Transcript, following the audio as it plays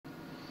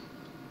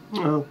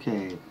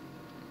Okay, I'm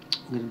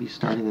going to be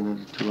starting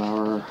another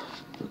 2-hour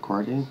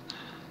recording.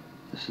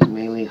 This is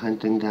mainly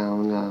hunting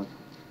down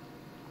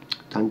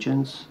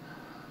dungeons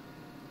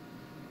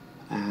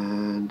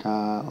and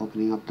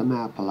opening up the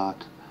map a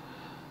lot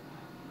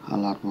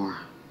more.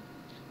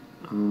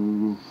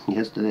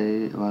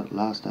 Yesterday,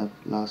 last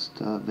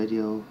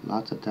video,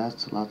 lots of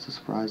deaths, lots of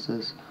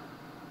surprises,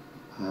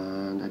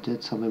 and I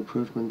did some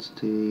improvements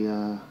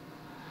to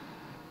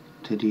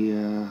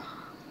the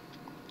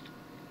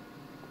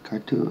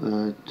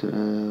cartoon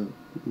to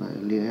my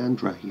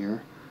Leandra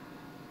here.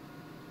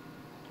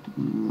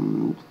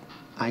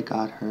 I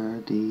got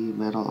her the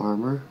metal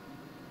armor,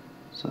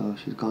 so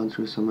she's gone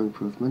through some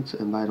improvements.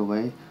 And by the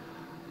way,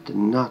 did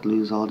not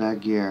lose all that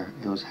gear.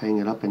 It was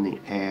hanging up in the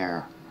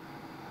air,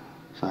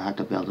 so I had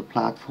to build a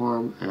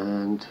platform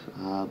and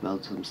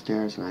build some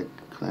stairs, and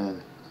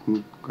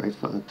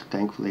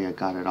thankfully I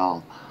got it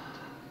all.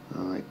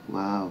 I'm like,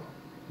 wow,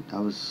 that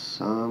was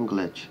some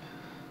glitch,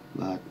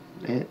 but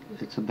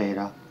it's a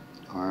beta,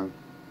 or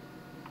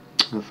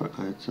it's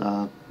it's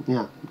a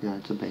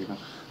beta,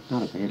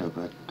 not a beta,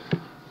 but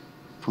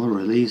full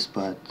release,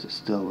 but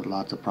still with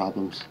lots of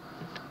problems.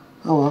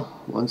 Oh well,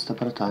 one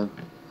step at a time,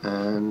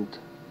 and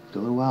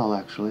doing well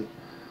actually.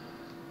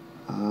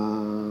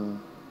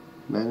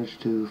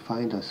 Managed to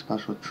find a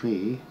special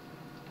tree,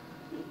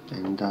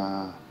 and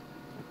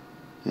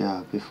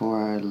yeah,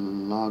 before I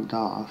logged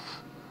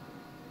off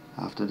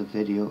after the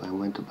video, I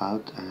went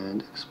about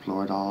and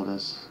explored all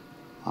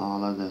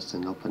of this,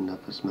 and opened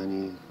up as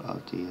many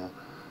of the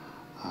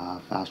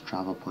fast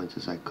travel points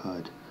as I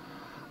could.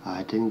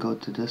 I didn't go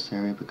to this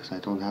area because I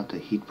don't have the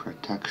heat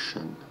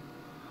protection.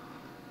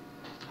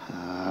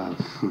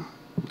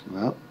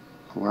 Well,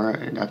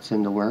 that's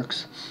in the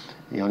works.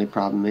 The only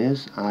problem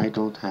is I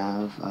don't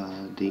have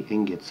the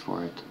ingots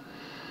for it.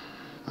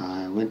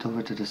 I went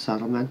over to the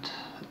settlement.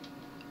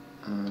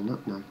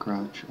 Not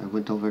Crouch. I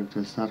went over to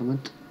the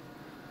settlement.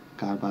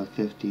 Got about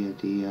 50 of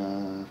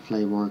the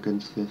flame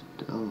organs.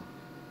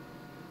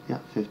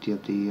 50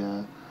 of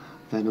the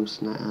venom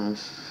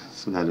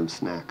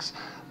sacks,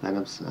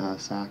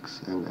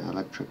 and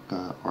electric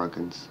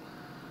organs.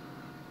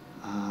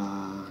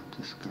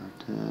 Discard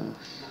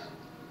this.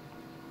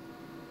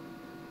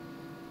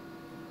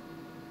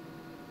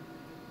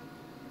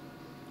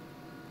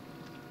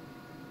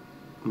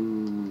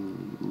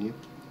 Yep.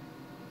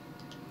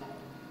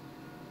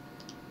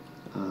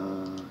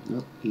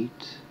 Nope,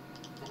 eat.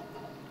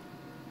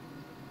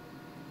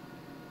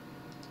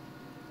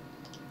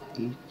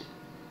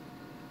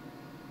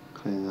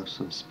 Cleaning up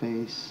some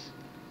space.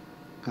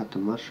 Got the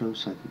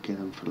mushrooms so I could get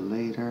them for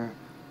later.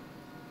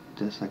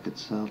 This I could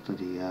sell to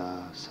the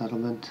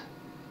settlement.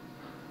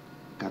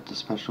 Got the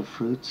special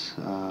fruits.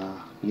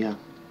 Yeah.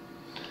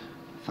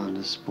 Found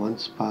this one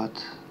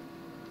spot.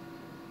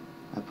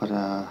 I put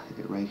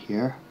it right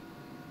here.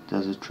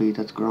 There's a tree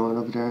that's growing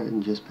over there,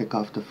 and just pick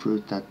off the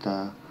fruit that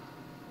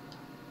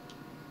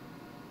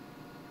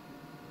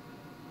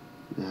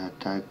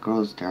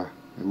grows there.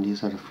 And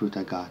these are the fruit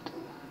I got.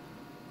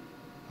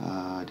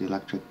 The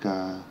electric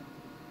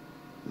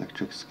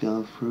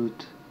skill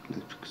fruit.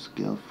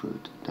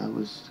 That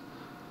was.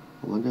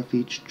 I wonder if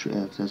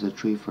if there's a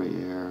tree for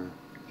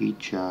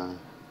each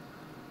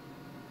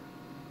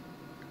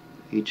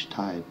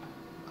type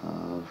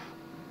of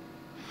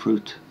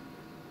fruit.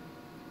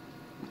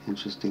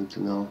 Interesting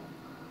to know.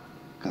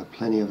 Got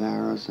plenty of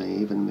arrows. I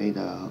even made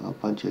a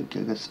bunch of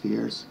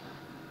gigaspheres,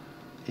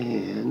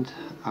 and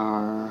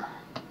our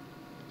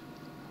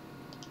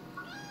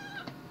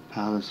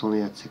pal is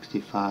only at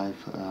 65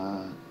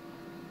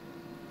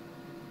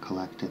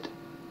 collected. I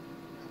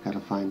gotta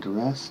find the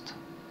rest,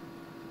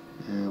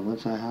 and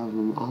once I have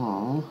them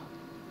all,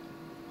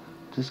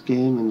 this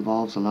game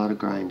involves a lot of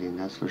grinding,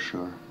 that's for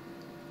sure.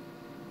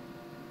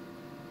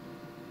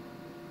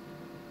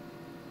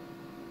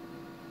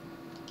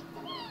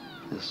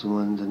 This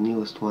one, the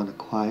newest one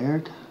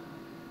acquired.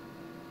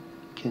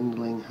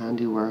 Kindling,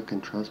 handiwork,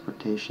 and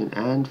transportation,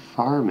 and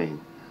farming.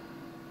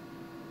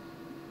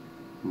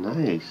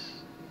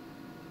 Nice.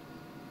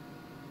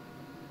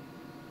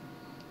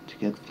 To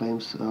get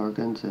flame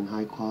organs and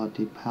high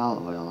quality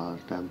pal oil out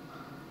of them.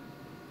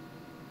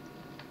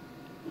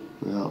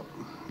 Well,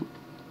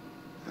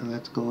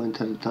 let's go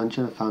into the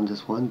dungeon. I found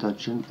this one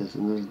dungeon. There's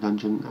another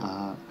dungeon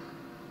I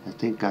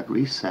think got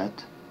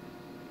reset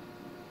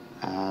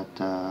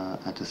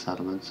at the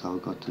settlement, so I'll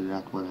go to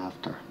that one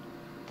after.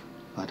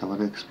 But I want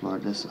to explore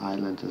this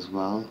island as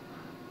well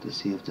to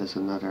see if there's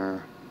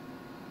another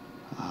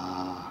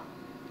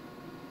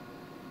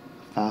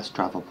fast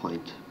travel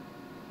point.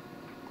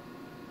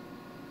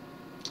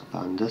 I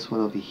found this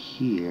one over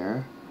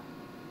here,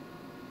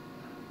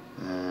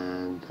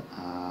 and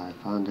I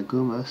found the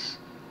Gumas.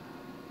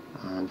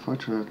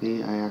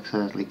 Unfortunately, I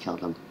accidentally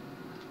killed him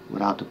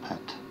without a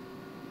pet,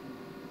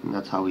 and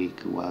that's how weak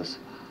it was.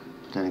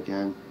 But then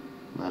again,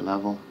 my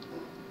level,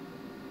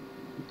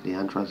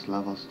 Leandra's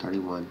level is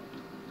 31,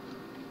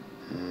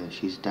 and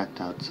she's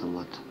decked out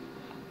somewhat.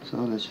 So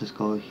let's just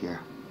go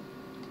here.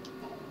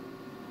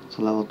 It's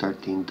a level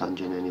 13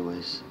 dungeon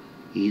anyways,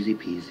 easy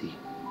peasy.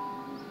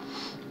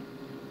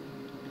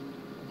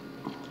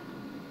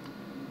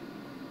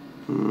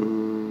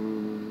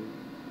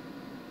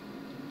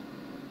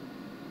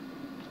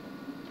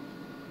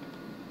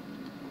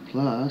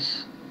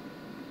 Plus,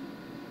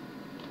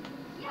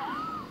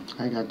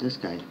 I got this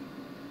guy.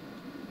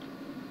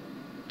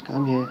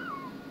 Come here.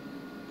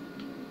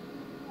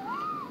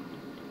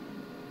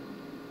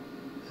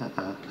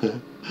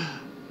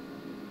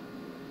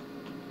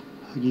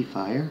 Huggy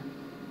fire?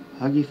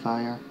 Huggy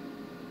fire.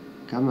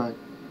 Come on.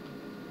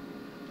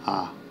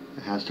 Ah,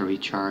 it has to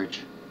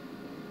recharge.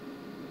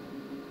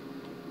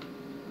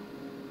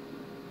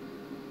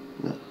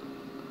 No.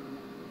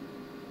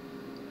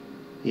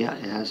 Yeah,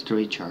 it has to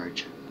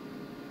recharge.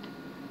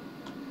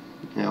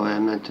 Now I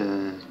meant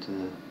to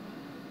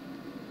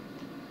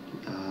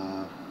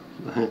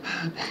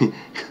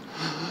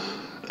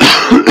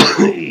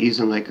use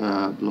him like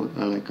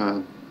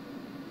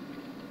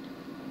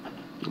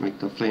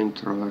the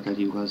flamethrower that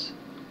he was.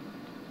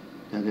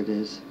 That it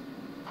is.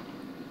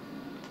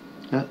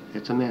 Yeah,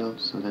 it's a male,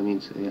 so that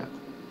means yeah.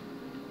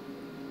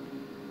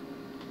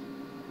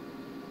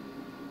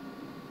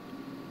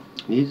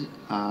 These,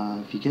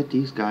 if you get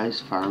these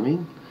guys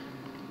farming,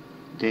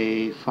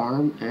 they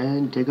farm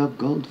and dig up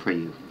gold for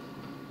you.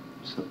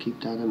 So keep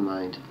that in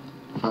mind.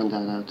 Found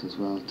that out as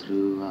well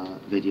through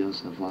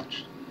videos I've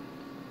watched.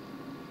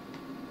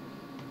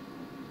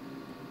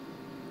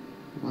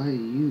 Why are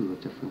you a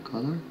different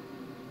color?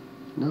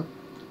 No.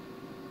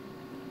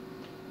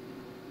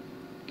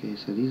 Okay,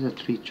 so these are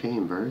 3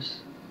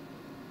 chambers.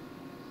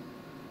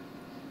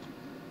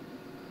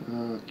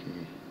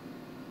 Okay.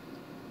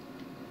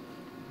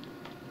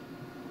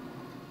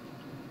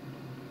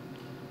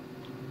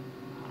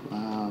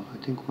 Wow,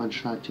 I think one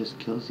shot just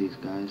kills these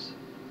guys.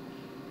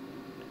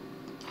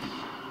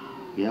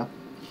 Yep.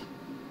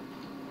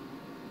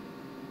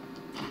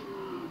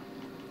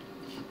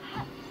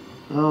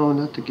 Oh,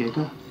 not the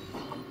Giga.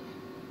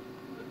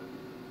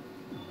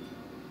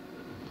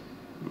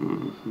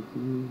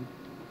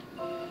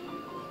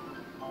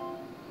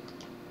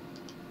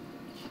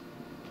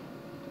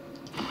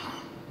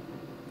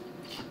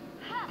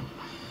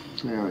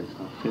 There we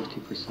go,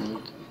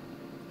 50%.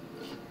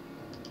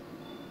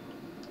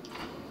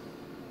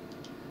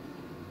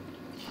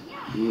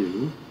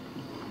 You.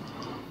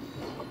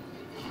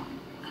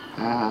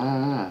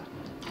 Ah.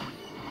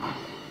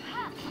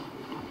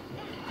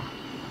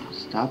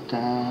 Stop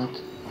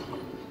that.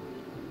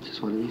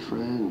 Just want to be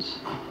friends.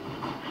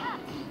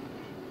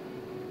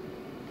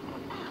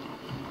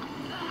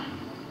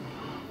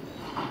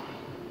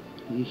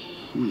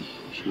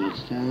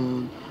 Shields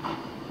down.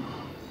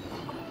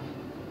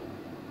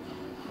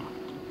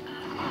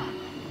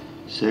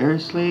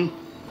 Seriously?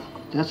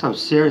 That's some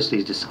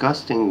seriously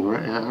disgusting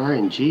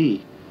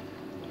RNG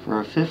for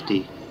a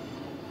 50.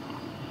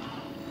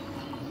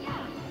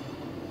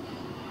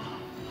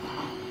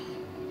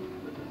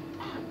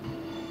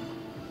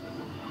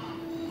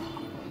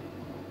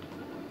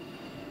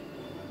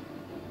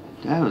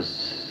 That was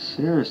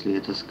seriously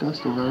a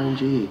disgusting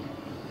RNG.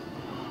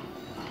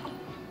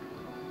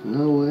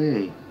 No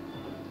way.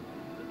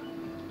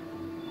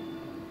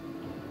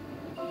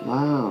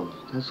 Wow,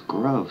 that's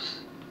gross.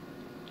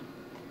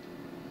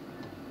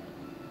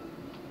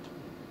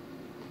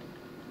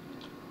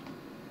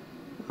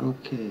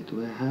 Okay,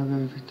 do I have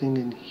everything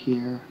in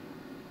here?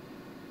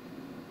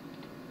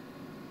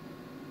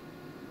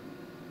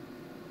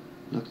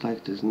 Looks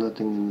like there's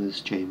nothing in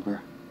this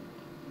chamber.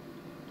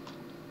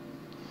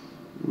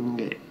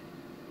 Okay,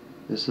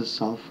 this is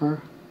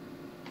sulfur.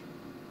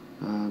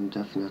 I'm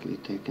definitely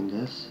taking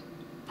this.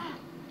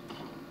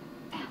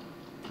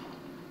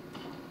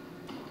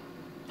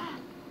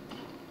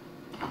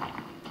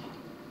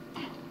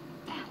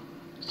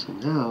 So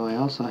now I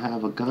also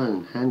have a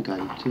gun,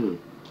 handgun too.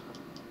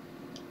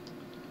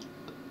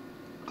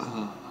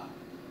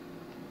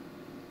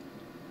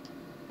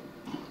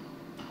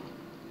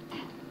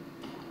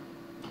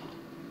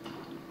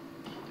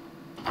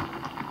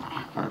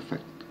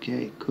 Perfect.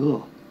 Okay,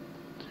 cool.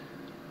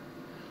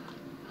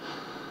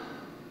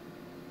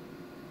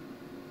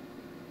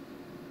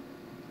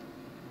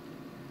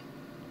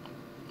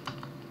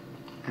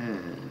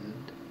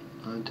 And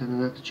on to the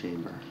next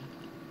chamber.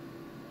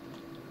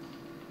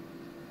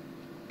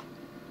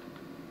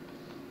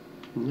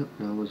 Nope,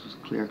 that was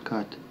clear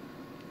cut.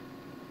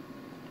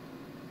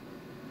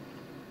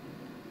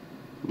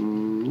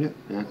 Yep,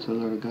 that's a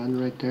little gun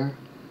right there.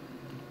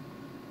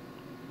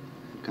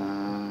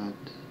 Got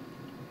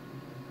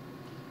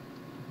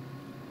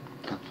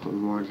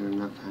more than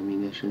enough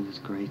ammunition, is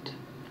great.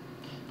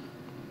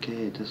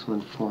 Okay, this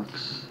one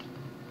forks.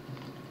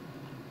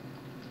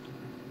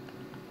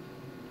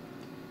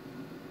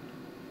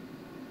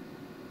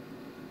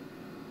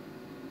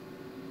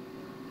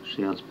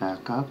 Shields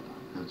back up,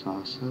 that's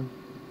awesome.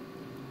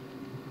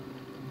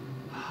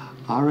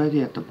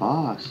 Already at the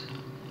boss.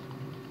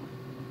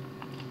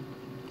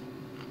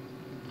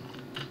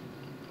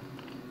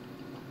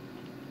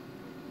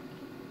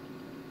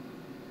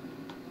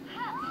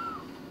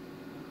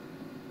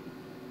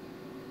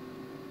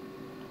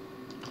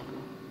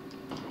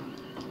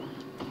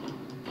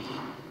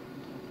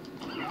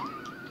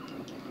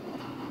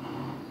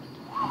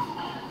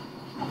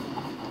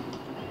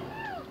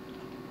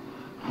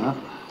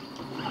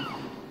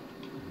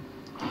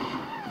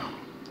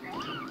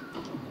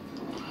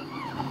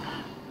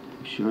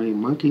 Surely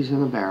monkeys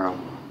in a barrel.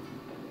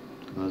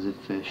 Or was it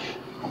fish?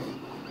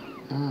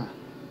 Ah.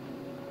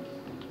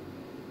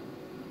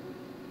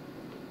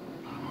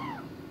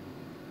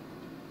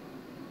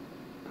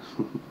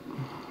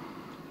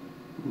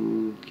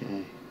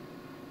 Okay.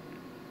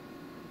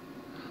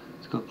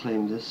 Let's go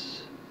claim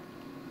this.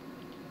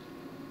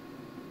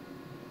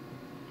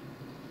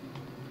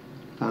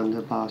 Found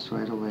the boss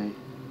right away.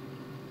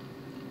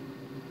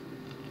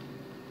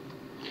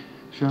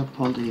 Sure, I'll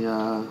pull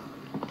the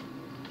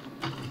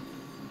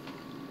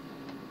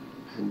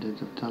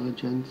Bandit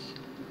Intelligence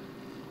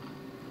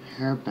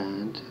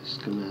hairband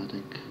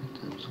schematic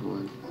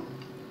 ×1.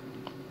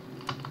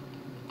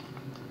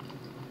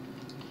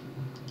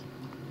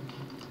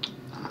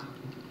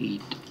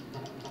 Eat.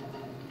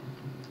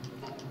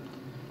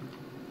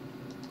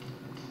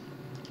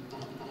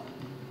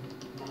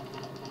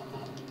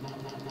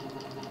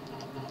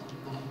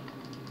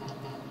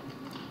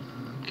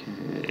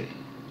 Okay.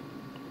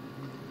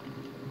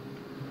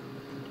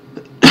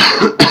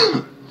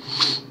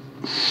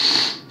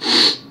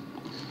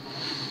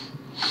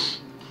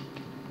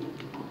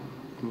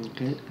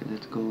 Okay,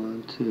 let's go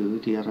on to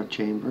the other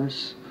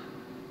chambers.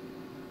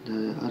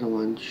 The other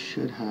one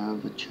should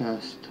have a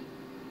chest.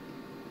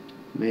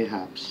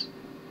 Mayhaps,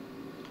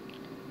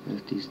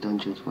 if these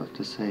dungeons work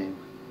the same.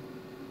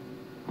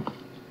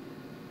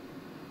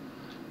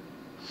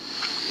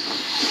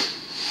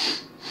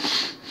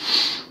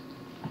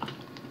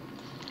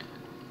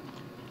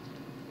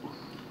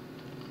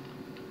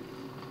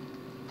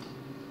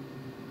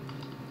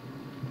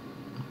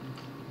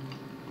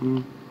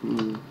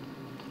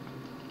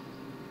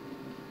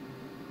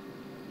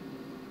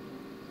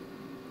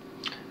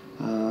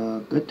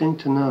 Good thing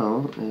to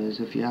know is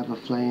if you have a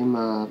flame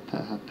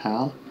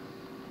pal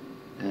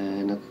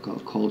in a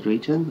cold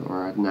region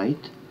or at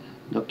night,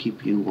 they'll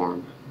keep you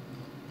warm.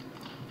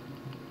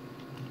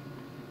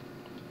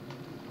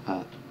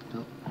 Nope,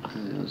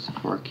 there's a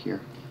fork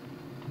here.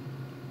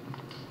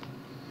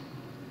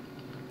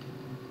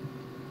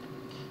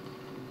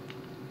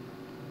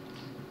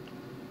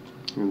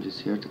 I'm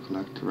just here to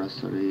collect the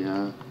rest of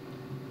the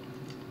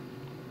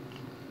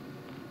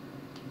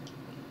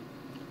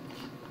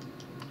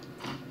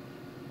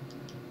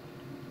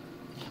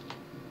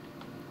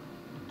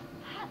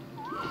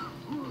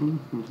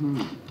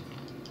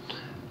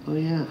Oh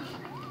yeah.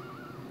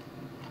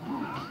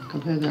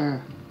 Come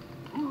hither.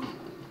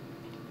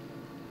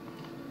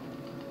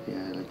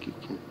 Yeah, like you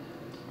can,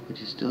 but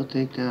you still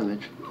take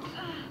damage.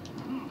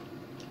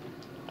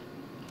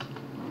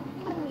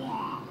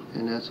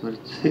 And that's what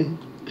it's saying.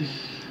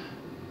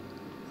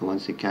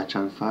 Once they catch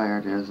on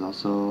fire, there's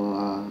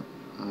also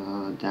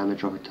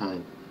damage over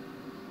time.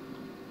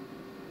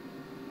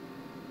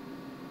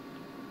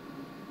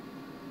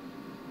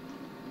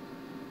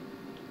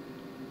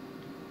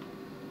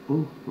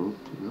 Ooh,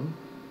 no.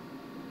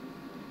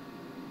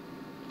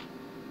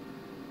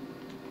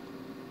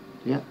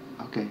 Yeah,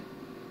 okay.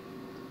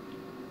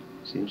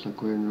 Seems like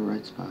we're in the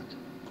right spot.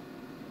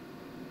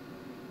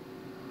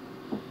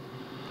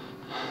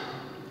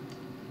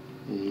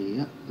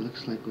 Yeah,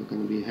 looks like we're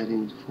going to be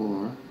heading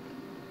for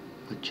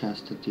a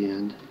chest at the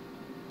end.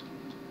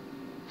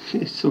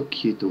 It's so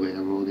cute the way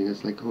I'm holding it.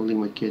 It's like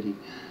holding my kitty.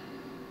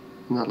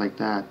 Not like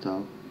that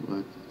though,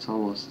 but it's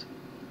almost.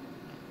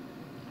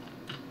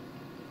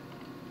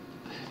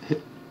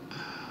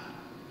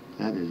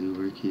 That is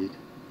uber cute.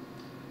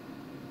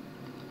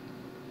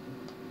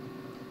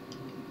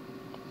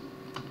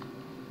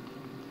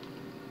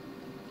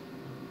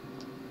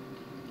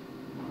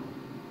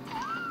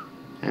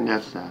 And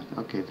that's that.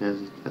 Okay, there's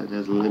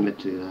a limit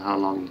to how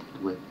long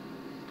you would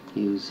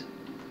use.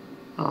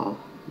 Oh,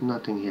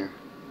 nothing here.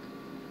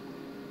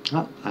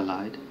 Oh, I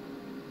lied.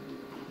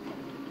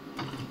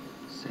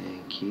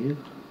 Thank you.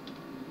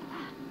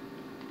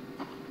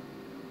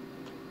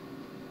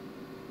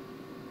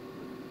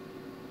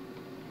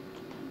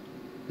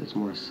 There's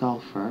more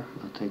sulfur.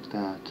 I'll take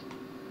that.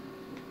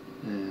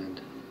 And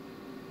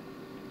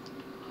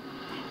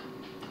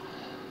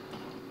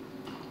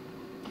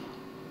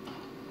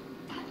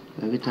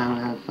every time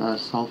I have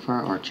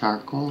sulfur or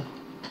charcoal,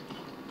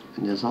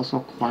 and there's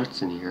also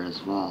quartz in here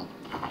as well.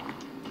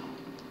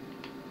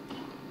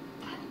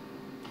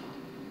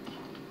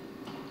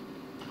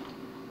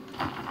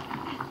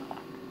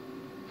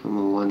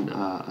 From one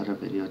other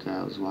video that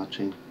I was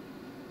watching.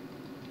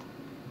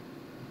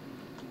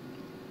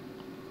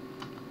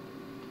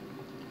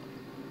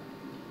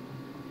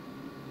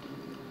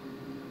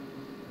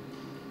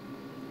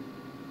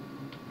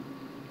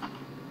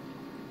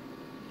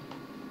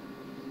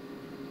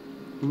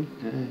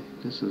 Okay,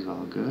 this is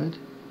all good.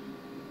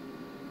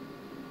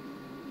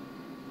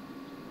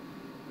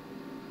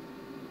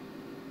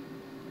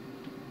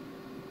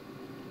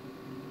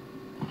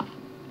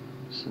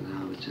 So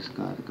now we just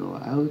gotta go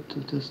out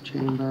of this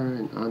chamber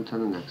and on to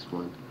the next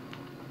one.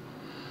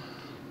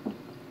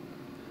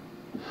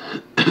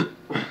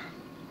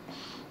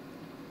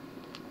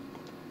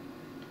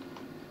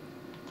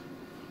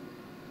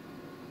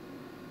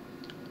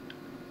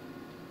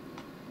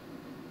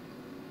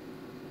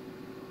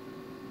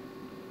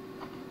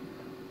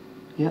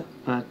 Yeah,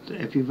 but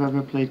if you've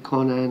ever played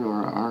Conan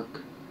or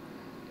Ark,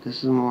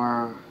 this is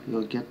more,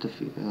 you'll get the,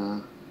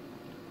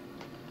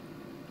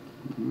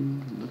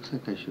 looks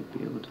like I should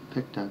be able to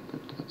pick that,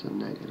 but that's a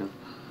negative.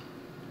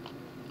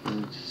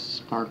 And it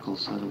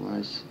sparkles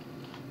otherwise.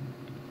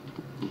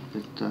 If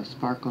it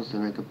sparkles,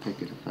 then I can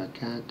pick it. If I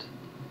can't,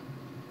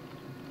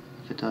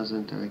 if it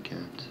doesn't, then I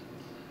can't.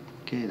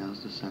 Okay, that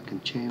was the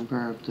second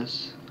chamber of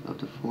this, of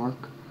the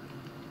fork.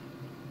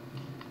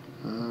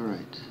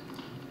 Alright.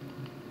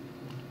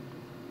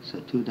 So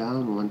 2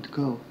 down, 1 to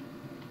go.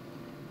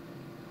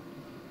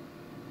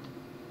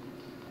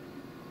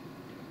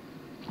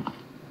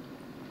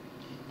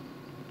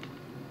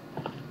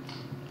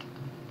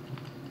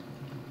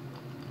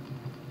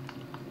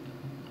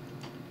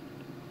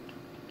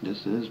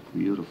 This is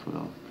beautiful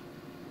though.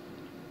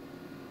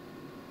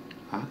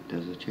 Ah,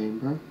 there's a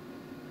chamber.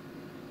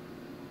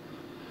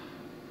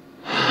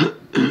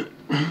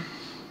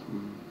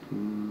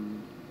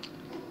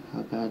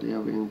 How badly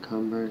are we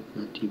encumbered?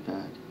 Not too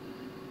bad.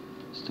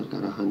 Still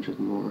got 100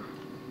 more.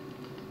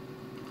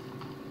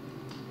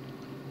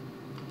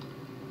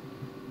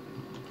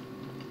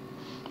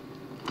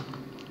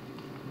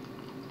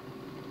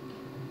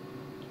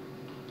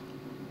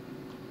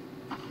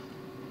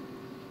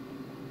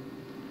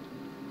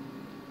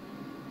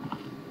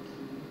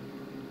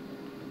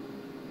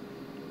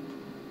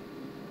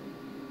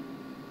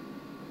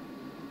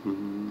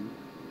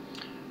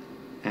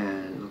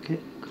 And okay,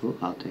 cool,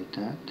 I'll take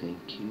that,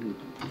 thank you.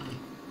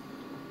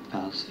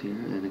 Pal sphere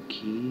and a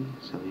key,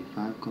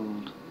 75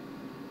 gold.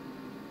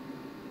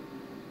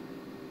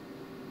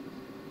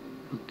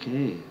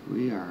 Okay,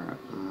 we are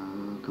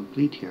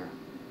complete here.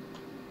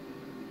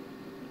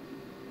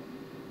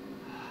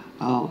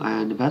 Oh,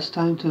 and the best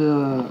time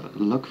to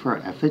look for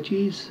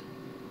effigies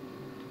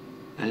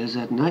is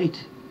at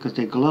night, because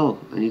they glow,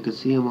 and you can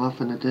see them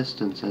off in the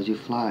distance as you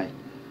fly.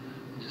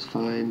 Just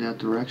find that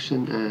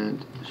direction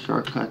and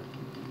shortcut.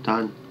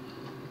 Done.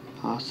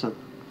 Awesome.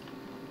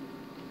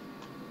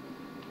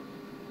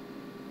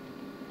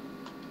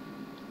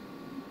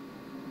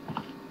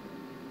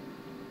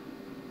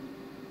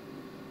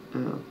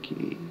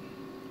 Okay.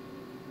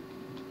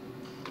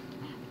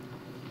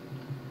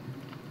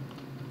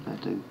 I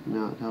think,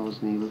 no, that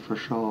wasn't even for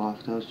show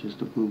off. That was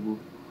just a boo-boo.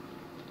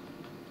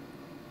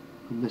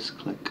 A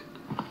misclick.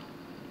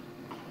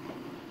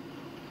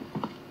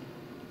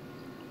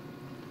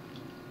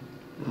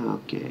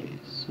 Okay,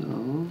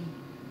 so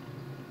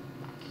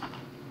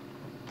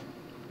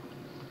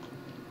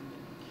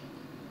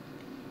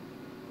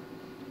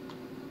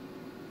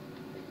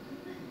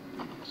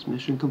it's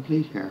mission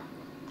complete here.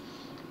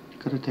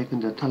 Could have taken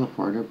the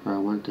teleporter, but I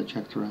wanted to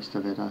check the rest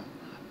of it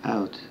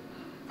out.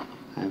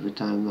 Every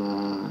time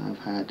I've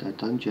had a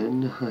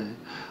dungeon, I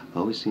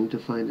always seem to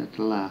find it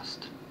the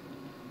last.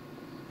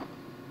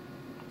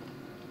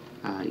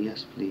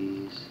 Yes,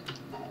 please.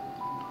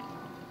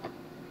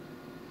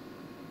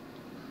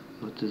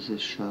 What does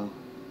this show?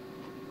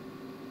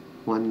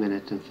 1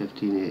 minute and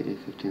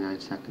 59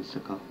 seconds to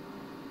go.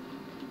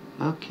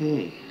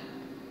 Okay.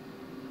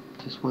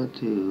 Just want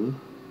to,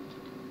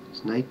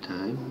 it's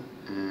nighttime,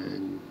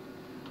 and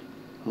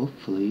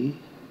hopefully,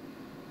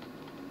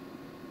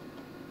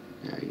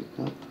 there you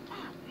go.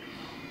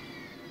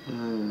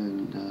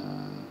 And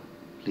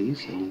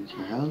please, I need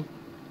your help.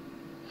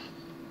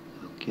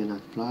 I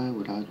cannot fly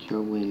without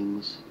your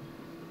wings.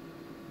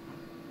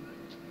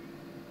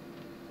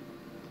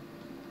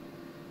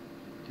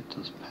 Get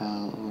those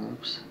pal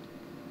orbs,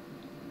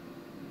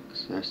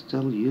 because they're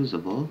still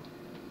usable.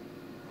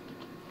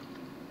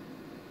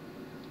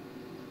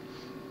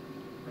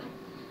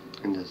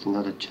 And there's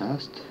another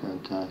chest.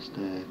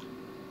 Fantastic.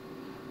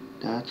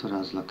 That's what I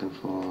was looking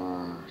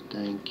for.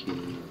 Thank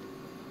you.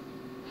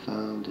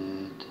 Found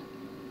it.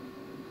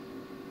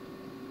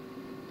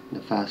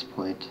 The fast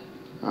point,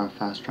 or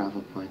fast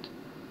travel point.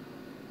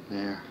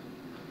 There.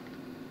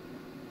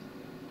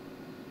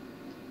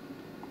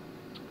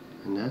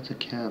 And that's a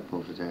camp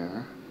over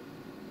there.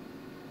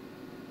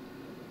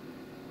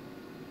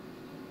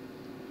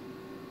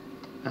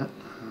 I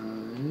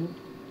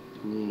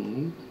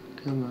need,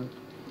 come on.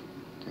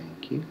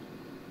 Thank you.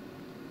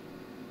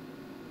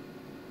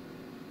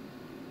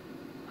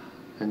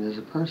 And there's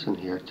a person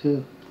here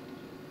too.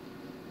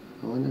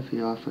 I wonder if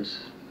he offers,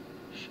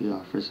 she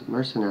offers,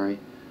 mercenary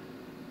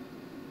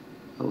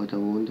with a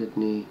wounded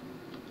knee.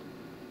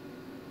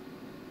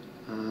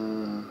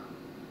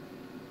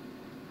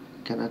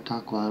 Cannot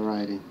talk while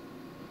riding.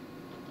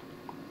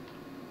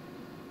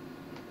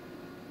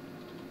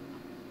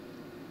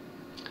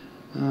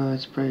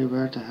 It's pretty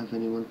rare to have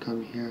anyone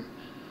come here.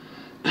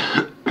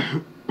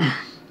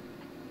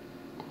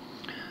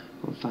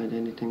 Won't find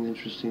anything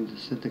interesting. The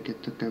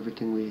syndicate took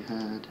everything we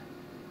had.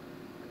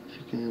 If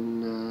you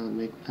can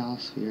make pal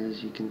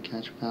spheres, you can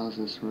catch pals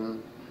and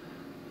surround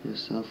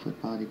yourself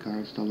with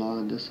bodyguards. The law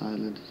on this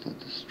island is that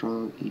the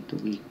strong eat the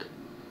weak.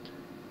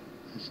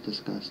 That's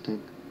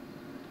disgusting.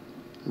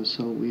 I'm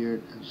so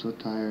weird. I'm so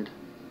tired.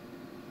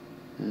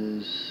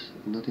 There's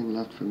nothing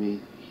left for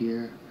me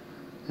here.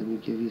 let me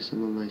give you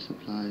some of my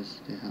supplies.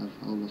 They have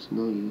almost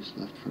no use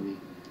left for me.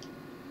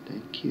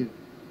 Thank you.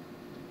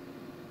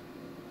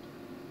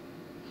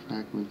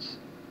 Fragments.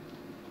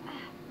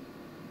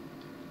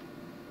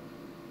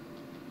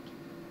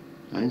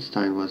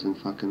 Einstein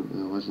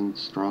wasn't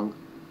strong.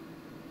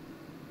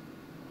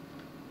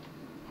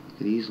 He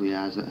could easily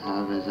have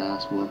his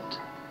ass whooped.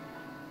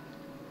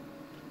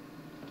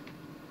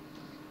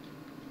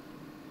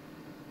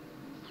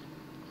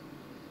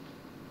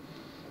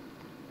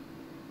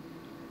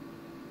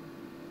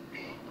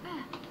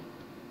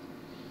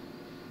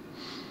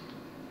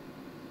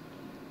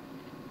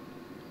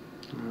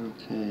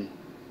 Okay.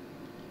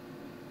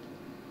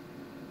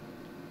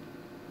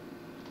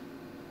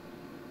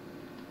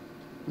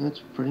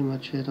 That's pretty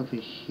much it over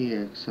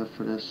here, except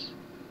for this.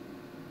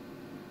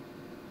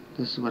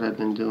 This is what I've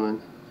been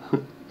doing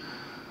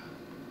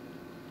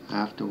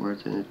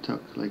afterwards, and it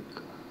took like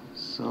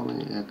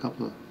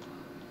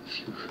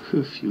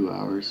a few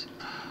hours.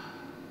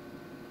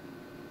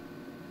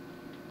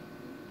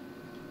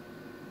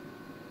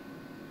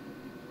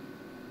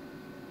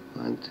 I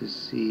want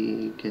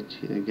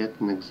to get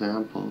an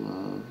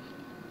example of.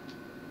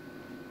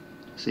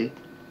 See,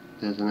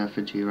 there's an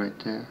effigy right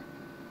there.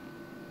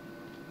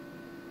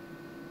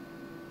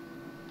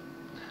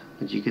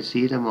 But you can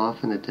see them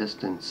off in the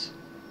distance.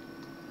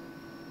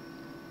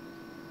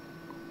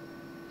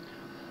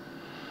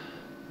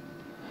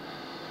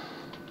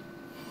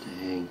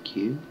 Thank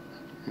you.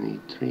 I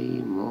need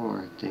 3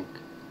 more, I think.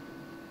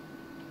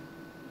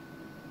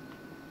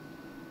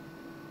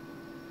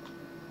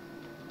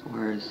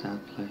 Where is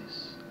that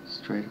place?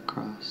 Straight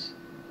across.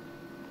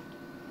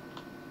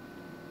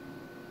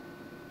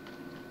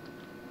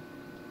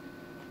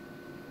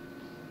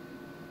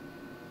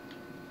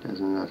 There's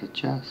another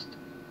chest.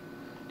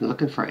 I'm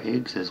looking for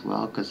eggs as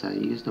well, because I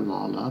used them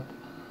all up.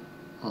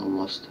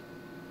 Almost.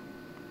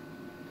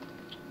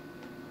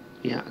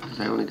 Yeah, because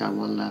I only got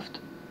 1 left.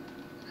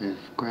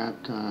 I've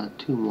grabbed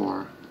 2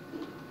 more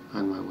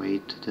on my way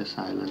to this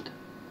island.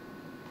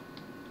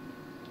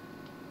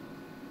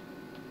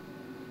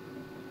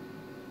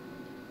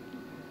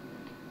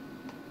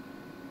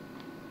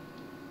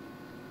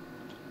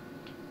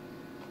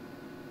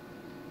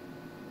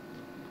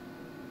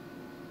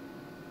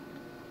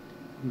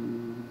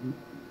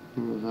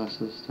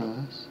 Vessel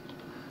stars,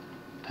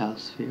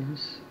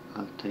 Palspheres.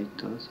 I'll take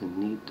those and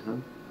need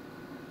them.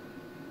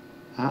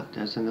 Ah,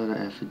 there's another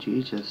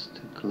effigy just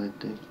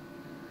glinting.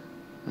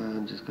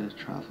 I'm just going to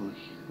travel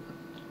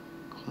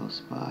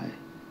close by.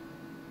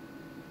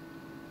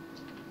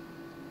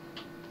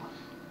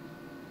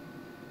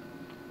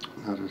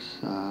 There's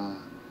a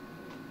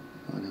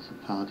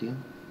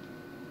palladium.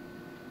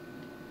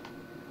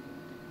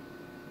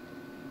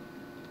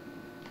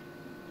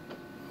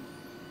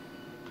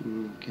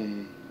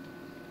 Okay,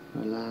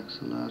 relax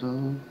a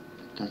little,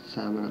 put that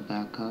stamina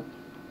back up.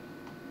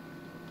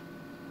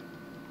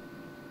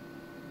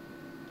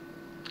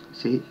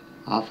 See,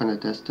 off in the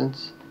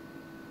distance,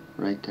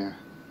 right there.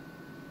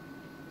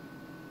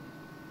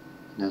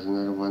 There's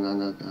another one on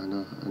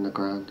the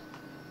ground,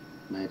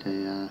 by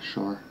the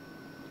shore.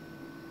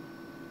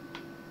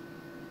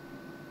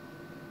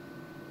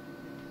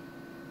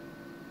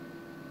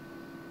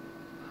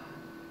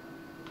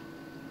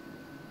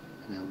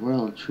 And that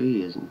world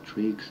tree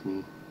intrigues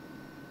me.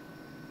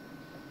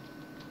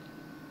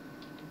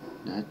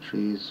 That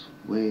tree is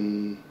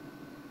way...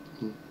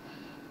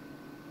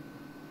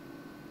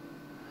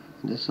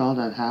 This is all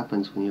that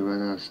happens when you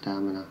run out of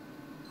stamina.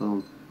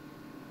 Boom.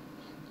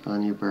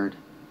 On your bird.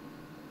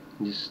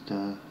 Just,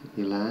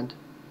 you land.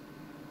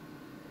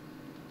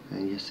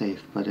 And you're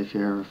safe. But if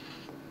you're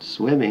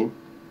swimming...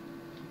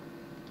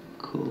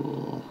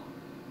 Cool.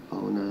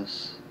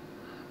 Bonus.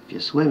 If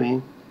you're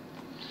swimming,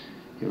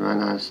 you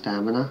run out of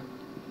stamina.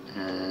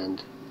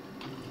 And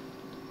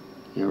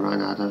you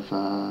run out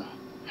of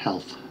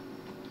health.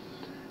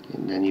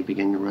 And then you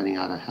begin running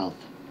out of health.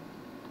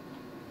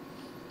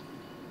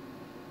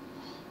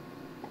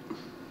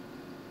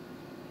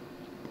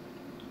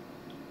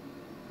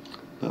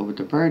 But with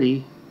the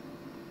birdie,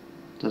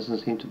 doesn't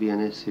seem to be an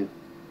issue.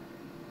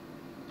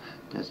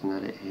 There's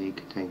another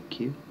egg, thank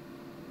you.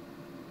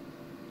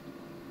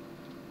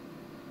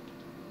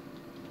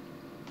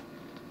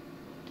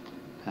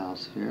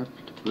 Palsphere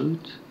to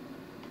boot.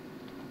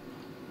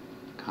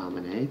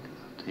 Common egg,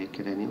 I'll take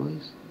it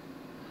anyways.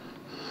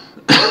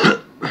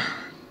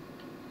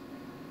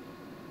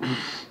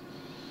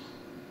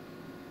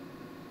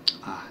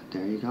 Ah,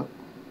 there you go.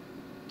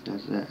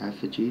 That's the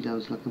effigy that I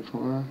was looking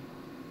for.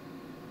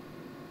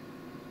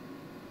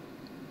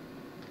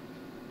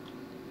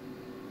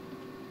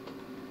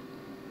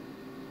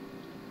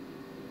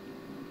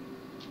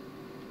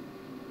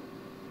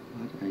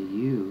 What are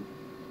you?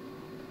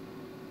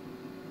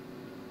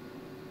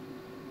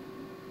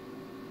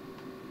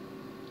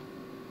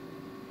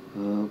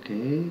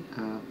 Okay,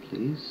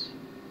 please.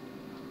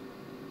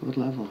 What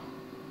level?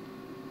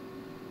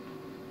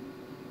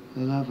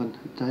 11,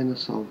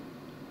 dinosaur.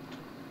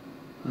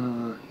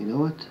 You know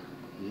what?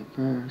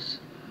 Yippers.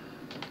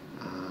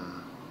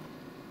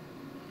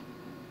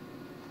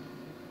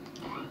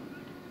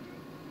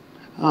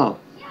 Oh,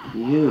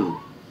 you.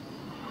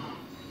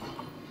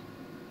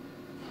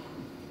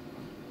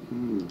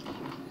 Hmm.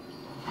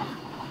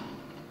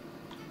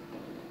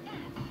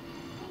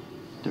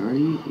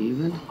 30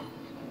 even?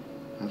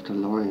 After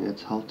lowering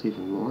its health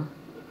even more?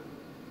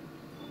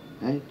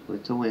 Hey,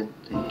 it's a win.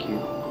 Thank you.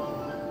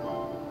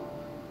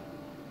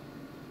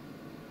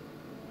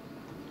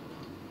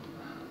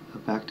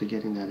 Back to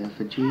getting that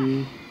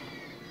effigy.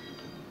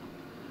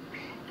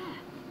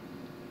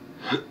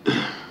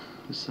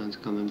 The sun's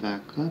coming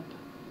back up.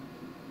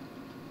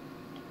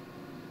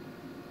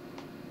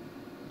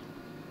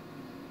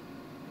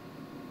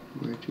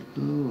 Where'd you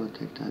go? I'll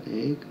take that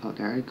egg. Oh,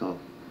 there you go.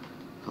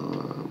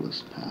 Oh, I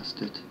almost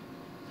passed it.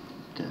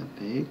 Damn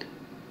egg.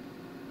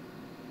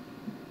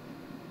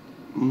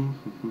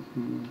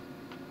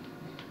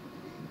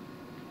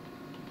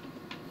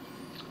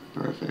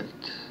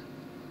 Perfect.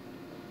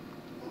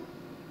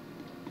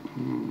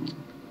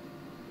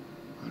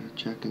 Gotta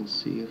check and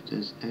see if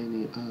there's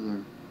any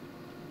other.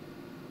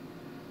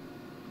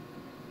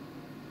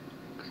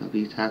 Because I'll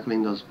be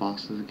tackling those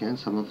bosses again.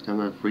 Some of them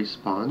have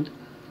respawned.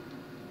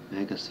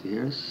 Mega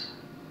spheres.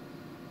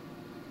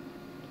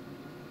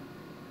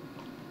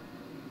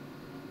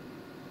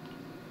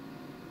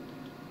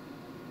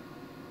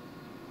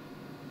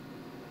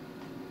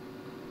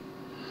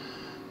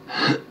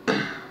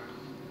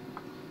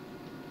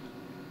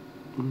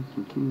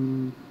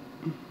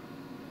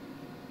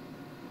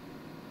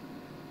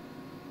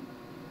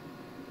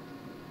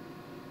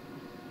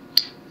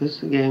 This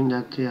is a game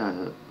that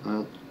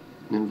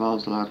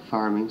involves a lot of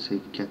farming, so you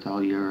can get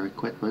all your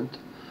equipment,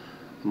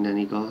 and then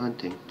you go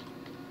hunting.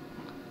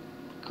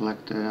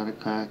 Collect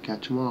it,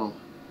 catch them all.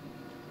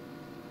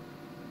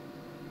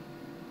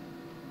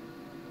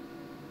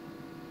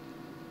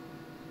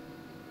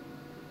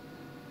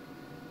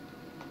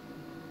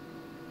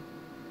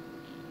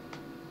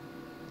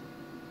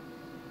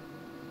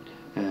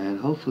 And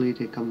hopefully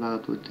they come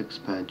out with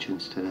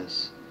expansions to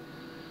this,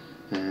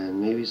 and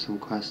maybe some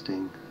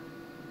questing.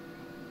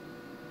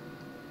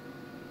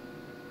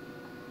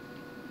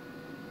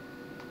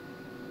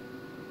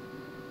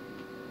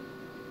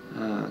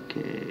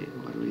 Okay,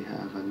 what do we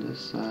have on this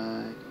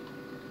side?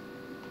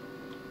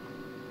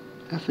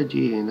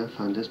 Effigy, and I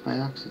found this by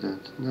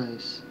accident.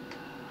 Nice.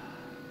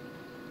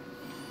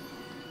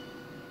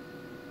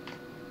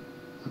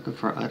 Looking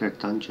for other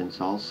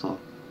dungeons also.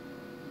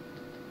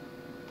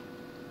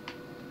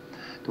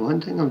 The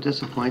one thing I'm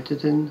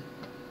disappointed in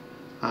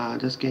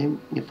this game,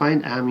 you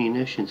find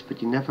ammunitions,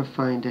 but you never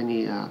find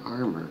any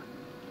armor.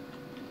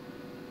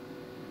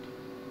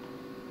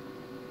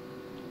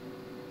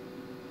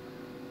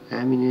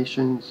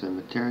 Ammunitions and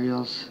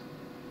materials.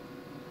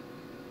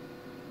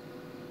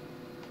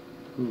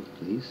 Ooh,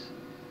 please.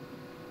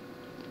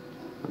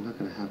 I'm not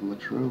going to have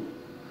much room.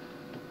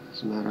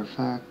 As a matter of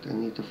fact, I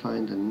need to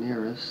find the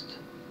nearest.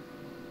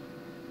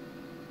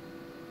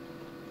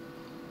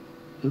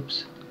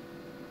 Oops.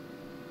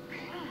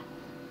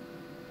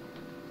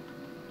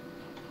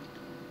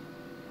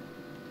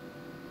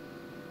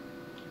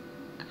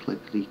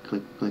 Clickety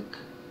click click.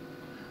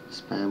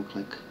 Spam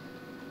click.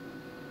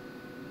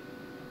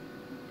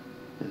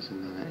 There's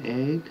another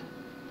egg.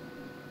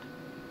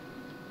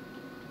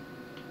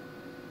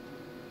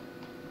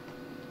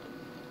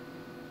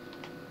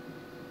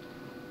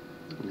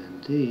 And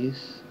then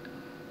these,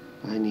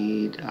 I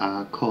need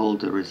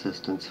cold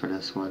resistance for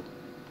this one.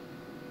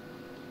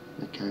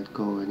 I can't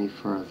go any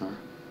further.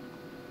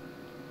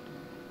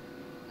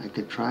 I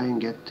could try and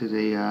get to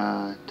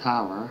the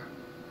tower,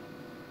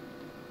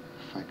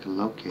 if I can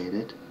locate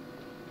it.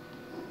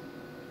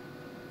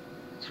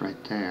 It's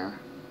right there.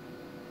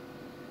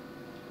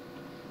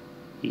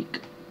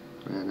 Eek.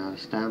 Ran out of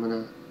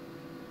stamina.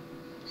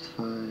 It's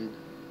fine.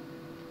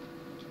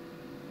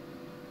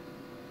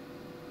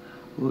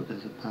 Ooh,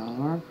 there's a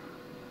Palworld.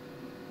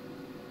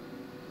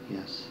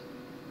 Yes.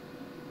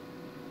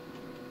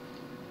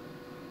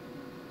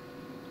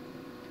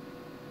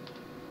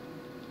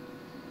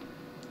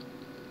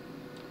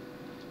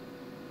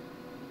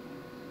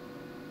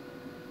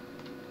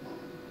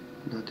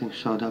 Nothing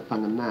showed up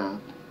on the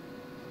map.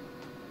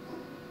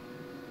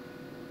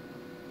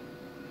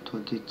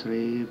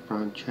 23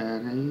 brown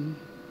cherry.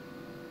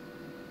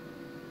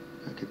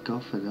 I could go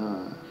for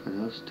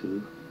those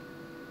two.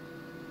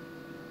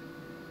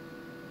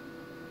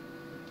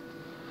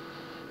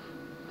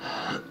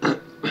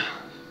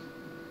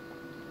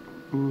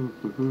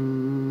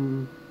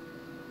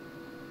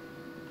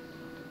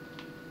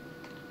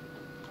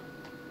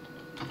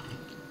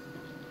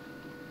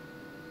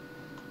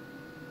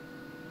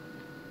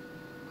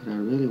 But I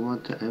really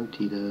want to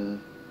empty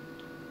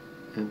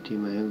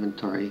my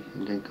inventory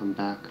and then come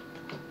back.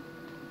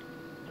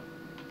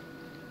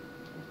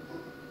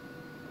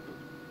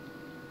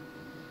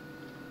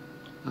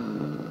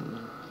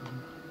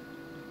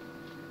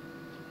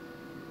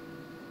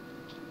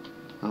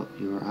 Oh,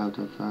 you are out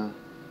of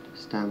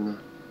stamina.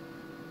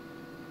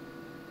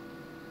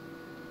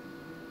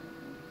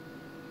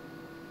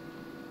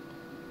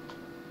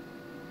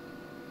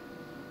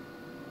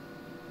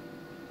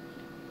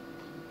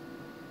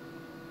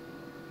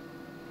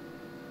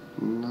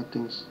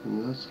 nothing's,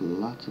 that's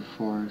lots of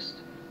forest.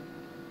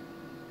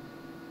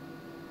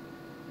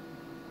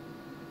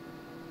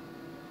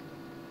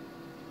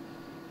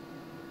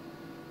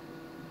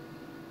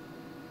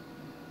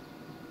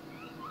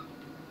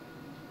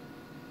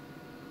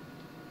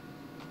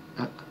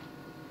 Ah.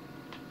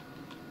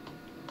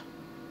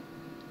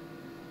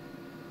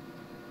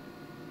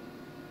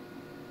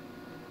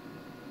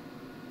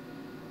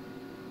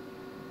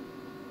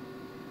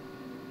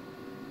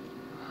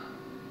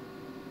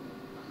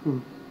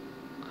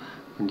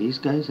 When these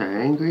guys are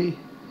angry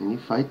and you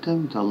fight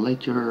them, they'll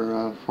light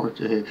your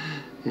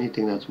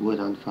anything that's wood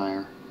on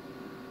fire.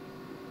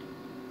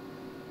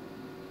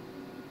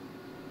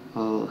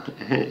 Oh,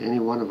 any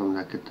one of them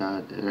that could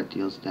that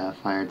deals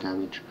fire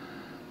damage.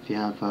 If you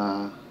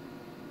have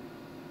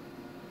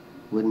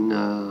wooden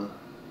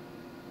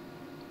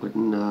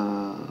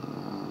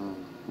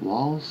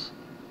walls,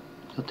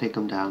 they'll take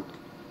them down.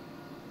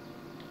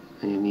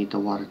 And you need the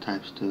water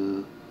types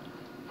to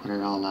put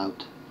it all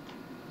out.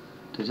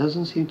 There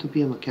doesn't seem to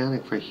be a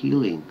mechanic for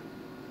healing.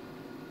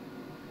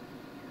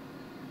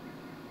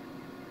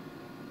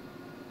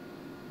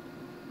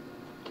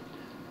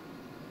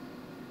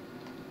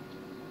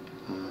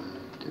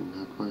 Did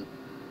not want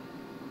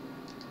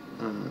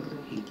to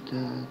eat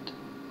that.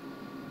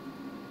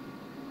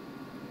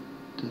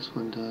 This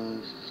one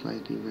does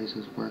slightly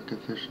raises work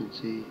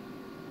efficiency.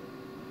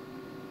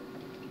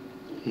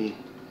 Hey,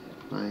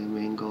 my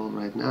main goal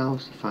right now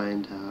is to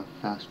find a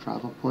fast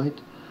travel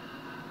point.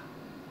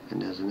 And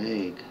there's an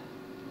egg.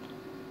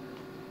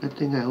 Good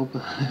thing I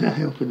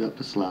opened up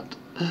a slot.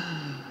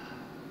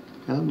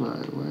 Come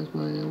on, where's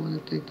my, I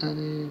want to take that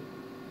egg.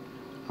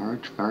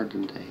 Arch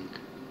gardened egg.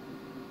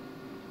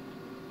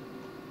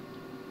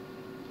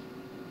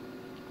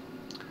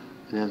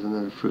 And there's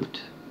another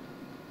fruit.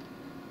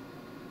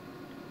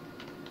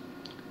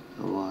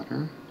 A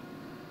water.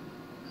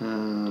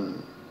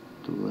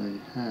 Do I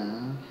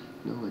have?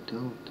 No, I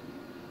don't.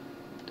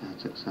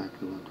 That's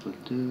exactly what we'll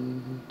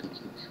do.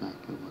 That's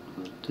exactly what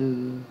we'll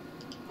do.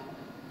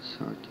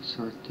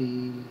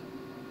 Sorty.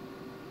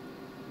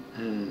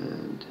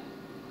 And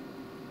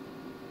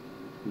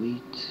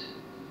wheat.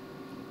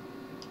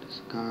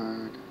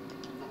 Discard.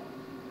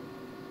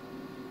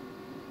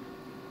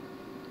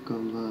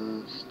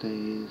 Gumba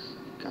stays.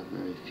 Got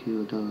very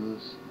few of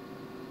those.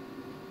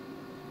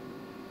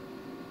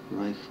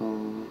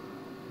 Rifle.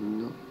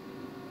 Nope.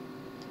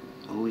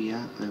 Oh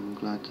yeah, I'm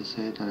glad to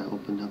say that I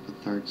opened up a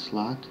third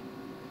slot.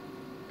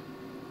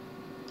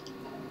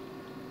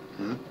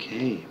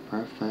 Okay,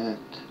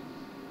 perfect.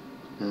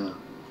 Now,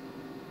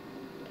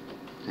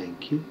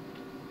 thank you.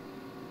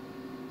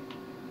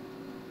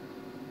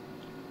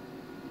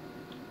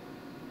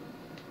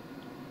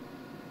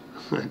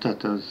 I thought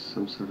that was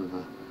some sort of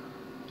a,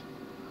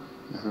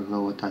 I don't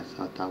know what I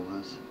thought that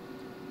was.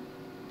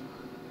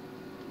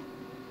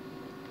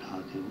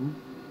 Paladin.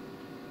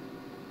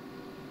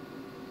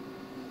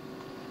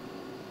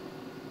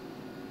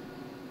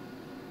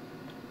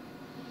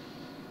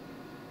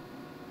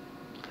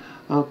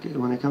 Okay,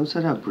 when it comes to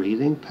that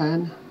breathing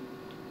pen,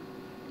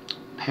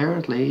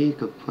 apparently you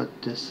could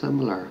put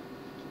dissimilar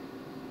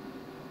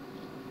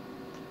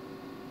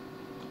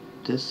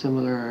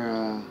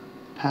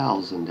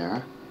pals in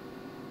there.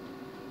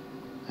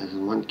 There's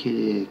one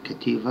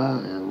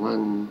Kativa and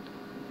one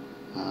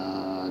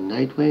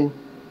Nightwing,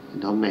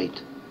 and they'll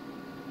mate.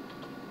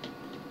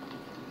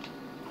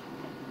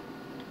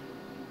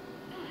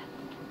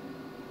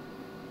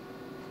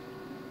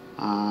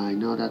 I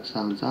know that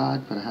sounds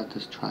odd, but I have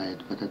to try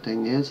it. But the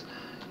thing is,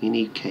 you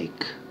need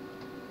cake.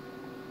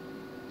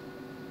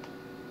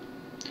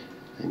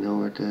 I know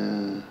where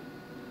to,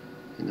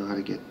 I know how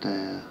to get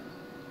the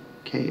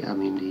cake. I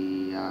mean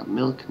the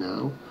milk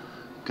now.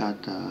 I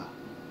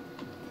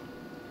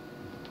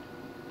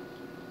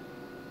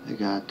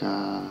got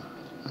a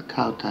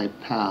cow type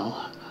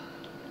pal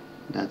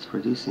that's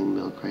producing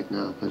milk right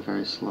now, but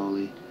very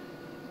slowly.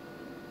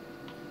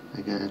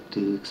 I got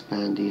to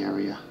expand the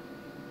area.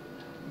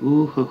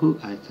 Ooh, hoo, hoo.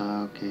 I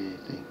thought, okay,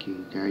 thank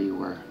you. There you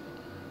were.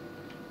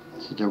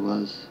 So there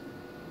was.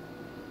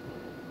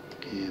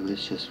 Okay, it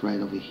was just right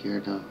over here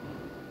though.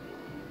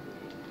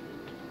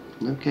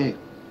 Okay,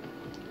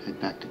 head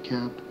back to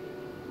camp.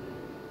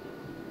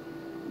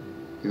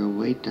 You're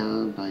weighed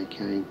down by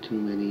carrying too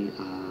many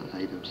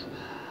items.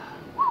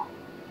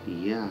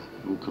 Yeah,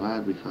 I'm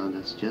glad we found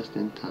this just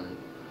in time.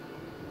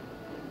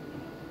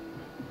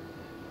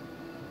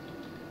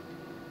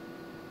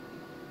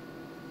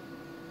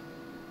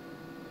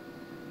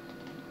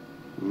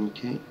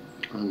 Okay,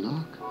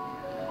 unlock,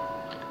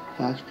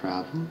 fast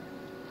travel,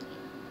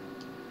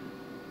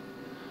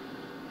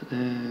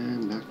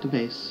 and back to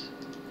base.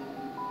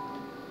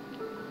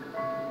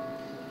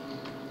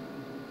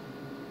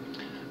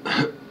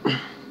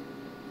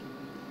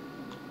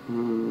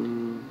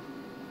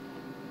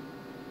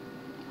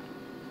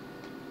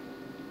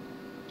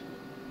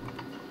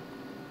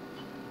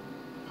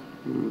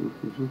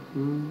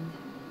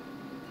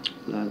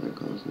 Leather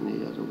goes in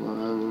the other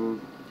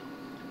one.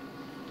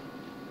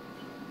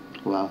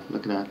 Wow,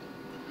 look at that.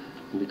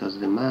 And because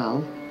of the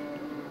mal,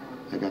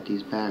 I got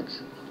these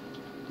bags.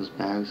 Those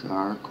bags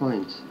are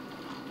coins.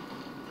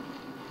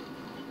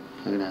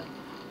 Look at that.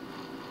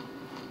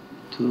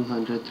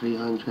 200,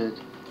 300.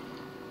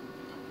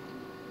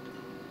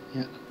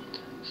 Yeah.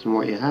 So the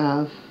more you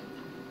have,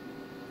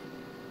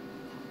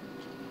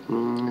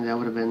 that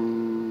would have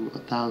been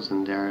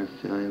 1,000 there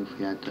if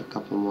we had a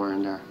couple more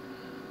in there.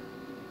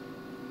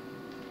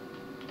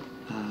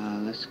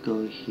 Let's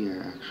go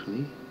here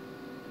actually.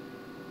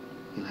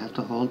 You'll have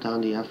to hold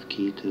down the F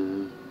key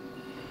to.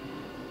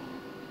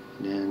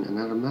 Then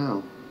another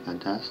Mao.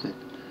 Fantastic.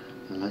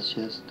 Now let's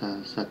just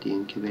set the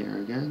incubator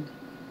again.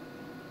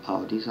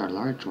 Oh, these are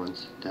large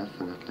ones,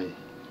 definitely.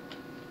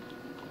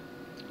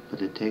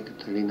 But it takes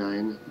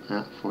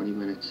 40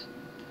 minutes.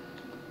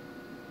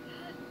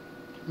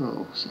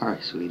 Oh,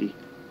 sorry, sweetie.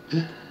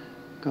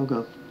 Go,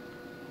 go.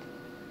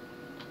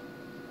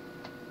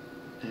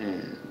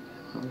 And,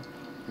 oh,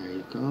 there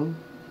you go.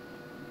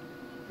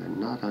 They're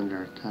not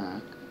under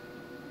attack.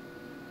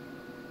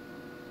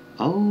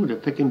 Oh, they're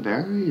picking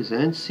berries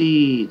and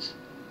seeds.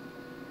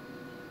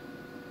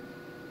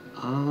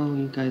 Oh,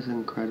 you guys are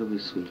incredibly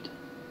sweet.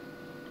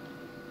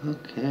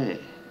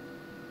 Okay.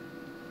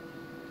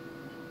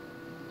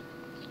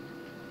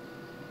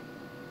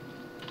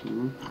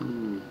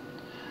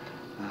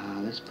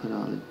 Let's put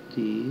all of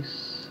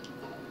these.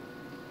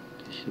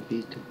 They should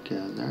be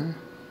together.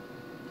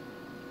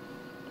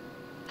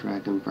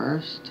 Dragon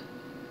Burst.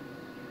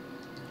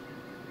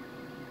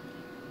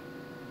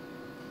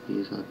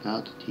 Use a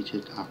bell to teach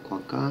it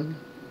Aqua Gun.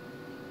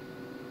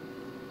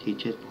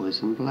 Teach it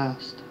Poison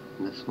Blast.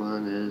 And this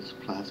one is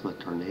Plasma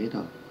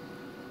Tornado.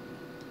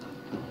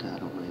 I'll put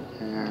that away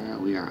there.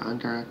 We are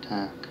under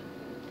attack.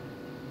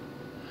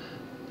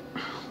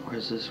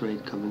 Where's this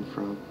raid coming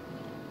from?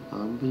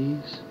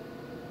 Zombies?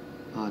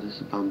 Oh, this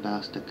is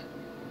bombastic.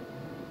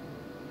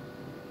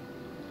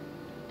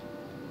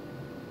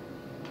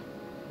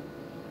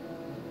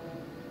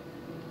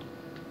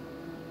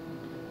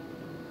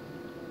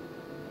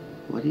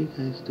 What are you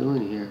guys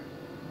doing here?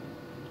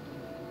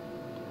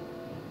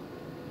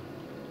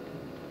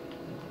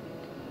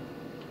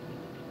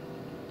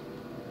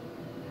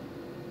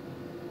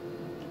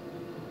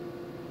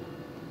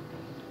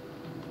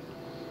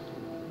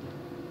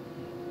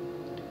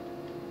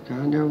 They're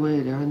on their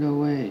way, they're on their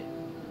way.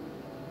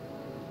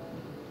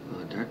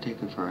 Oh, they're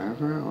taking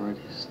forever, or are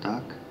they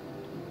stuck?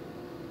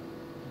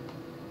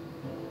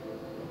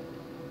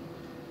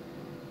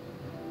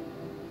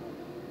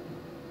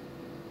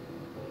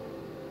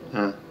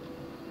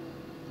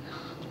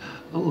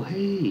 Oh,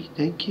 hey,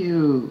 thank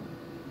you.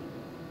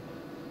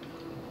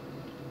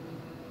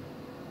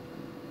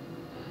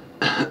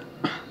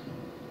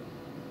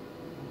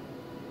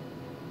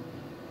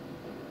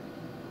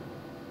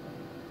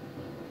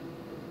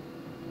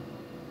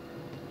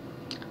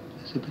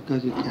 Is it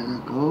because you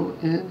cannot go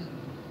in?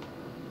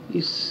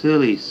 You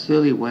silly,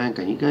 silly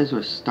wanker. You guys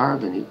were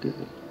starving. You could.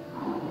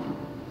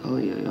 Oh,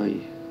 yeah.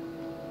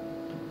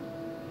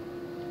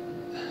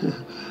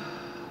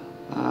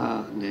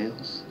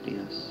 Nails,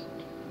 yes.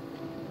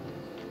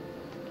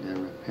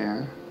 Then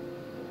repair.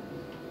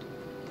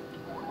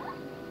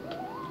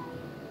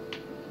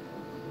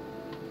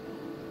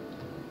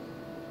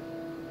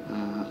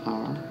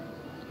 R.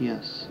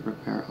 Yes,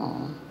 repair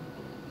R.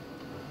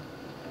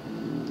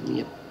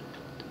 Yep.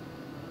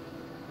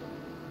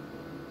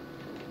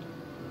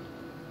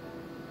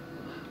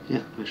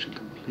 Yeah, mission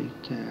complete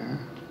there.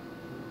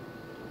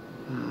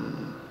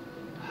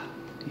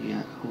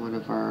 Yeah, one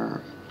of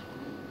our.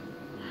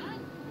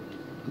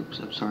 Oops,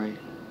 I'm sorry.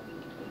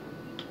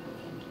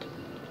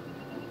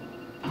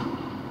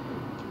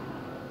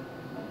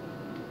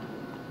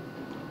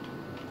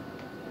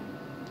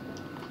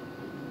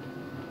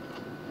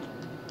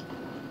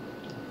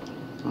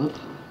 Oops.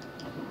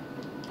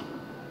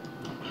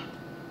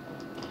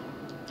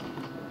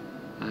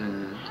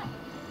 And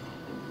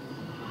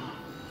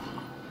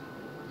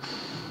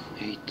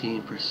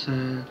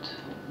 18%.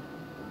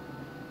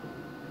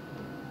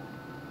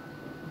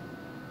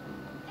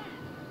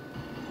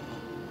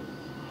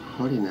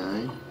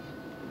 $49.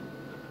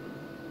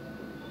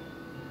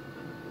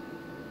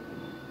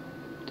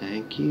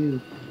 Thank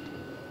you.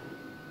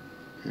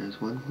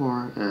 There's one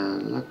more,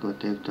 and look what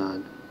they've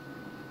done.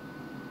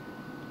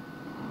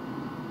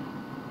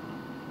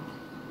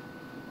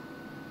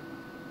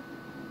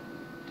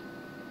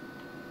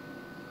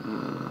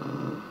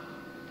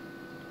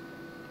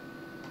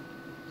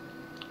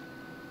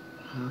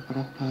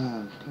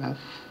 F.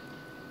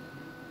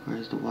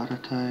 Where's the water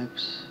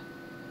types?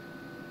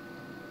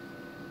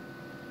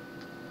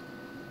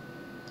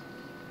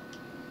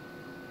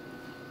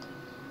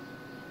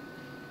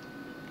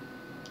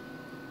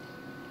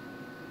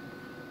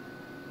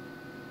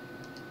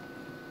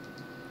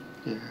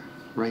 There.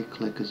 Right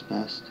click is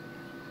best.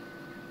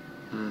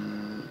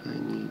 I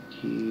need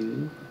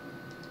you.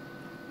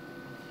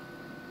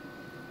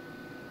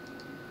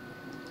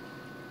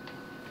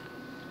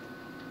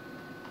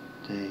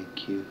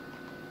 Thank you.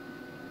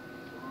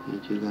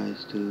 Need you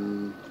guys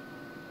to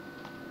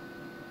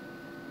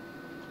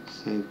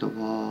save the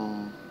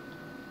wall.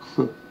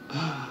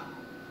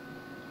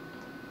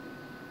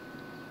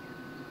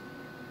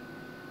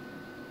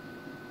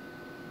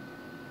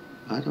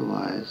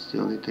 Otherwise, the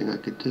only thing I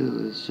could do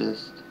is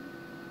just,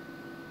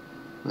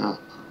 well,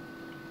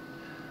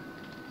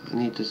 I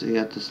need to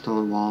get the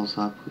stone walls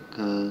up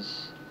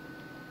because,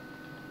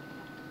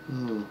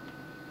 oh,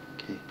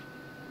 okay.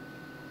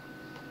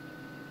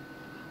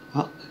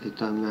 Well, it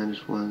done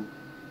managed one.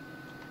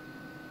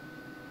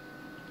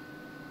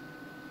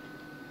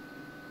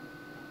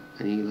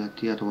 And you let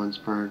the other ones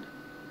burn.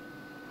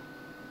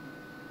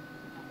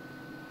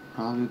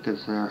 Probably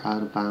because they're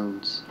out of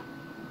bounds.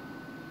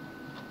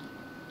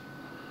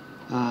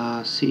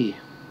 C.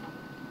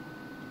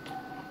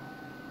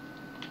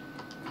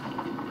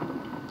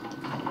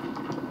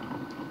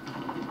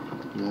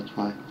 And that's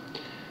why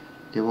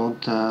they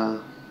won't,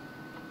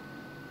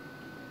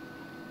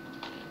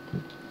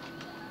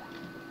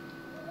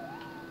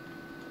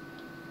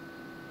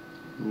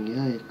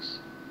 yikes.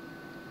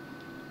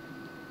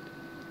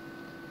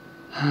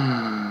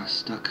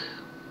 Stuck.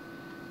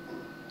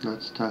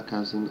 Not stuck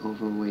as in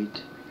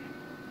overweight.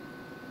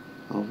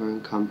 Over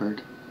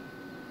encumbered.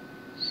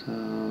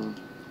 So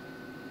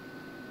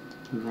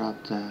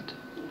drop that.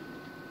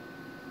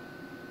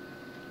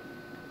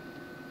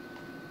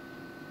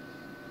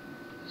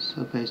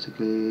 So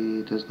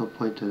basically there's no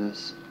point to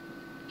this.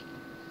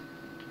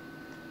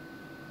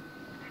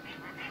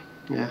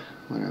 Yeah,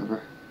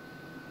 whatever.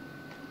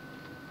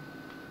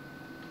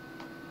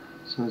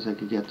 As soon as I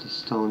could get the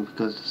stone,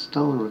 because the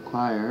stone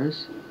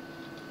requires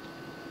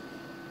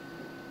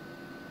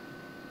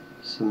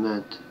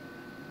cement.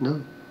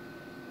 No.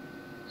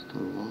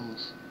 Stone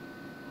walls.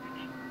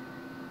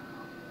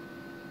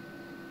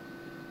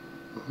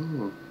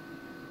 Oh.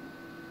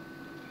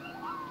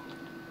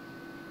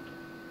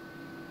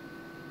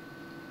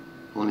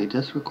 Only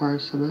this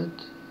requires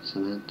cement?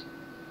 Cement.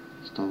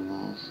 Stone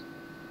walls.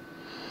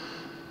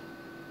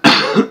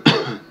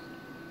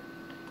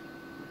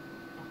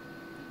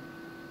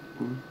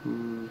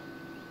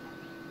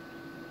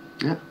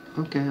 Yeah,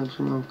 okay, I was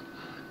wrong.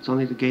 It's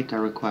only the gate that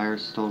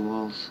requires stone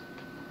walls.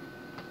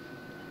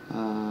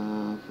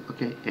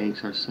 Okay,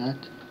 eggs are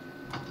set.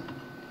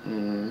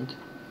 And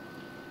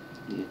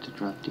need to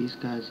drop these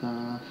guys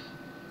off.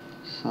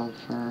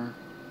 Sulfur.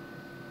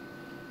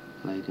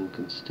 Lighting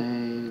can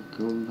stay.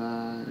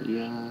 Goomba,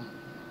 yeah.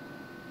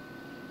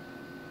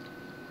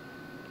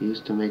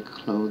 Used to make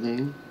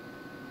clothing.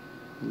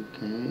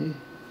 Okay.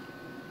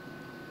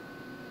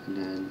 And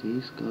then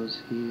these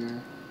goes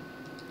here,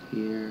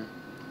 here.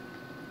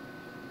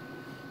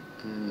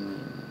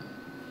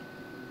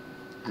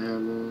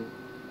 Ammo.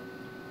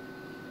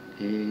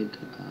 Egg.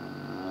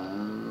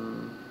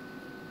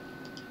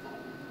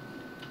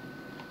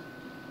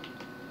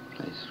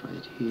 Place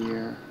right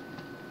here.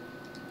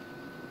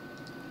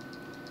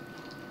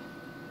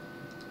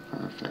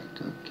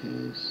 Perfect.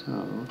 Okay,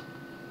 so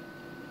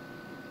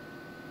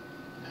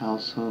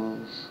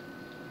households,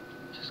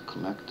 just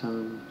collect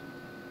them.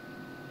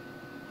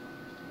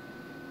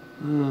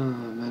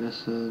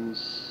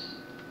 Medicines,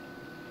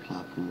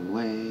 plop them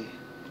away.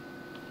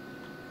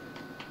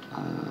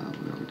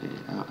 Where were they?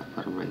 Oh, I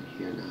put them right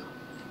here now.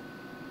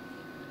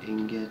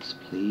 Ingots,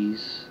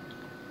 please.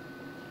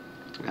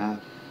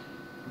 F.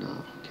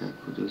 No, can't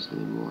produce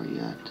any more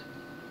yet.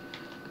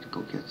 Gotta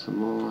go get some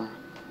more.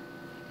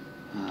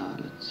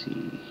 Let's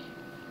see.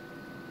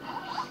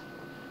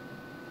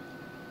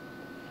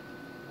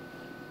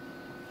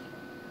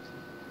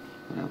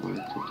 What I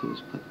wanted to do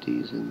is put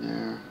these in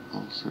there.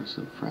 All sorts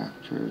of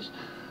fractures.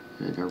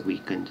 And they're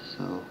weakened,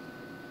 so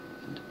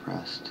I'm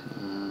depressed.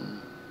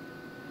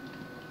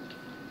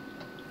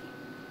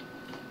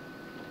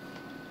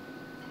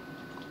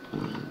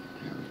 There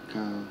we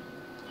go.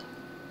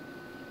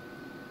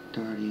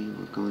 Dirty,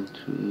 we're going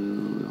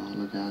through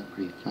all of that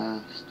pretty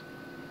fast.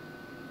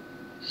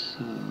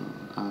 So,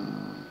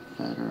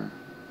 better.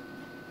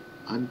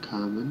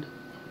 Uncommon.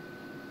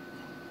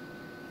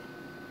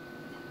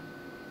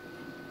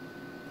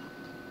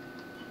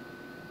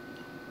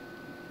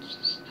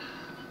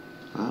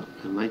 Well,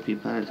 it might be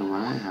better than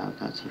what I have,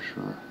 that's for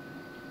sure.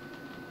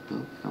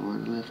 Nope, I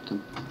want to lift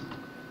them.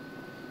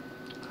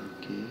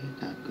 Okay,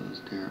 that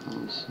goes there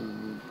also.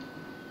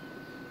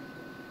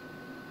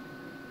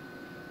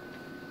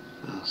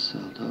 I'll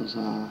sell those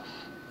off.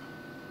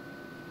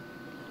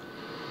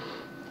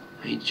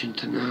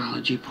 Ancient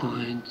analogy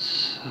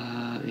points,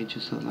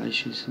 ancient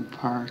civilizations and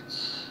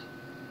parts.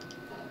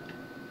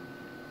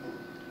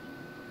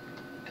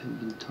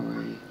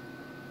 Inventory.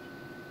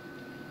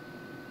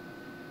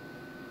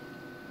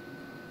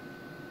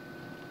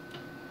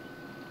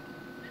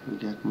 Should we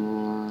get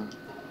more?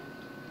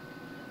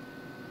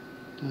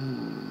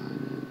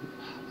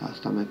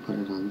 Last time I put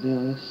it on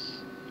this.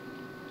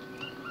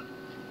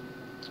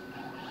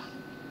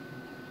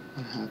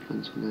 What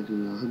happens when I do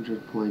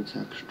 100 points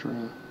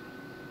extra?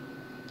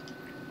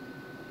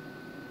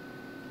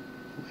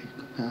 Weight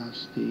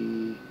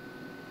capacity.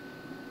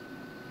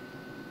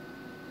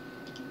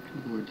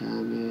 More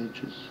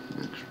damage is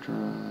an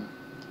extra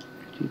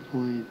 2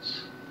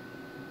 points.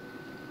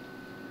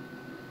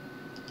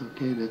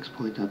 Okay, next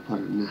point I put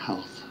it in the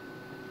health.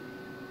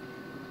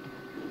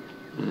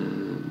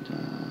 And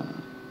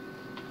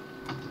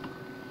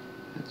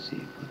let's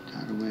see, put that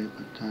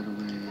that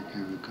away.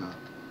 There we go.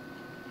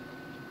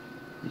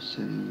 We're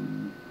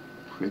setting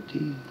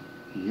pretty.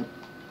 Yep.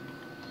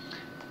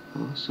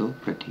 Oh, so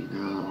pretty.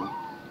 Now,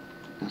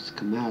 the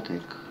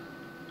schematic.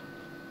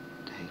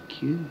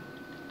 Thank you.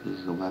 This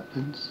is the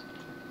weapons.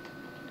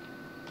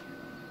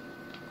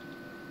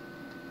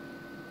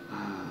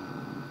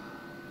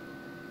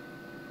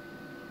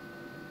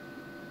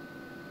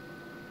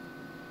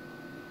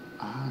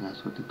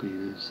 That's what the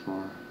green is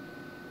for.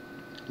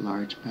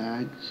 Large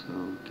bag,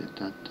 so get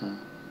that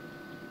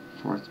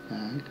fourth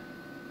bag.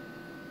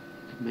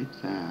 Make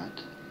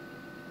that.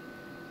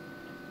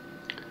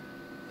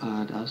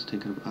 I was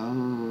thinking of,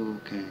 oh,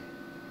 okay.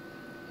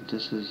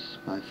 This is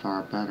by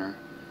far better.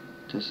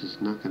 This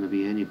is not going to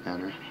be any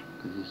better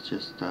because it's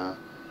just an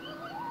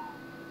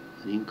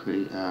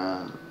increase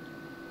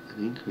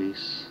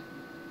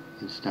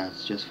in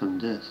stats just from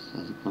this,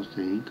 as opposed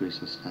to an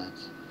increase of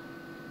stats.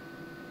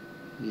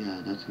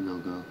 Yeah, that's a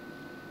no-go.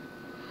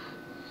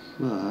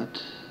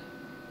 But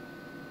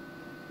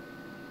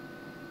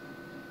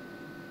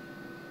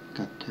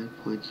got 10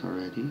 points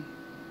already.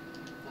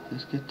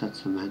 Let's get that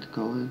cement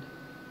going.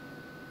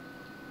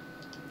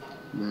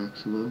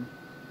 Maximum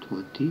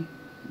 20.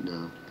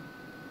 No.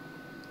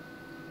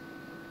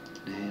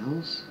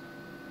 Nails.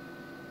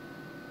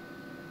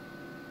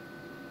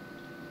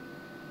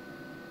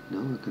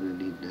 No, we're gonna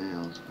need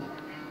nails, but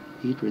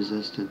heat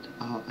resistant.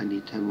 Oh, I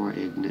need 10 more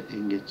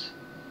ingots.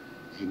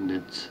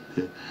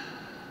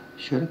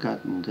 Should have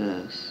gotten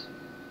this.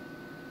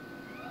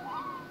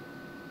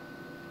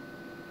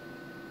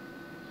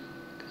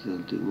 Because it'll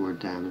do more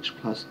damage.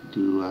 Plus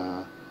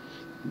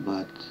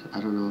but I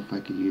don't know if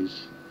I could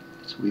use,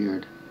 it's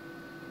weird.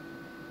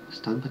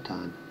 Stun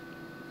baton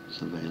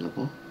is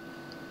available.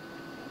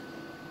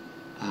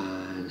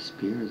 And a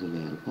spear is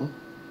available.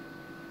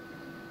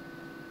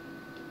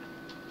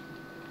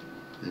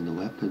 And the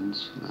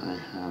weapons I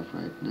have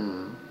right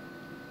now,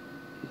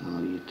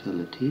 all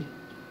utility.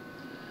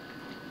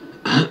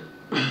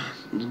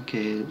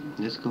 Okay,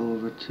 let's go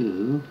over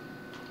to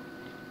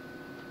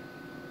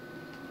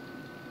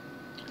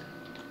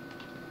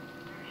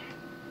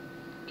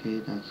okay,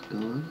 that's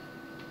gone.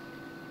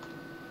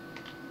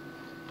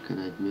 Can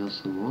I mill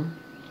some more?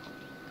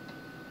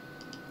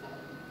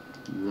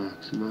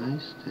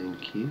 Maximize,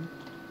 thank you.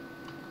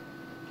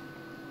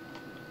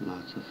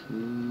 Lots of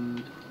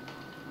food.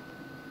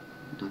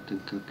 Nothing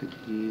cooking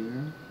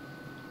here.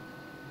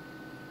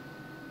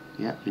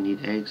 Yeah, we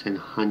need eggs and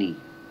honey.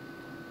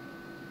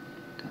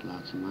 Got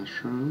lots of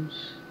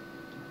mushrooms.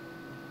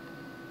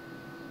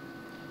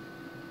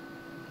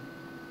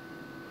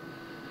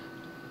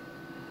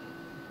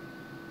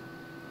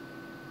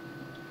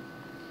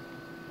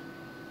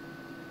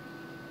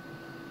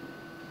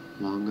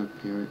 Longer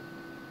period.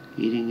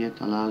 Eating it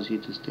allows you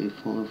to stay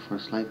full for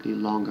slightly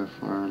longer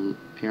for a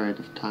period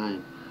of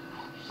time.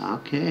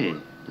 Okay,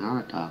 now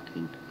we're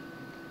talking.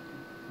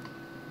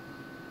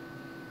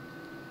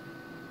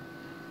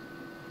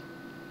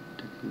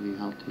 Particularly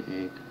healthy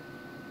egg.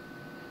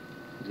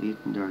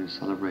 Eaten during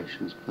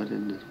celebrations, put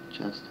in the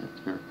chest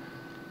at your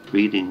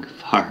breeding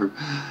farm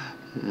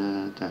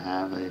to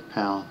have a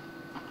pal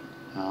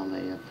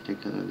lay a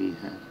particularly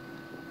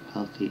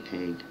healthy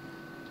egg.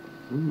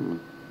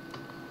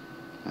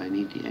 I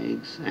need the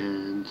eggs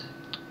and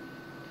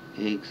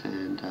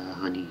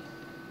honey.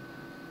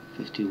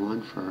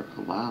 51 for,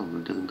 wow,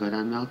 we're doing good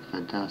on milk,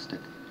 fantastic.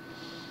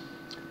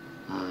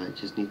 I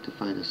just need to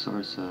find a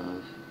source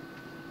of.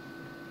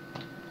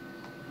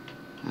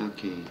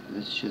 Okay,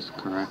 let's just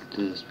correct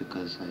this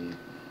because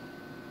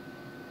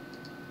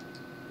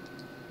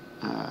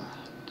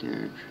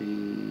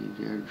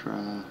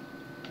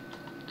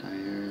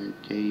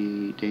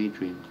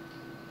daydream.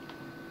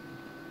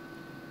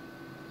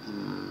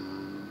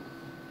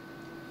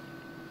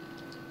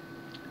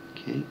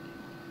 Okay,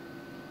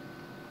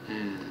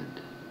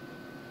 and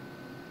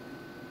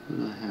what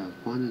do I have?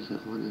 One is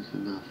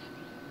enough.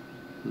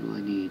 What do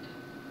I need?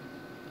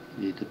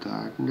 I need the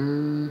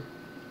gardener.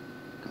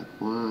 Got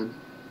one.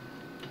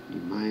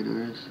 Need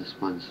miners. This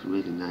one's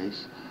really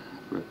nice.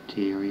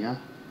 Reptaria.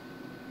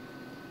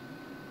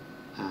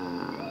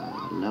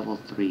 Level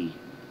 3.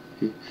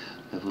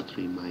 Level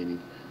 3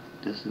 mining.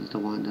 This is the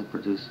one that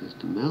produces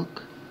the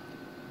milk.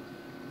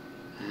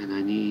 And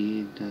I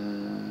need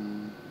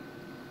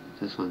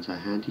this one's a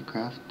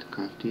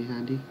crafty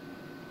handy.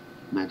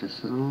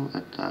 Medicinal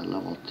at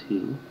level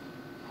 2.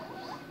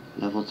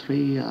 Level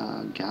 3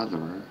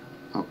 gatherer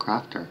or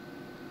crafter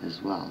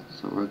as well.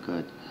 So we're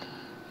good.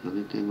 The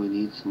only thing we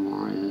need some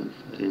more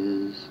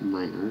is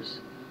miners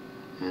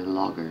and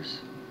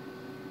loggers.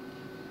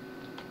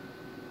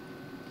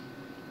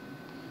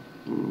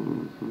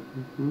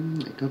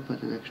 I could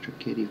put an extra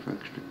kitty for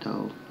extra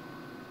dough.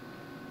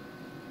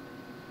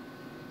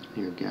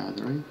 Here,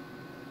 gathering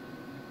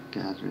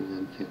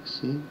and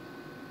fixing,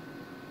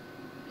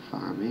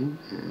 farming,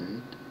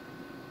 and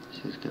let's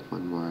just get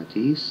one more of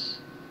these.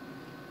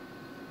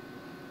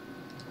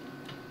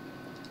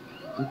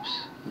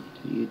 Oops, what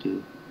do you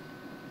do?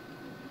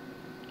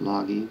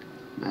 Logging,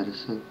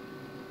 medicine,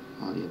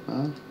 all the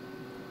above.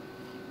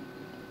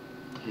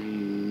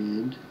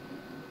 And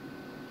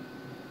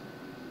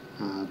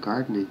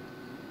gardening.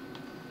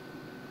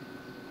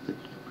 It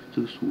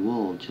produce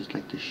wool just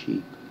like the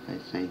sheep, I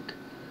think.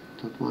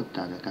 Don't want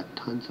that, I got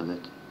tons of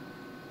it.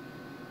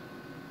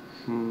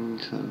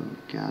 So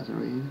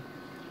gathering,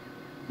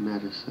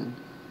 medicine,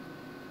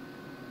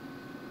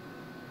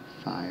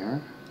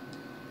 fire.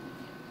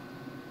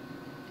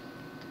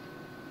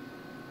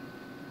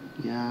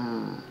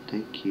 Yeah,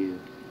 thank you.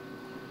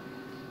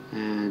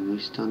 And we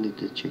still need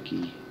the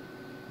chickie,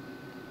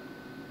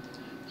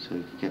 so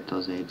we can get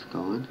those eggs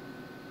going.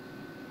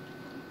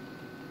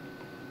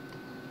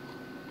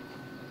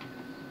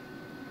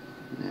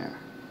 There.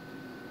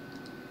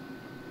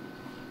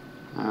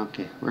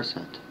 Okay, we're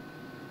set.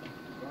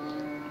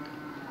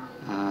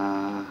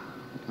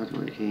 What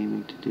we're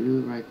aiming to do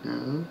right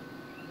now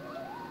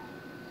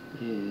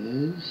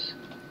is,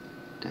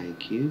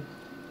 thank you,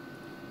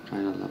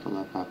 trying to level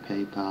up our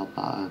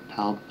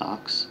pal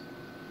box,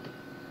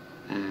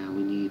 and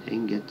we need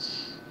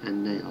ingots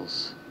and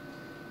nails.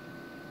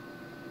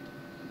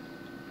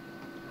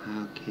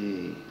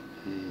 Okay,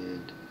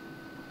 and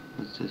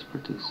what's this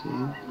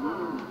producing?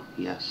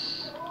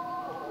 Yes.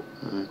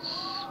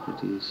 Let's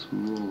produce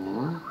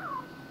more.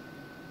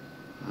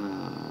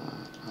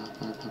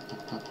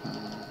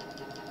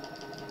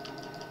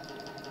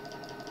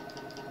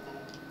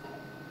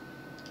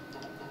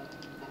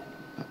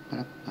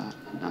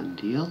 Done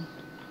deal.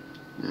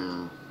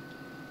 Now,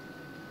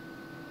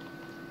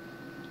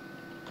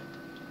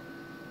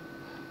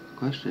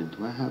 question,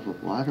 do I have a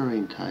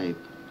watering type?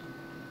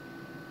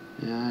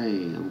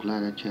 Yay, I'm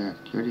glad I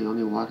checked. You're the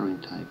only watering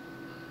type,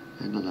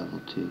 and a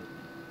level 2.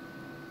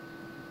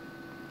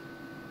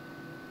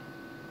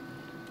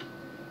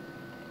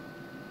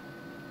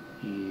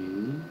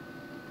 You,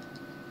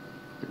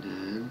 and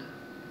then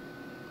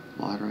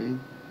watering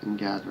and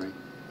gathering.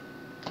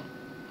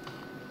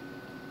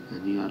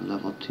 And you are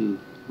level 2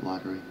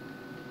 watering.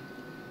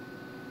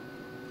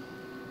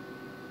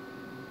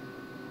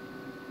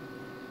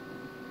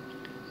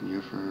 And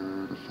you're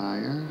for the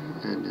fire,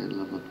 and then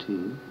level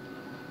 2.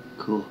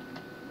 Cool.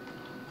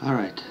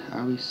 Alright,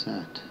 are we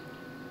set?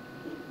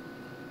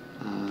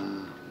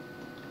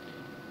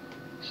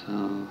 So,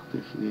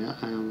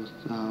 I'm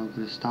going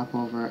to stop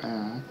over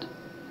at,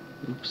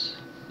 oops,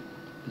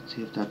 let's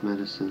see if that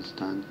medicine's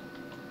done.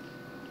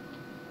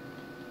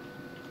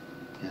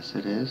 Yes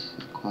it is,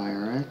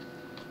 acquire it.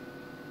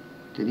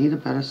 They need a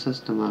better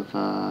system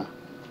of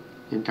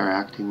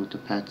interacting with the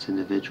pets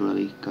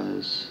individually,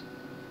 because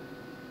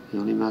the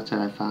only method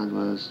I found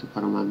was to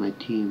put them on my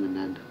team and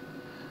then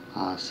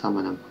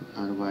summon them.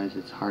 Otherwise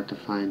it's hard to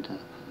find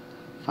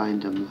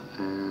them,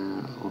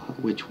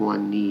 which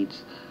one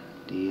needs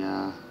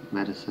the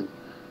medicine.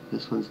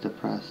 This one's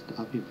depressed.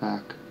 I'll be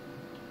back.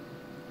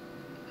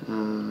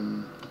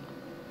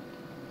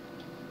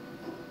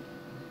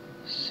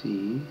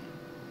 See.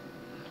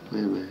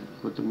 Wait a minute.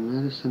 With the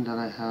medicine that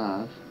I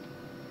have,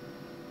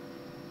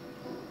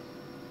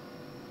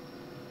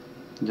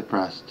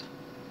 depressed.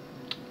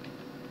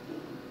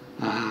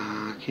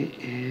 Okay,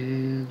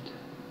 and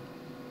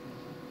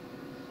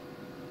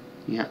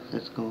yeah,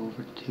 let's go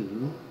over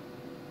to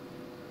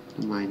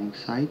the mining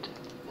site.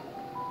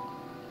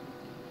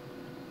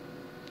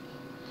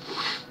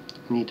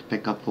 I need to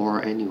pick up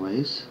ore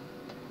anyways.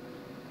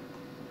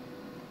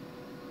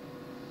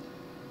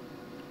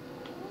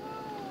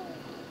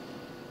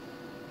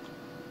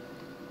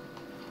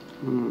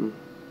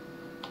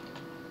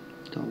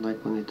 Don't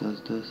like when it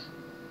does this.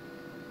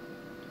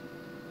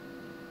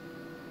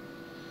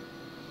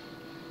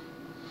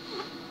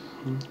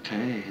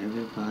 Okay,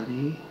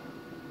 everybody.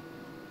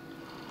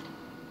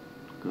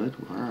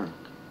 Good work.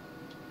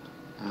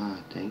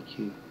 Thank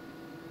you.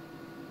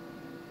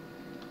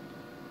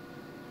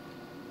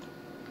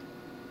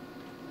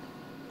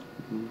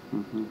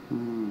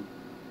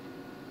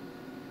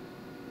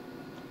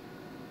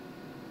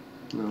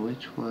 Now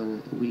which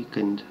one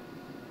weakened?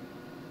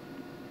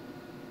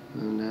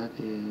 And that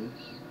is,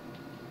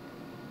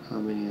 how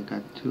many? I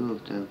got 2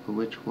 of them, but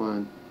which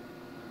one?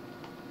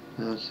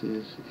 This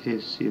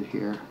is you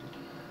here.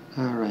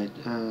 Alright,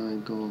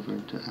 go over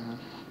to F.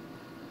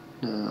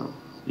 Now,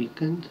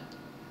 weakened.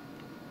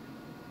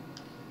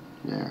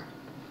 There.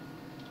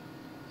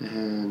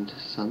 And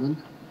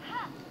summon.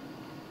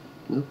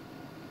 Nope.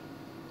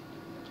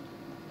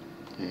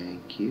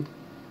 Thank you.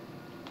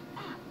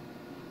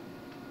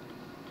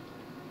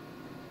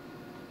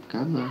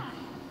 Come on.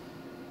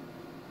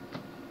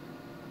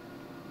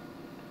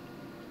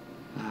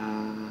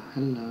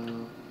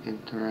 Hello.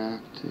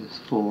 Interact is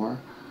 4.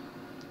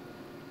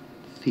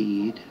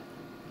 Feed.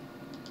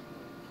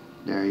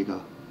 There you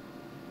go.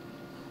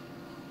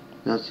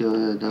 That's the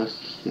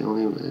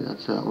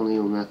only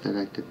method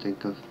I could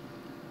think of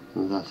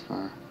thus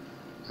far.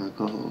 Now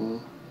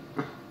go.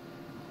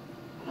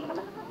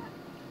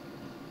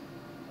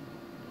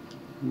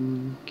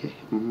 Okay,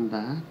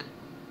 back.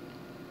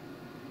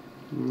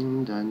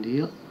 Done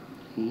deal.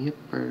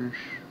 Yippers.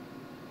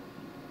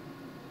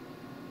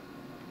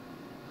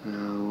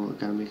 Now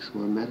gotta make some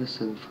more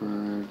medicine for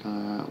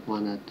the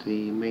one at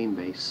the main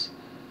base.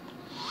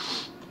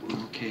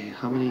 Okay,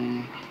 how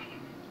many?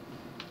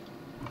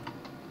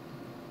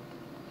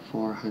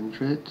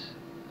 400?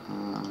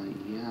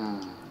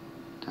 Yeah,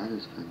 that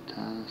is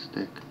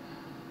fantastic.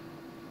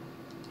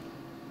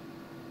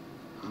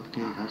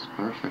 Okay, that's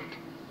perfect.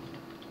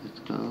 Let's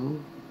go.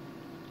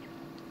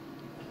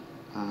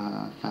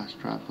 Fast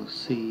travel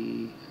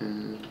C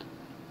and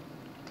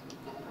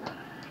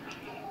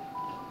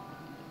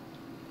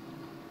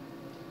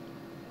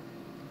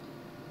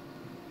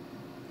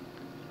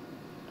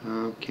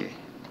okay.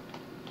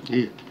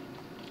 Yeah.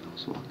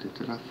 Almost walked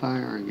into that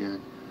fire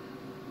again.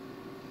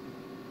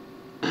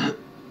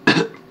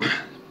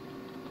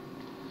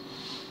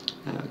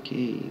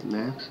 Okay,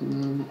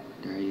 maximum.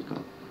 There you go.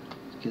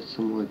 Let's get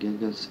some more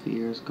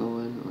gigaspheres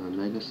going, or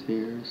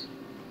megaspheres.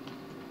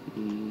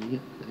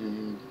 Yep,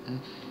 and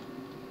F.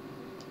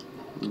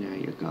 There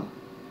you go.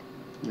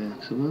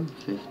 Maximum,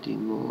 50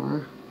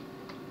 more.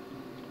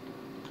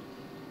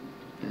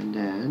 And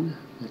then,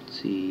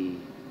 let's see,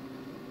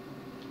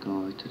 go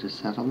over to the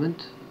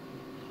settlement.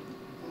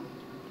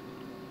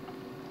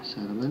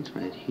 Settlement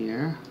right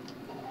here.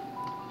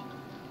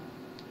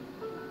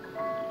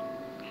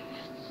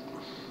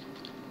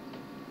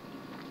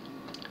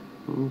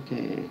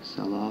 Okay,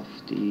 sell off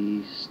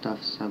the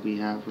stuffs that we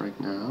have right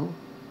now.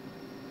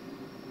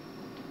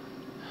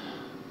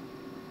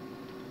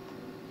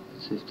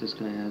 Let's see if this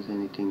guy has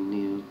anything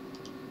new.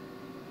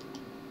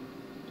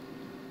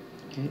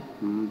 Okay,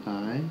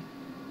 buy.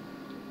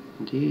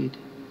 Indeed.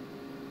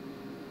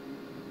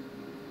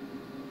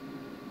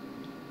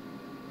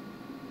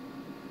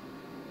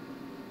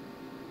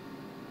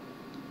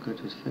 Good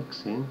at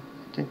fixing.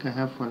 I think I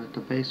have one at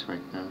the base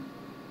right now.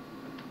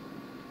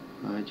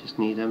 I just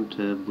need them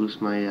to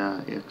boost my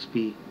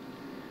XP.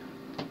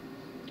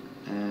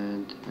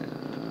 And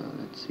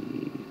let's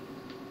see.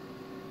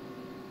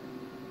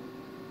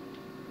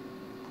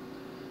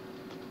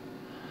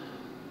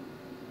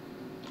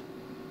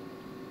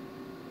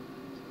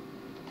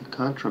 The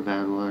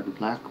contraband or the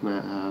black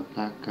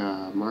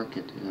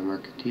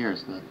marketeer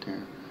is not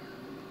there.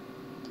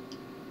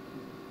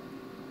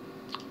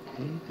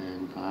 Okay,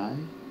 and buy.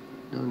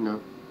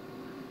 No.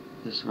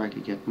 This is where I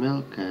could get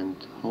milk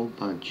and a whole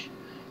bunch.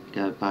 You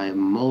gotta buy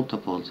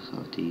multiples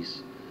of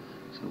these.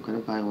 So I'm gonna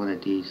buy one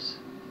of these.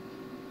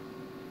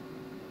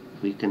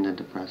 Weakened and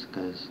depressed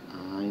because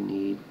I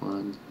need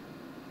one.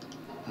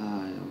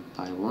 I'll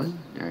buy one.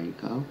 There you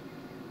go.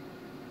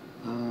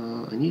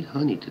 I need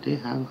honey. Do they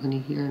have honey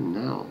here?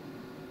 No.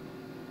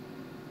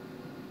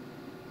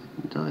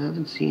 No, I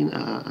haven't seen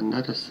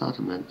another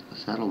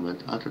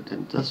settlement other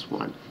than this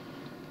one.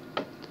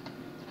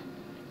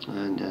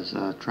 And there's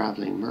a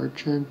traveling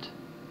merchant,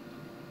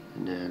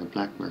 and then a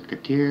black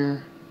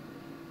marketeer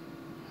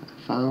I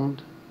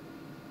found.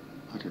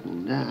 Other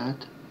than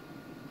that,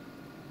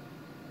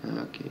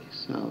 okay,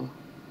 so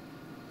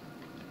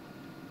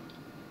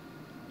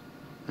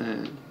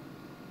and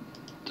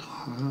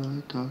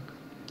talk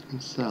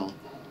and sell.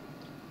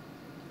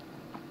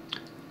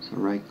 So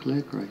right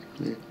click.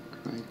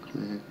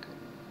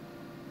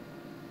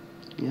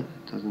 Yeah,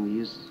 it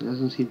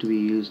doesn't seem to be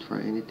used for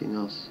anything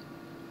else.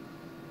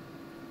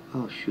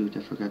 Oh shoot,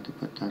 I forgot to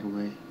put that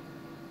away.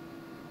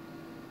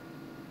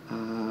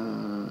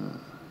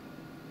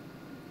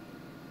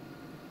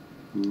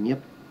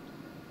 Yep.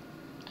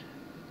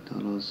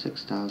 Total is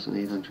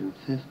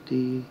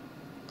 6,850.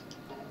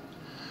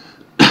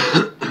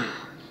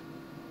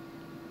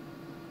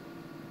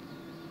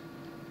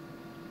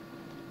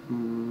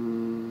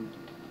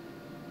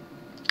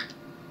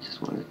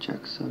 Just want to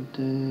check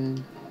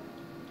something.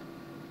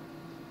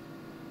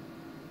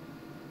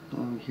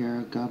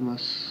 Here,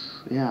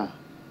 yeah.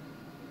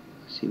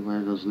 See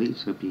where those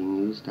leaves are being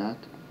used at.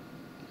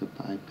 You could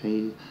buy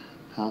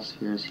pal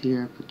spheres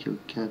here, but you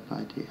can't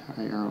buy the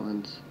higher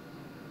ones.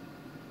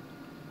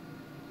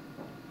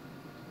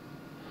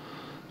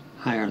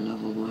 Higher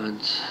level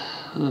ones.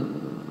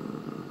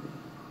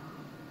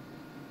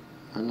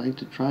 I'd like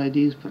to try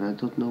these, but I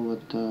don't know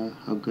what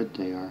how good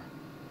they are.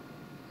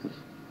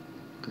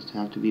 Because they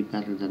have to be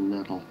better than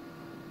metal.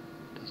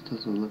 This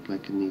doesn't look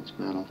like it needs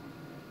metal.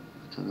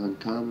 It's an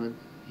uncommon.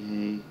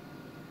 Yay.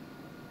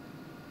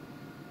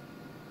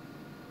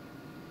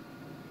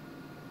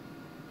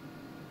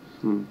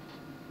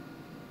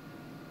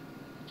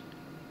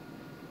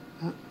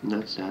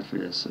 That's that for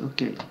this.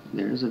 Okay,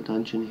 there's a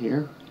dungeon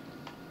here.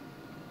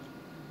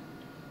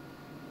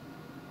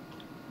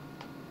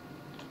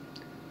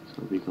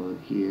 So we go in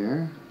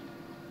here.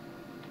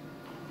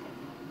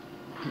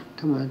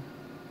 Come on.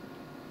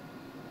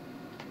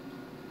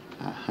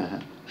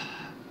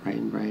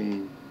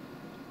 Brain.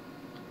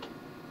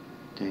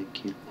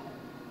 Thank you.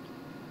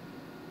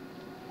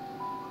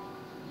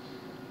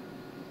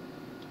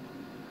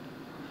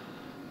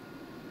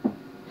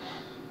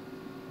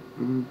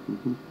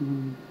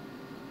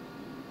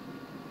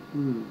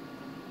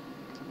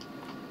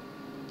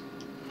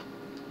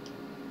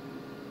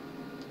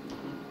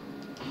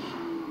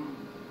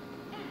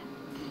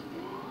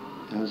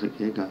 That was a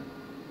giga.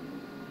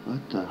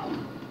 What the?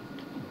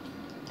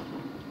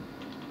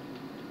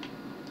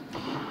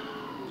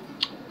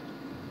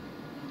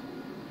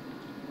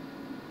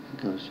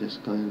 think I was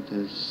just going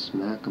to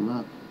smack him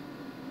up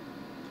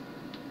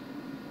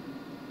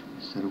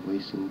instead of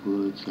wasting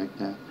bullets like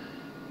that.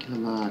 Kill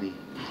him, Adi.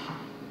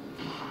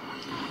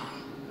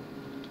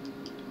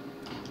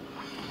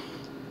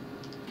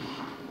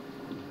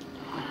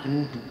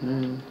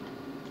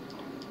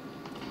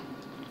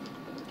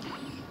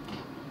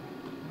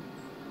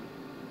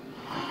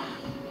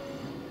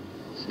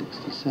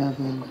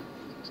 $67,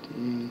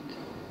 $68.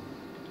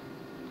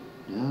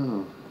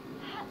 No.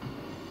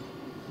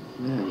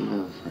 Man,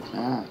 even for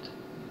that.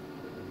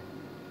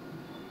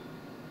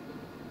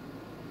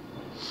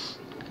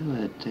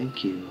 Good,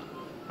 thank you.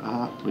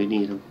 Ah, we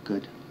need him.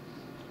 Good.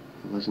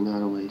 It was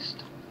not a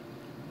waste.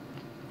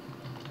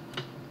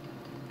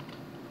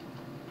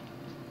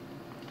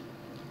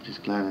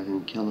 Just glad I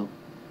didn't kill him.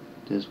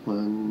 There's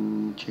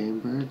one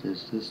chamber,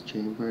 there's this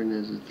chamber, and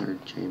there's a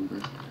third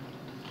chamber.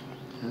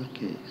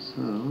 Okay,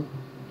 so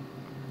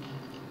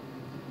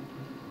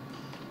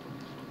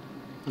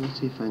let's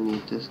see if I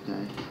need this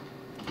guy.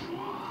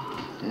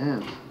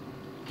 Damn.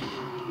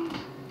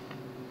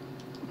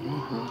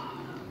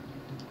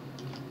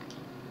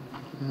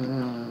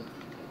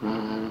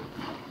 Run out of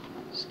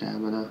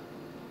stamina.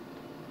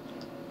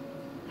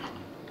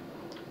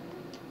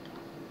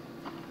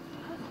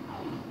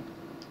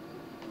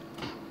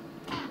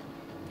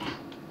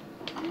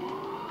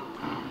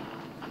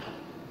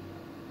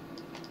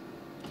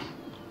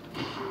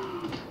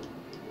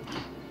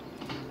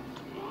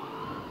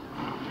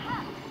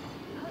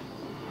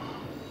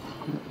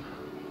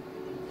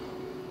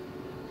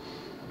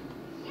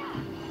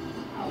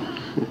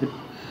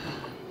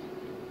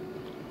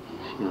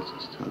 Shields are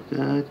still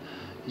good.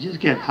 You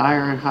just get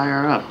higher and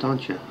higher up,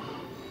 don't you?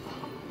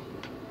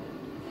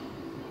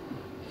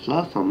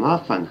 Fluff a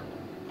muffin.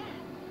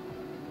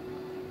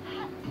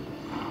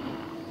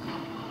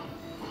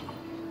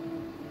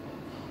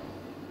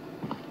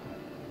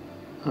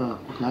 Oh,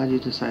 glad you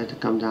decided to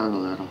come down a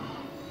little.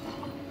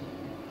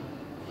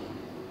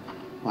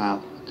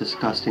 Wow,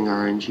 disgusting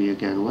RNG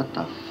again. What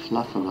the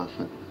fluff a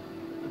muffin?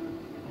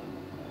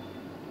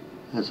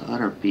 That's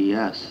utter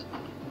BS.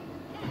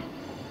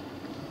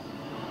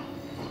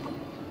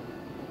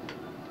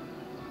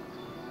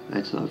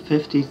 It's a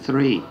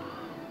 53.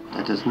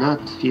 That does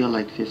not feel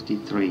like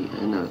 53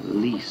 in the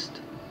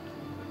least.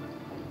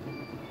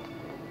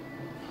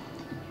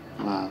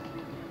 Wow.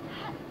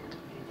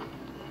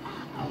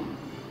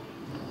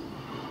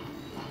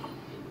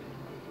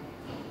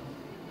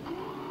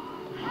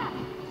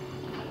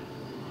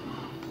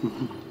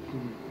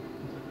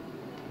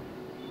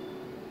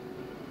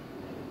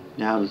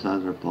 That was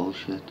utter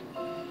bullshit.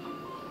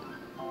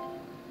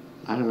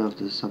 I don't know if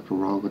there's something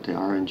wrong with the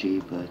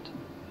RNG, but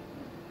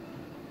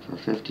for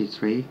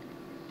 53,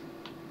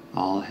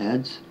 all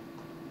heads.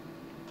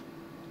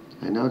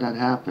 I know that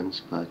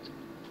happens, but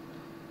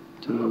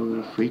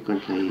too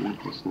frequently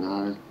it's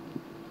not.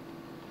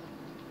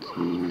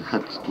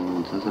 That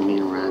doesn't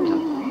mean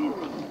random.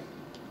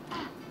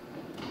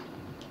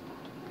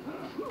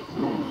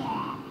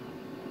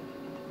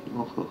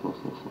 Oh, ho, ho,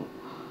 ho, ho.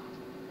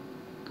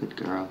 Good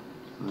girl.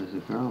 Oh, is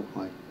it a girl or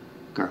boy?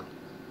 Girl.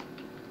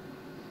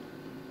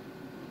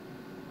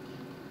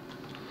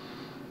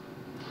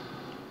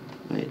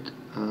 Wait,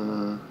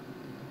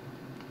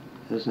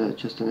 isn't it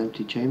just an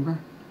empty chamber?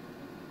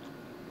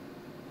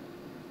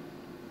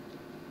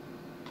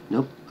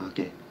 Nope.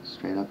 Okay,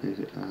 straight up.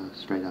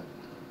 Straight up.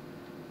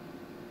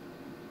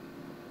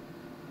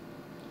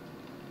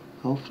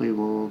 Hopefully we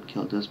won't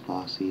kill this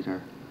boss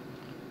either.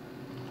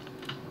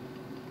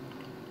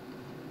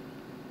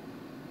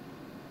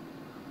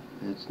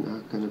 It's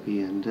not going to be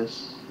in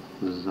this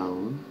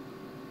zone.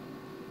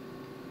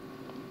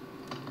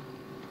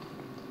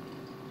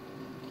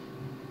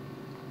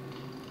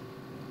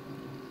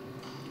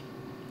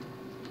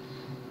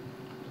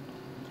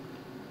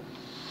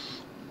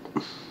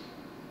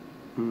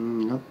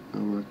 Nope, no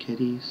more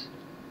kitties.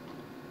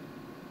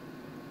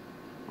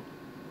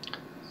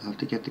 I'll have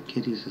to get the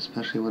kitties,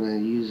 especially when I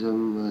use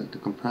them with the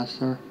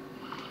compressor.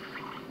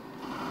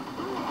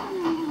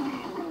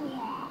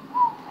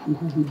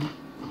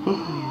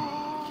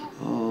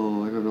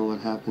 Oh, I don't know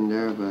what happened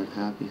there, but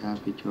happy,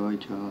 happy, joy,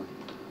 joy.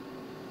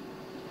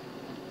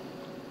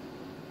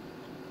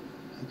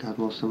 I got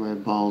most of my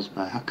balls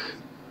back.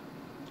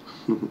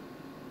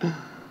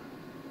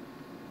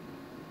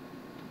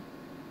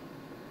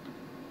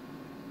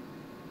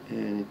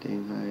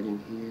 Anything hiding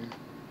here?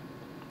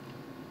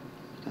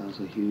 If that was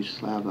a huge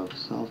slab of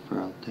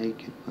sulfur, I'll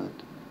take it, but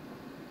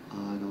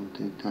I don't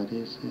think that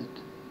is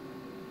it.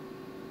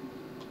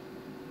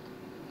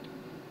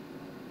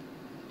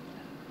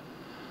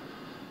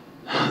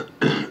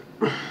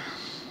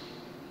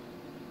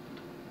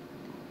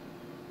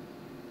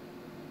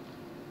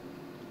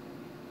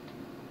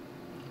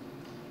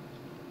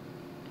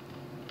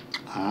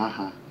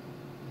 Aha.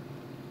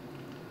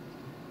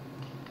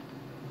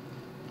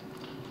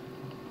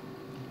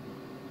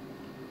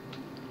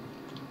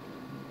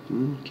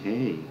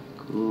 Okay,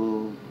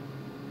 cool.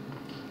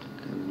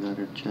 Got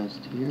another chest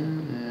here,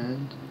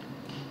 and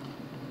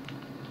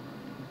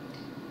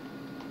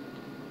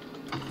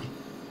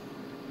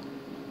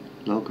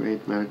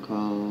Low-grade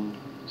medical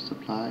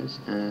supplies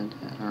and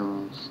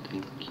arrows.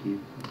 Thank you.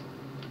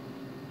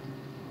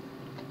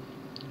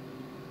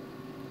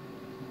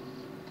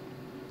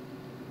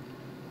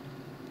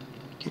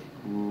 Okay,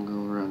 we'll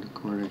go around the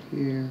corner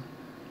here.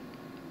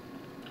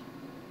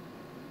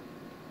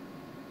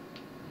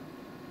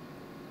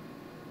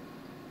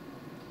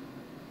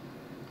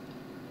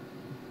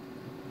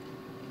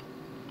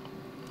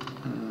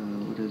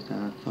 What is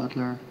that?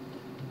 Fuddler?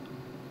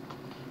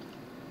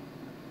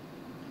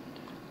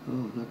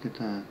 Oh, look at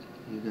that,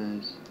 you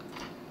guys.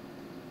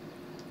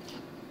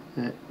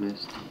 It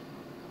missed.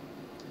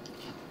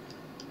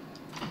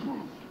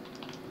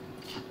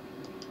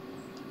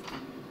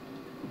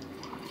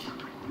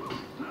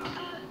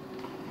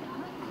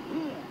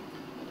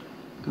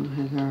 Come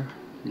hither,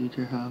 need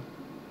your help.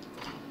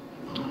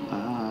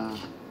 Ah,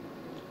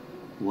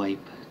 wipe,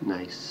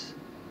 nice.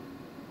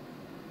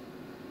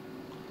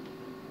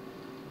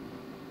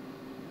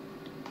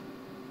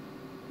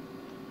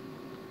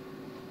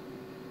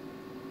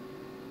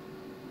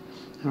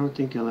 I don't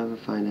think you'll ever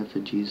find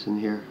effigies in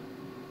here.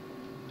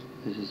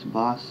 There's just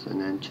boss,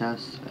 and then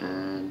chests,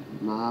 and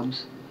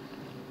mobs,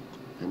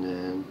 and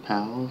then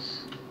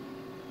pals,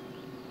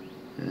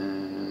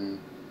 and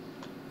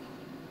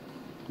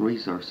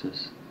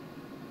resources.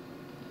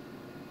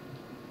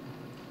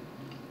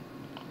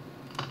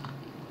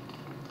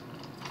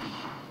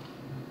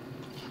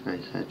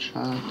 Nice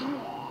headshot.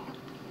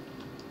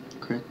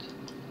 Crit.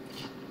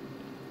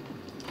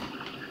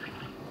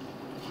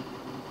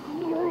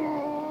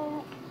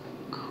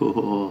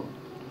 Cool.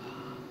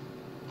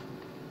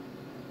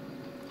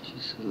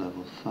 She's a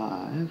level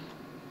 5.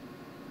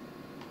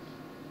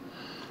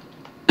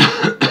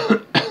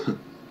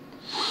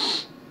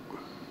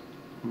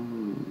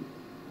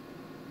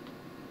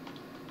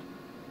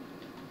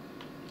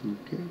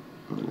 Okay,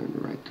 going in the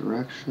right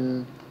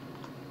direction.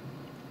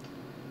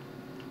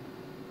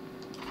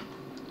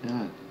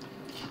 Yeah.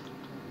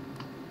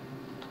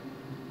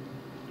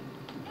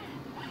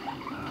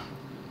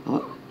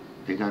 Oh,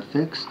 they got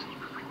fixed.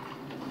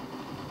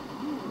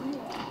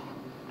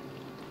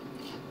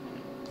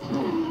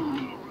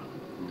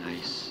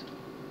 Nice.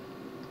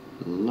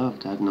 Love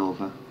that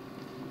Nova,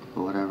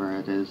 or whatever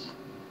it is.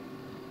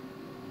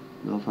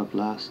 Nova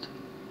Blast.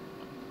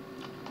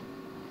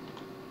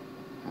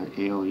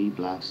 AoE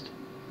Blast.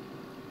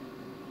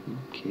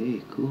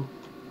 Okay, cool.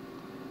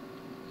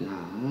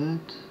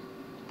 Got...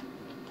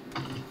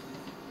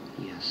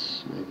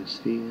 Yes,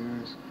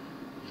 Megaspheres,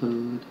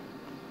 food.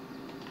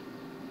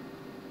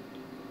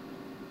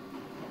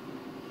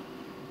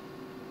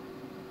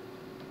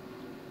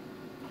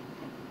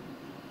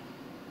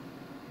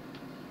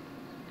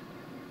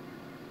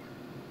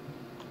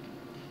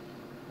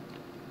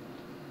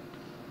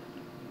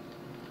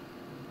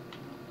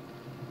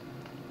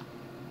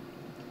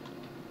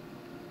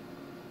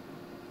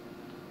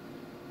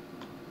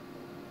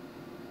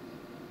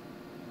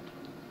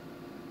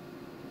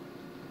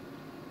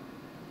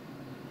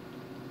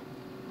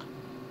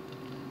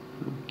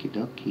 Okie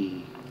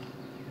dokie.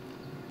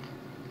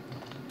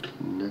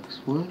 Next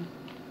one.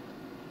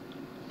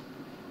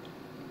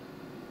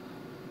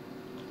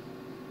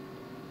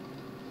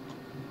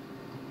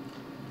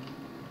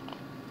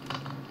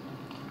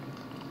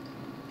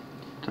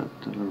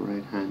 Tuck to the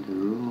right-handed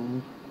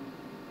rule.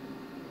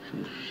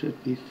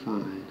 Should be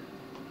fine.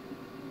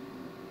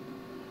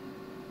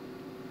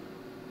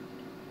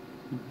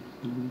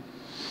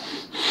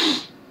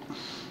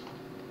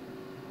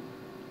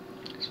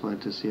 Just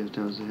wanted to see if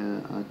there was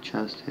a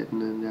chest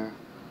hidden in there.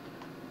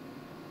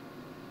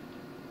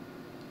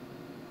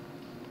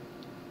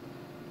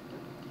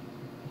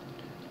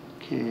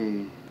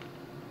 Okay.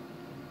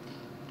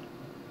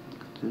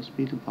 Could this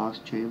be the boss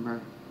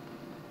chamber?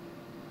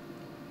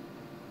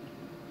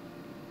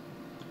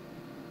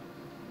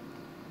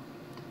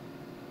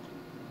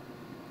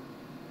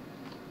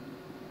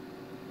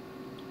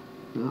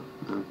 No,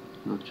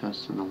 no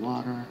chest in the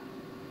water.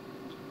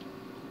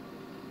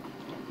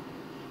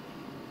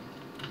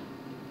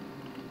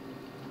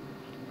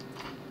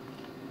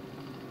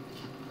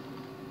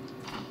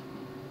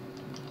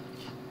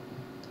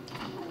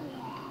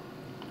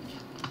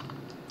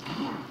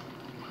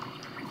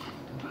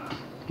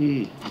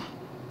 Hey.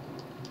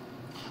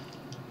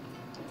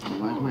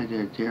 Why is my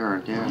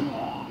there?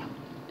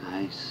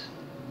 Nice.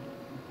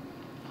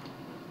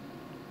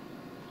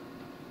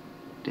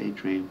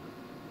 Daydream.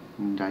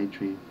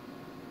 Daydreaming.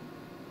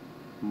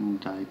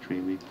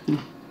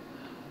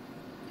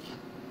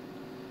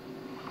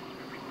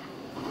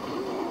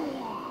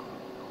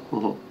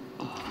 Oh.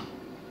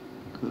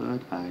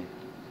 Goodbye.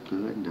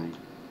 Good night.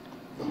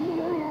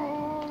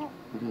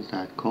 What is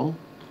that? Coal?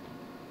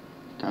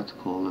 That's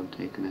coal, I'm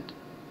taking it.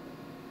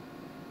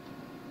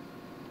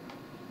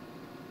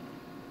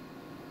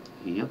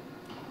 Yep.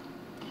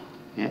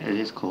 Yeah, it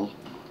is coal.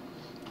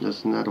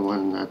 There's another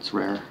one that's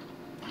rare.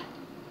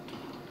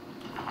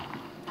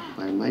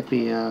 But it might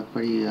be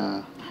pretty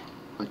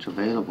much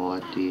available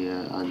at the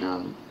on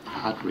the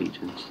hot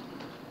regions,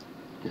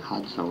 the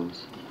hot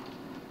zones.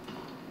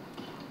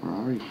 We're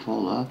already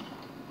full up.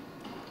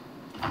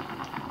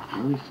 What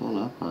are we full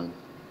up on?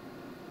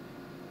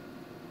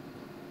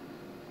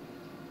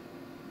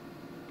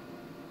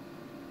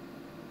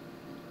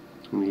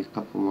 We need a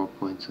couple more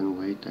points in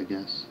weight, I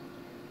guess.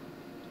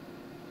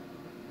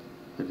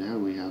 But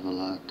then we have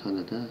a ton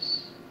of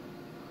this.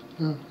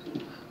 No,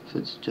 if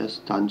it's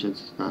just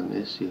dungeons, it's not an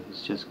issue.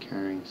 It's just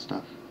carrying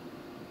stuff.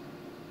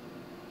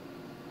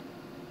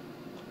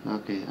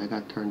 Okay, I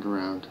got turned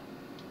around.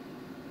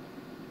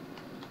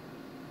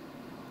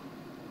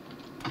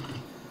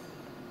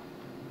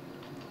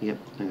 Yep,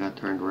 I got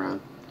turned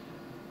around.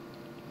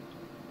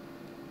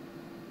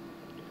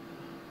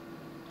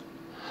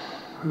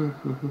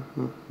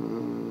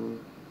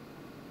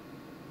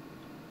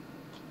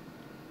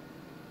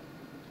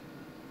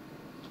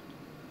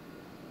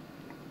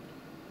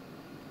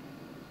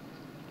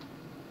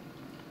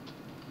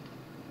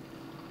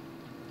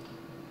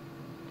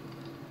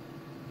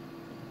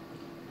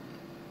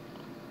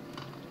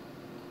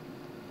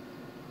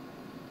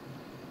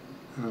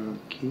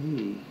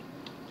 Okay.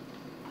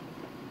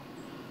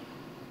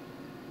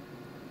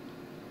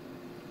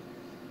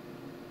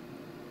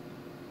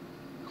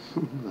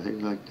 I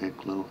like that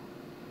glow.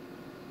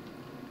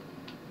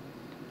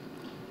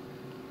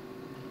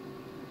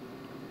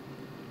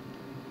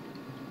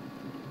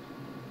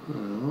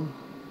 Well,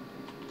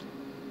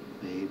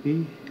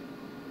 maybe.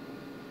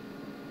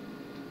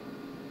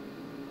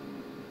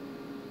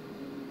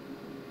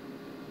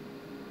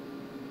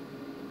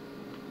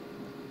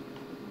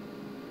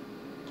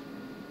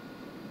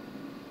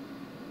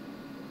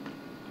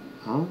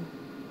 Oh?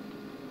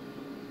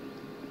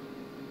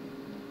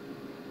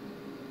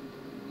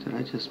 Did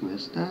I just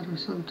miss that or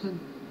something?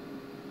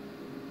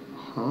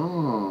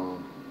 Oh.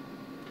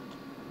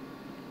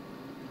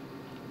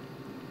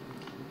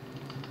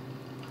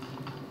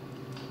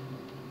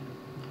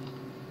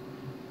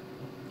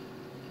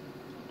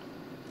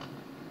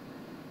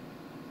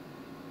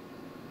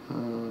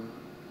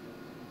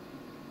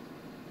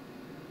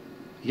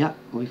 Yeah,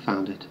 we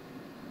found it.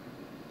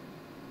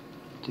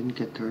 Didn't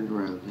get turned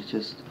around. It's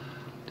just,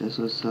 this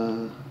was,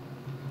 ooh.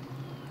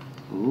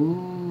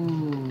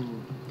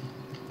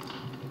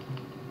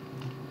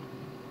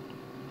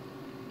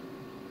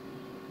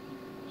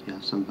 Do you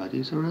have some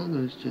buddies around,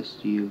 or it's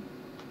just you?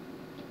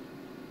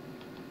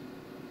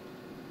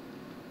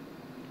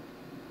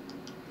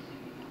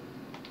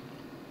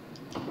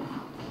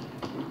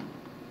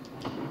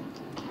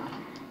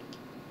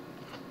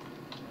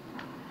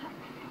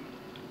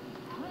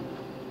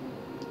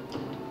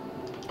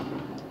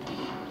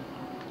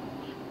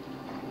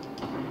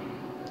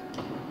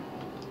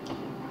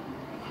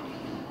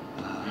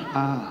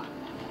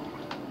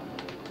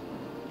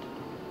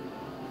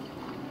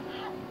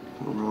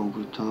 Wrong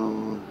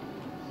button.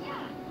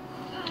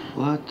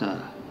 What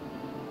the?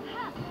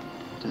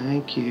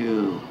 Thank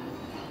you.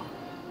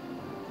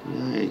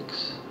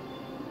 Yikes.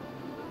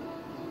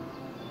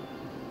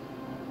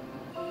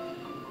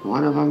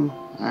 One of them,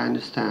 I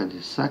understand.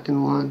 The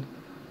second one,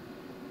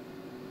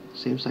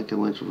 seems like it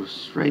went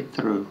straight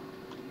through.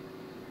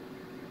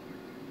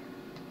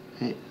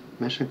 Hey,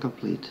 mission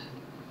complete.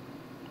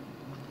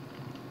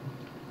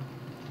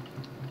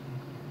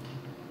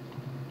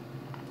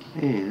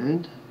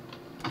 And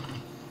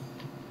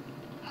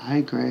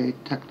high-grade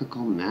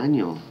technical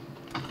manual.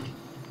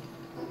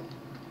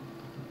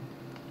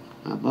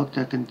 A book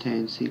that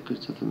contains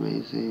secrets of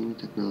amazing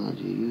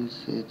technology.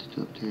 Use it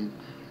to obtain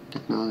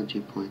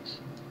technology points.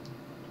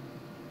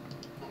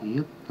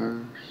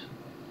 Yippers.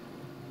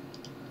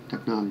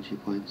 Technology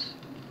points.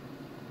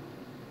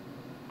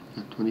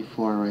 Got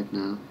 24 right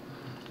now.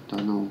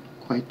 Don't know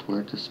quite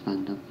where to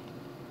spend them.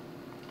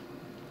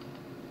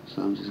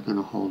 So I'm just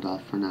gonna hold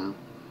off for now.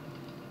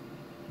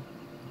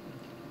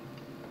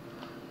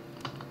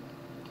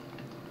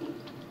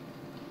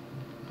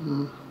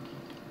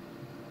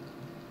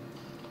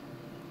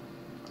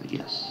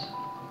 Yes.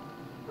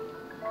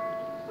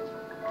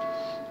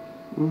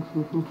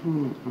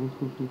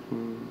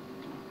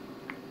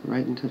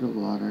 Right into the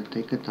water.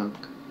 Take a dunk.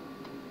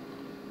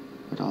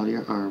 With all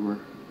your armor.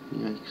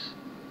 Yikes.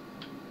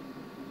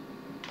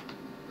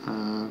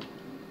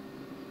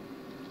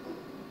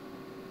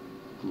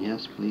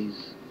 Yes,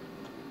 please.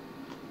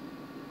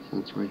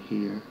 Since we're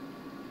here.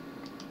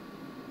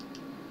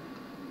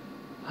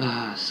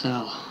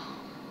 Sell.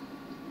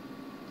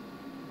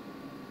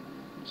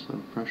 So,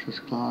 precious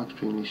claw,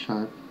 extremely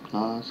sharp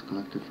claws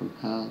collected from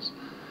pals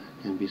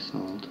can be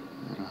sold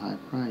at a high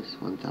price,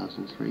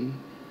 1,003.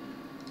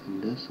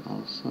 And this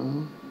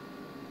also.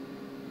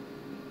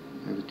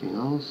 Everything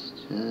else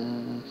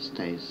just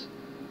stays.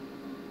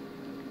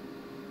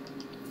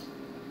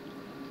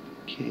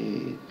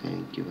 Okay,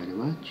 thank you very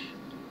much.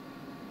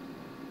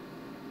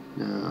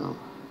 Now,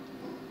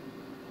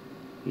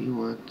 we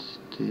want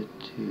to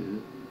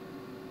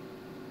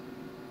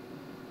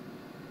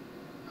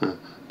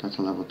that's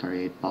a level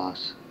 38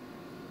 boss.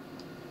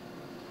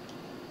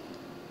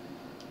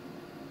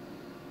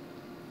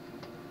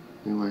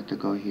 We want to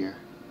go here.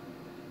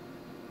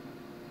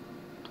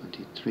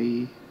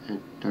 23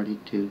 and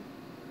 32.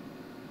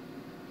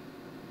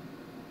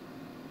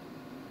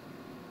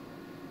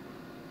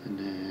 And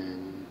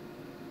then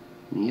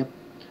Yep.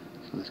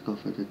 So let's go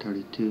for the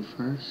 32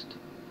 first.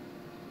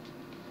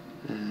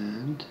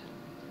 And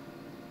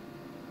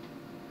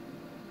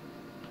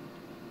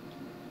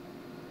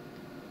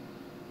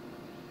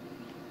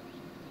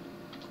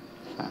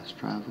fast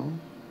travel.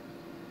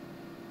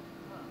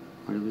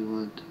 What do we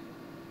want?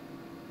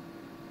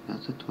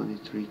 That's a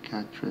 23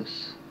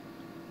 Catris.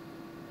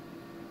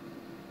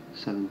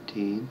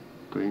 17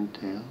 Green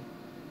Tail.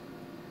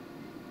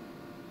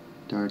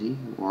 30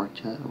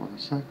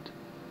 Warsect.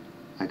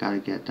 I gotta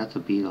get, that's a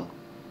beetle.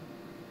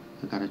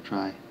 I gotta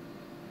try.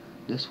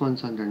 This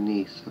one's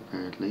underneath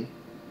apparently.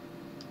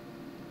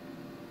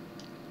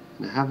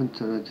 And I haven't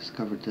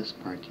discovered this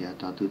part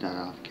yet. I'll do that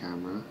off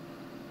camera.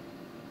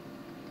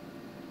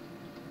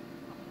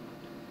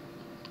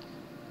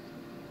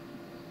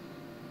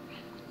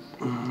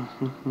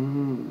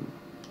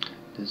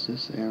 There's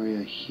this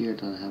area here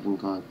that I haven't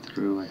gone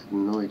through. I have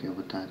no idea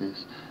what that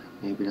is.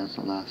 Maybe that's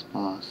the last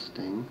boss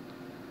thing.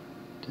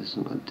 There's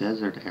a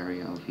desert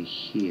area over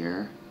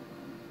here.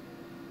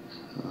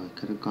 So I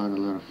could have gone a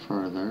little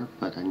further,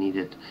 but I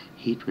needed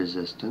heat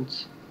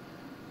resistance.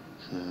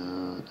 So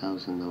that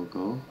was a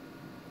no-go.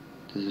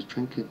 There's a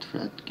trinket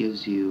that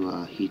gives you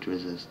heat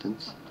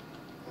resistance.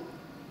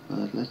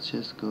 But let's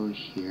just go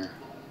here.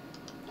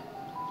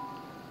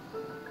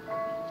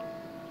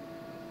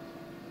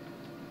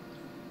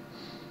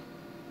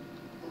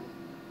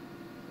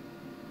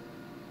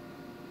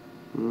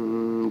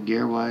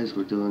 Gear-wise,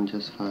 we're doing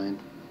just fine.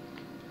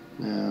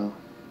 Now,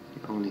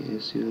 the only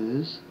issue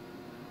is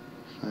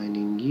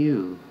finding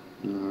you,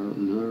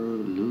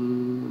 Lunaris.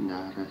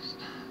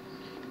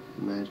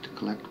 Managed to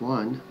collect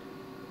one.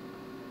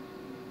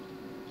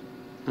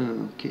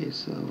 Okay,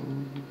 so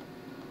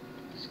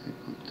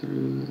cycle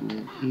through and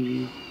then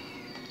E,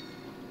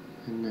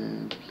 and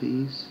then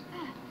please,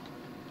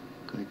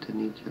 going to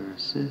need your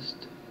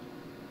assist.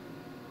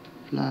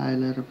 Fly,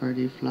 little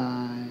birdie,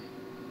 fly.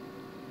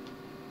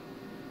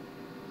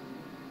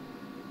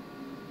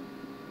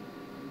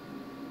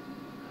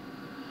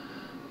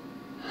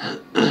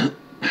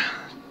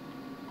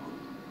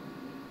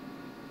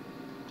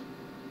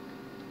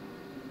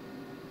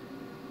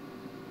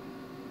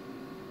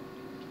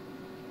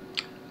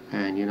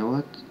 And you know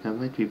what? That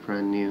might be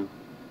brand new.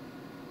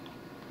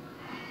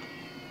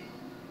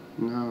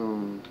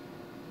 No.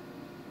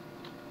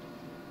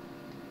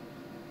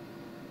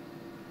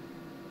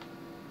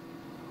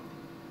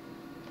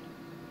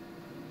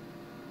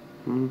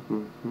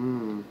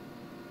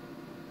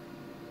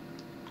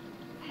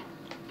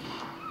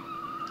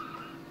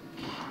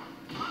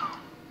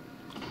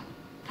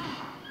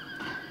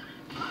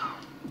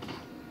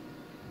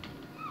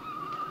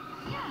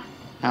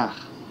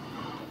 Ah,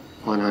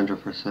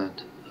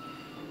 100%.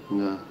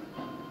 No,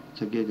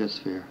 it's a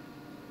gigasphere.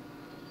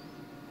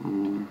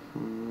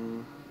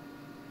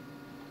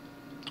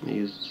 I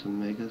used some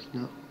megas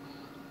now.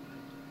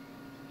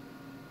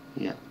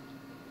 Yeah.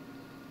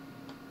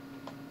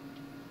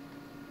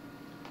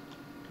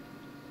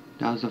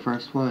 That was the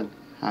first one.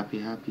 Happy,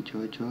 happy,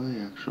 joy,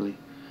 joy, actually.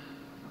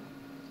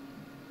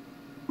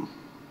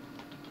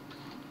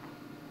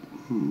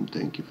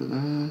 Thank you for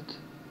that.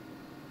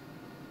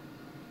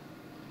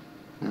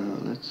 Now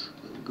let's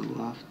go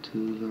off to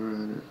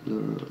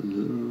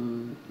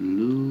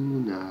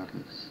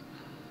Lunaris.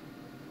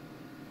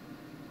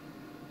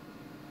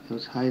 It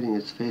was hiding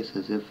its face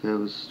as if it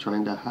was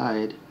trying to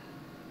hide.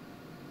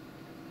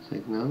 It's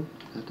like, no,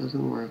 that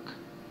doesn't work.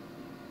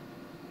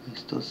 I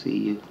still see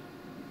you.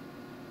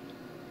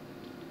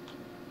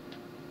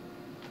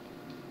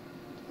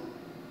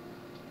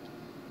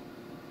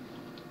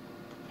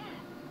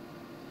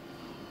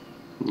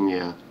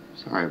 Yeah,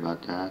 sorry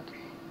about that.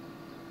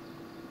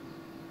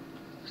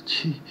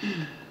 Gee.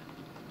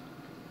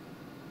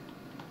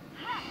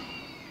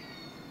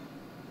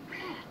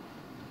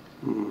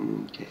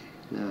 Okay,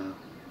 now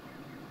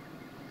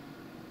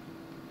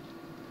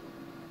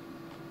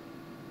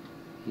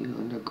you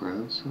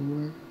underground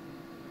somewhere?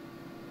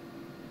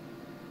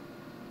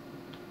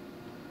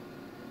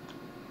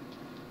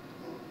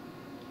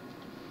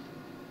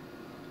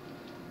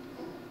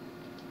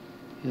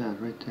 Yeah,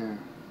 right there.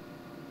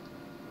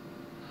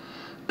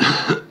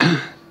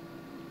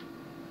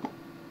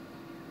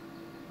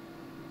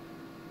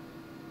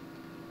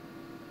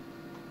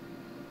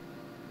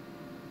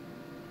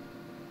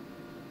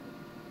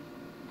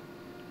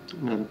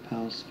 Another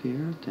pal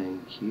sphere,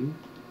 thank you.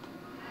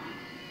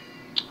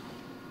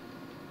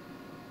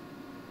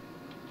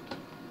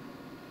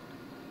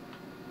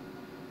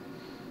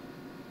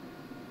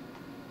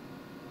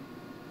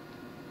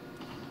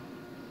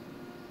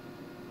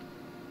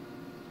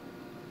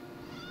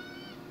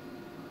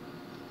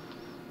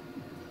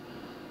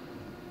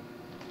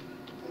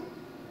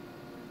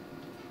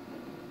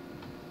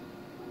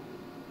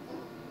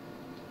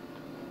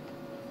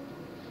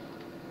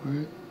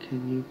 Where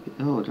can you be?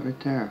 Oh, it's right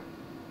there.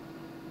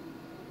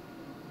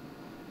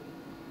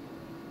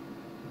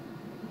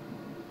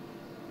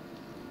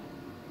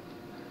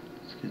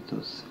 Let's get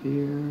those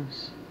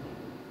spheres.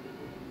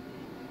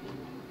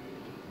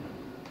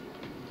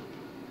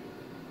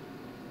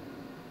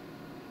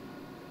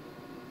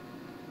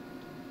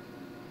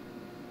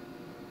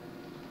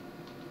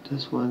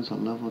 This one's a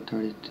level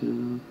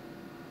 32.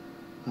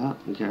 Well,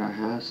 we get our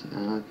house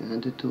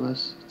handed to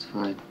us. It's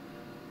fine.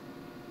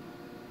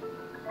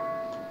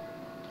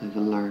 Live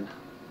and learn.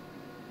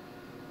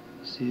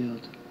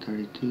 Sealed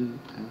 32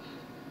 F.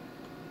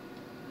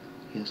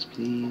 Yes,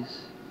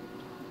 please.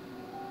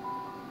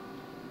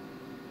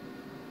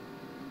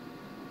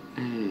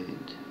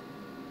 And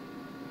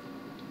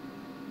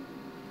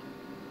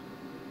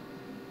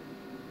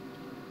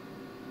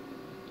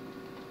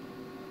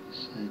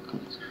cycle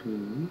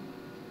through.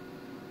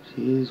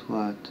 She is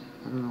what?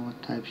 I don't know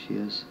what type she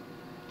is.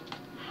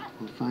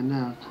 We'll find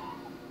out.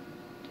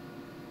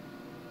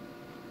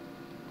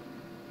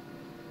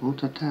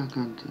 Won't attack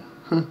until.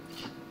 Huh.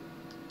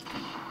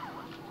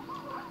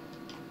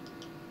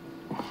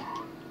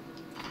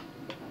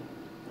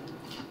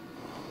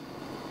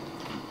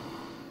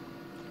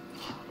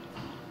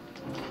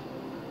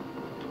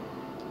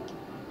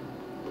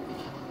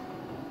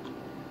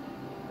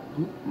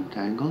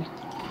 Entangled.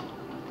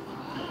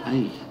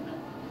 Hey.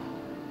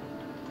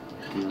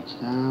 Shields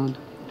down.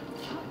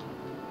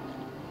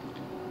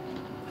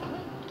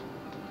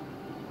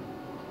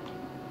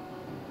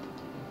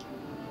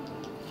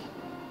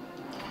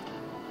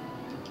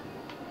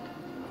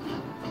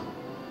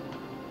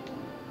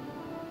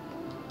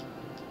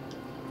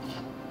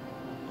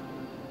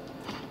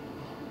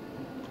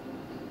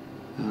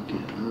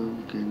 Okay,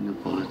 I'm getting the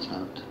bullets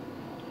out.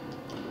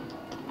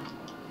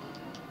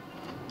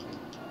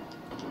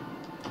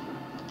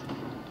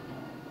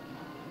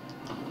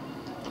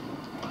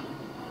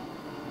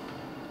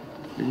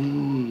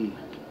 Hey,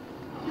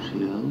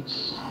 shields.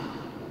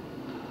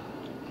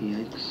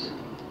 Yikes.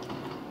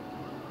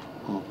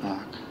 All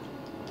back.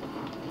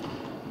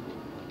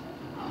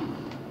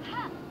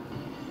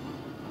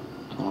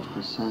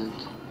 %.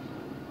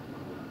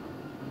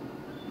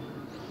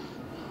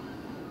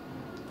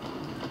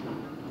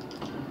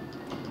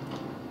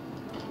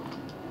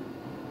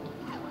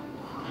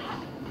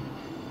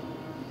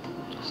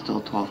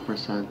 Still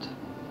 12%.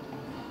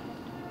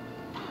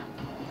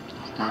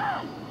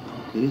 Stop.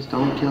 Please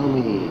don't kill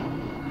me.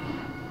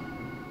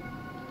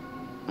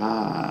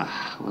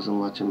 Wasn't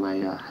watching my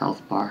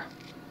health bar.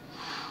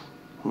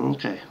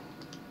 Okay.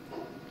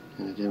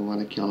 And I didn't want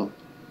to kill him.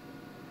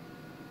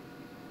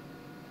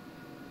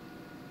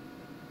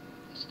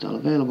 Still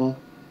available.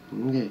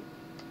 Okay.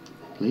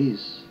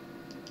 Please.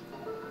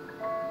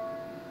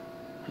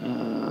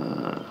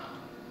 And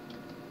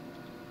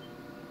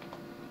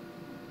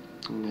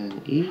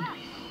then E.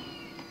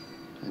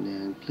 And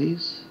then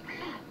please.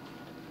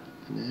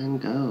 And then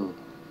go.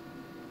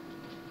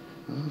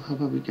 Well, how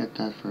about we get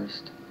that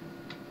first?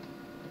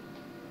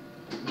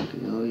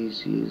 We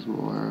always use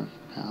more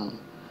of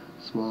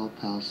small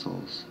pal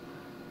souls.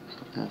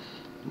 So F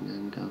and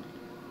then go.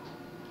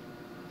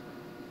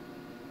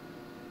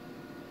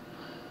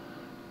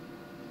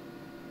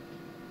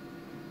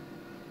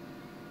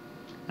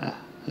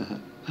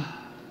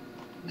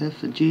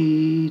 F and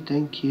G,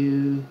 thank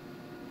you.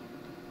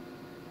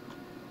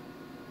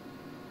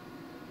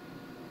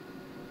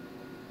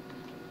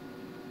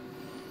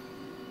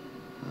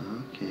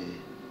 Okay.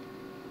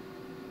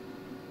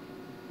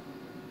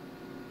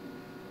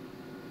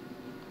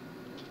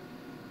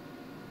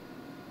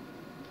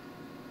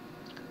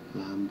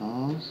 Lamb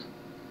balls.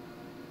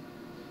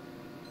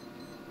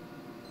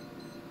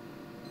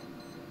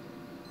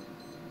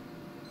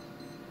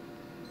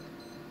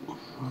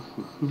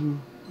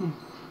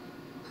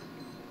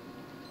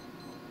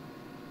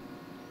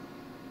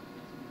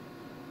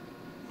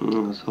 I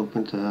was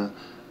hoping to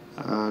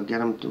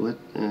get him to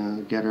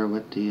it, get her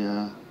with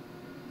the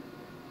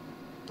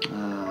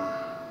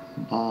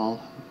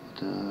ball,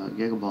 the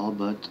Giga Ball,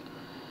 but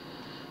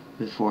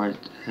before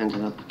it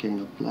ended up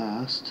getting a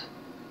blast.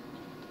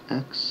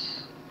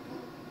 X,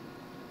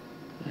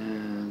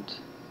 and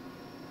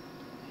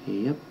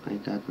yep, I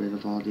got rid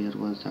of all the other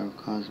ones that were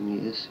causing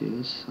me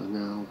issues, so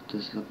now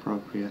this is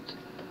appropriate.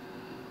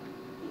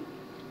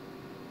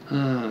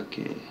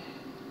 Okay,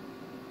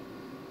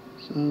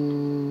 so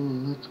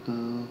let's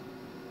go.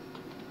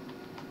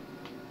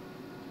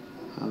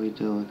 How we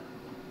doing?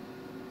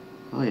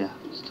 Oh yeah,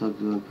 still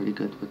doing pretty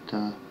good with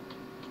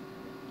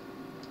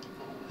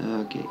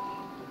okay.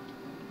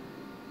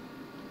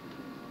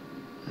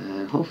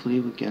 And hopefully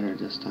we get her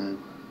this time.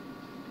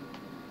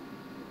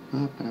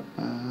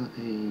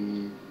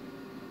 And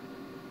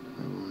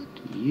I want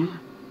you.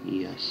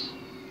 Yes.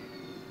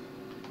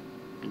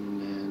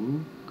 And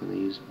then gonna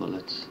use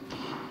bullets.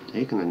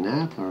 Taking a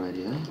nap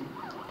already, huh?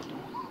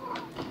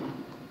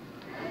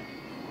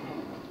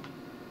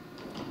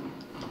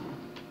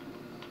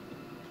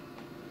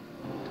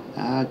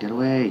 Get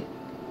away.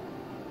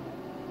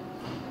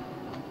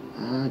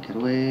 Get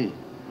away.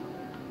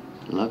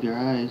 Love your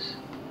eyes.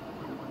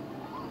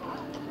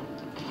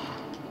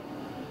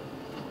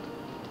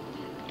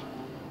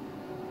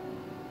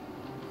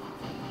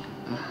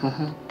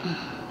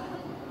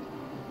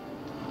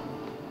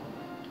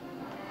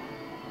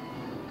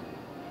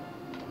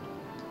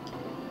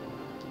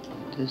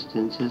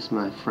 Distance is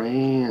my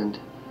friend.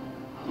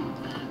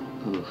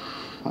 Oof,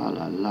 fa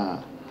la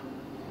la.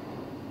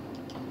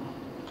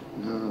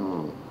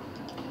 No.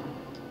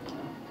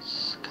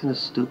 It's kind of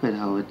stupid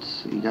how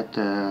it's, you got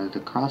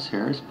the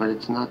crosshairs, but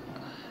it's not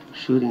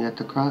shooting at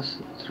the cross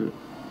through.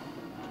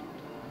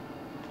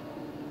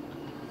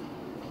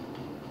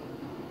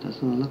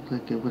 Doesn't look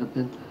like it would have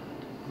been.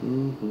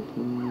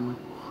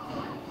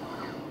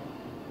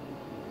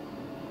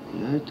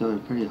 Yeah, it's doing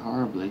pretty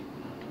horribly.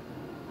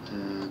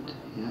 And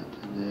yeah,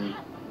 and then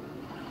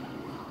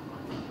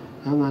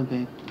come on,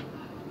 babe.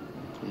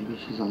 Maybe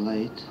she's a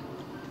late.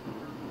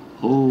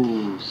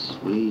 Oh,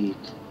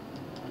 sweet.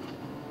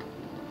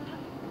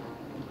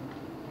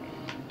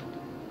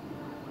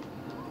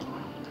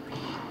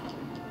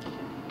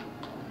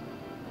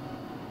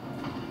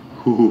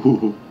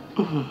 Oh,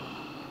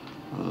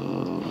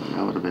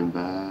 that would have been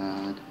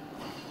bad.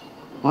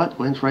 What?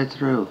 Went right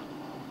through.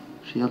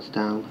 Shield's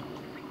down.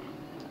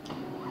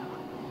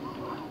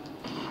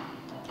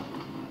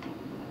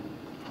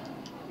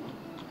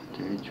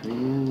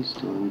 Daydream's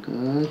doing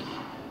good.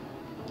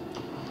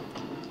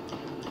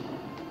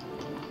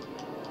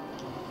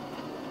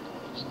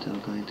 Still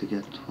going to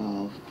get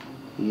 12.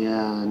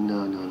 Yeah,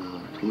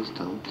 no. Please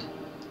don't.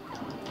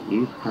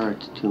 You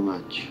hurt too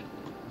much.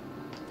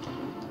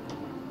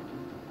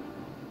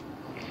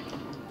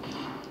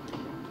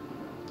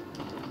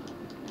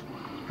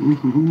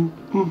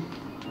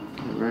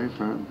 Get ready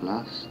for a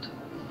blast.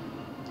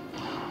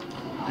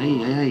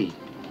 Hey.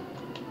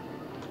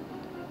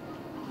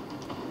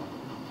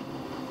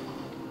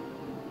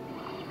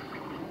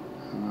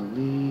 How are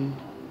we?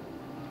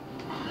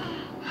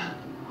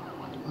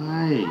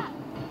 Why?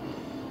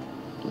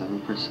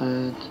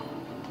 11%.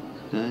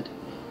 Good.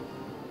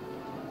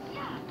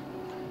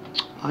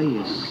 Oh,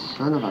 you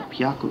son of a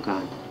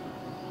Pyakugan.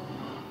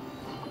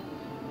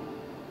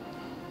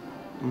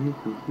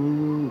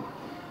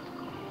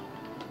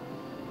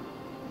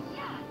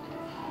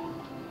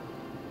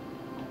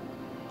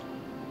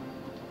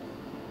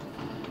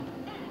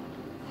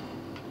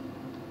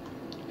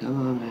 Come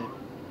on, babe.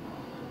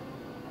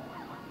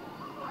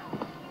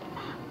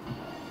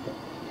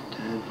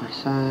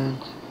 10%.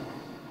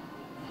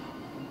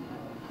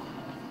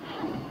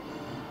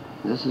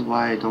 This is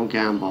why I don't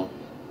gamble.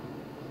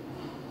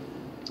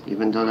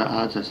 Even though the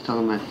odds are still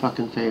in my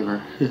fucking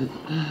favor.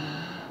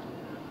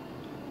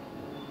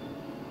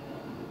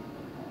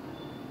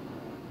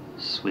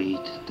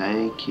 Sweet,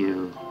 thank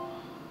you.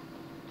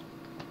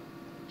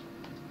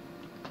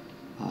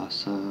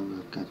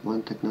 Awesome, I've got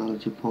 1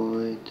 technology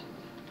point.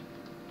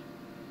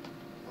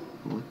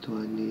 What do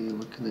I need?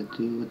 What can I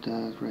do with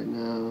that right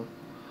now?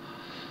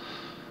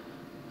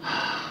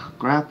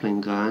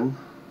 Grappling gun.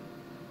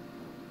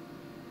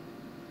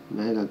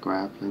 Mega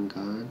grappling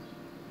gun.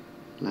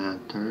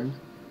 Lantern.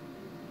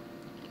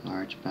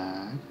 Large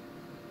bag.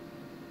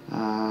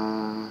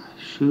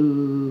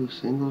 Shoe.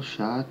 Single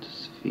shot.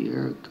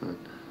 Sphere gun.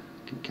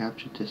 Can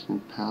capture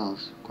distant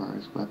pals.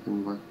 Requires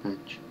weapon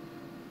workbench.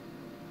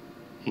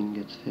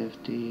 Ingots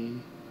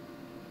 50.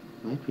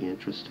 Might be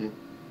interesting.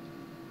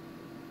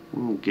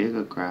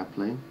 Giga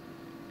grappling.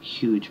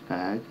 Huge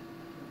bag.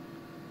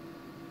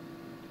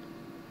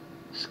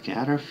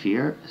 Scatter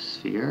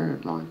sphere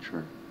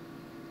launcher.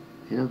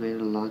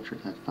 Innovative launcher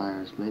that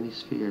fires many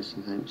spheres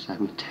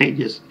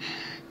simultaneously.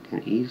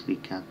 Can easily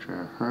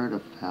capture a herd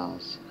of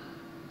pals.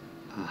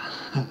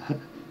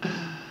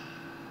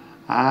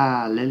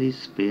 Lily's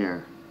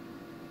spear.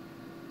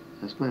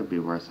 This might be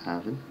worth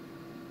having.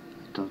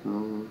 I don't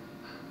know.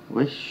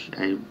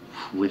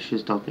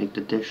 Wishes don't make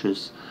the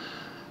dishes.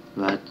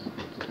 But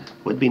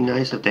would be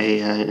nice if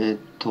they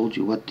told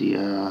you what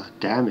the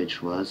damage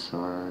was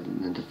or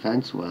the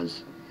defense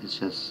was. It's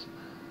just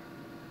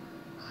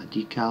a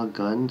decal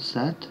gun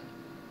set.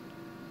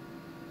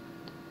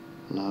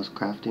 Allows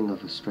crafting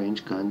of a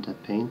strange gun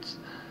that paints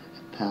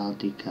a PAL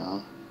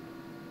decal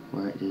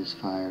where it is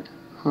fired.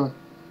 Huh.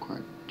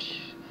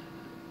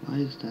 Why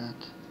is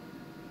that?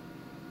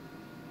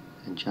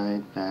 A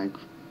giant bag.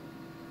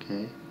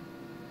 Okay.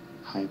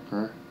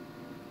 Hyper.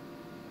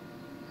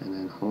 And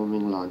then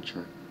homing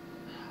launcher.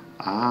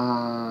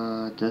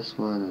 This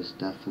one is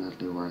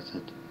definitely worth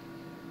it.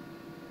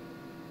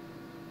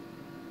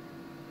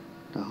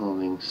 The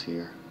homing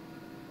sphere.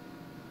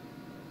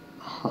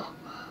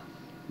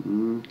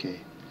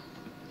 Okay.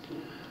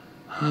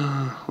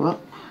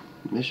 Well,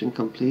 mission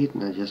complete,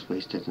 and I just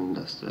wasted in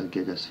the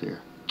gigasphere.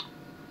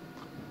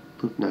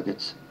 Poop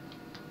nuggets.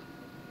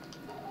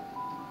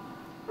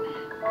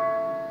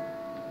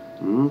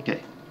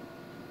 Okay.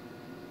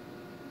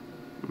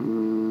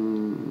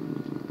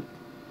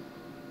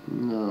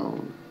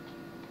 No.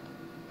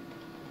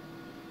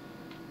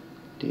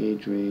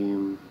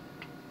 Daydream.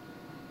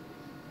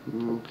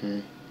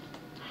 Okay.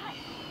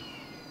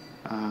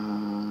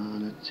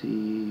 Let's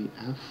see.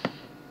 F.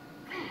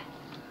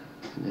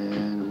 And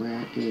then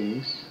where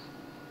is?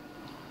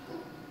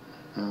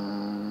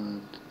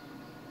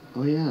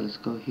 Oh yeah, let's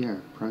go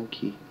here.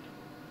 Brunky.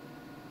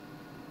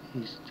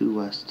 East to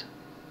west.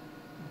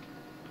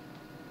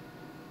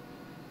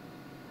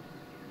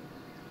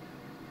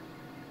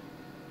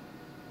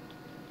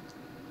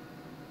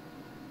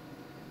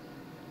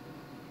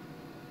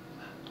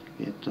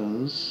 Get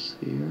those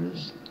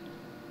spheres.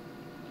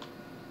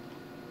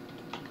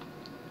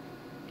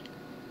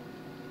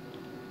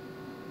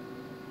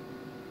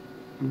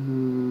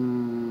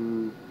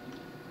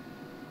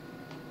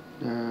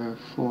 There are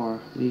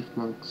 4 leaf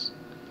monks.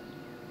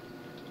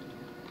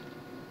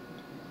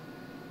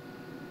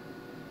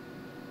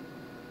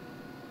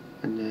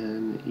 And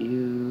then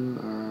you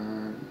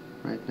are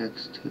right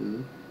next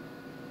to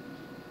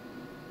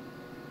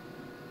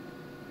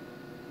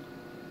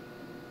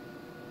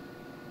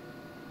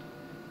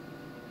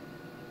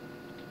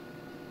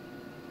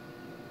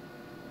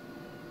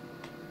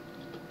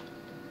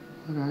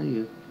what are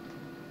you?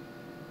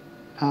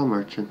 Pal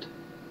merchant.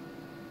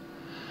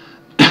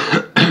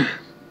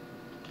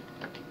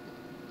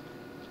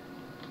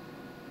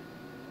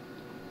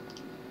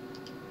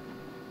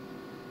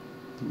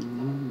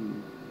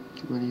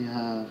 What do you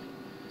have?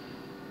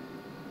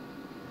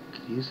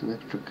 Could use an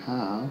extra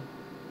cow.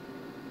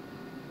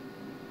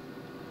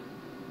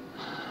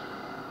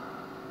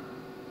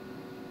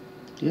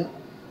 Yep.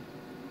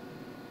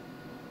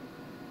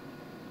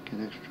 Get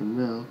extra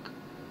milk.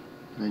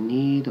 But I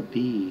need a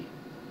bee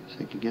so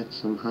I could get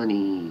some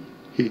honey.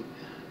 Did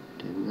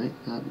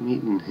not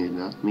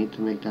mean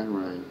to make that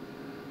rhyme.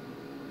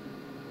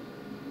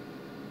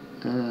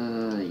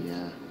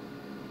 Yeah.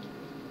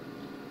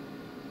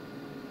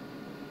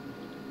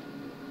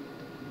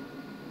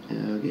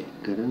 Okay,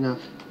 good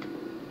enough.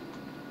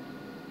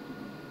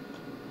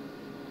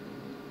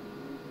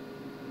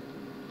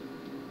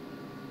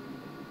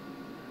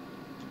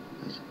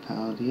 That's a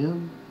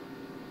palladium.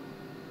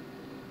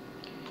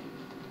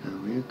 Now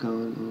we're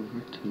going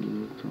over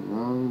to the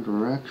wrong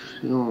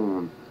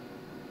direction.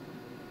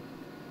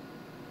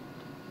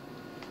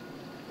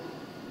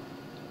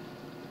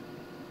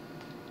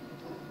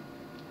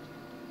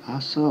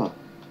 Aso.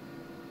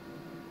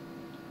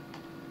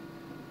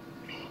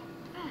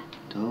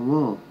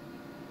 Domo.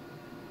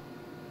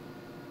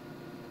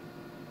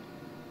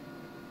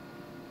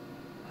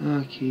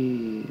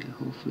 Okay,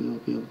 hopefully we'll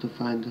be able to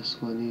find this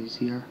one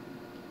easier.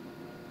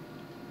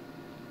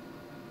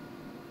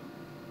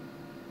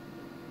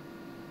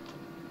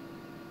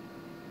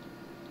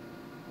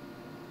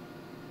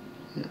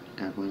 Yeah,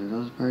 got one of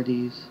those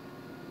birdies.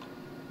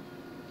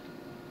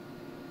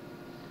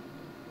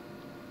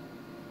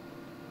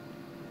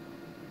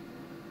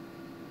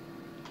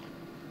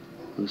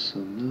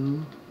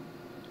 Usonu.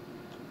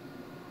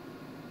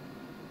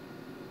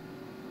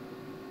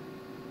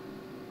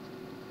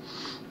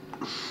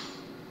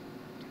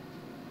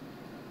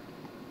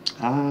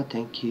 Ah,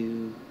 thank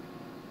you.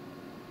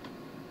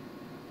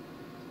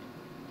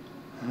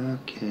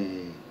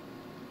 Okay.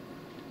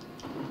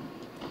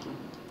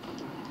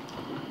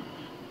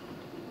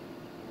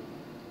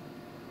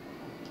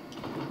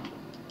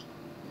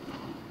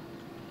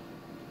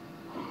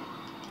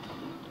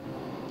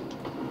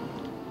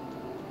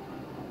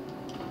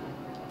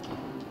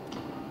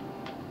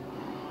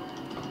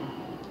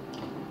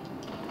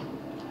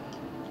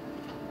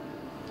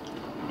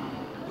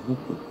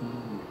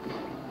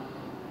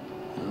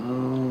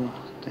 Oh,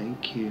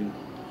 thank you.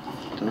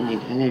 Don't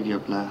need any of your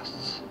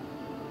blasts.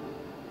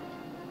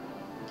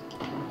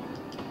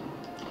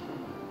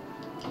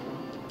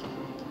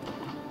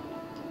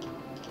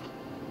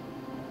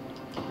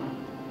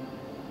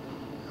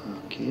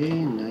 Okay,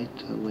 Night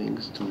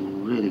Wings do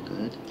really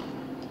good.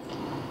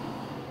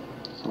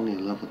 It's only a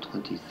level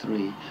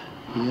 23.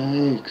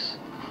 Yikes.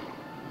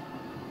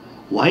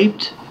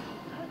 Wiped?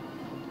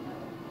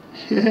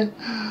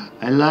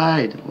 I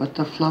lied. What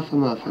the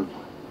fluffermuffin?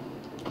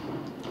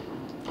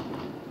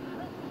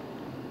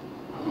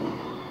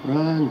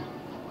 Run.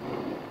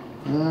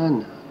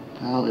 Run.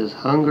 Pal is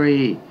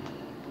hungry.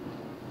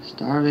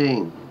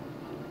 Starving.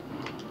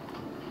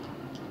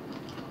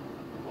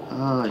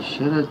 Oh, I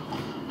should have.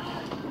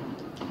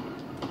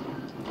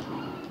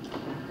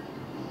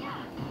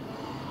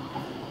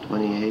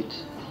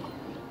 $28.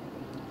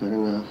 Good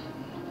enough.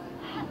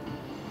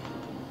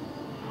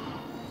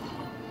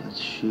 Let's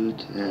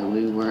shoot and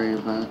we worry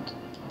about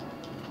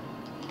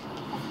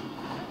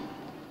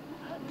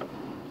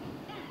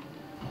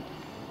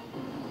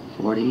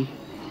 $40.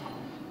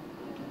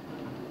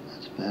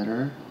 That's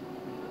better.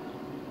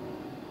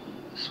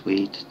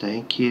 Sweet,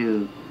 thank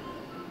you.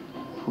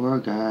 Poor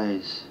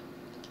guys.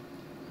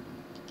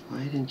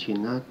 Why didn't you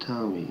not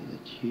tell me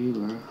that you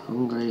were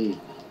hungry?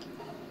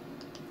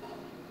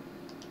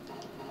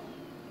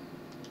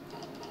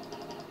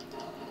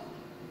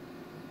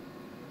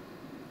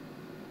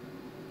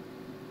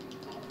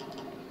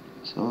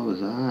 So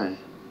was I.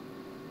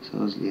 So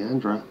was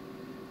Leandra.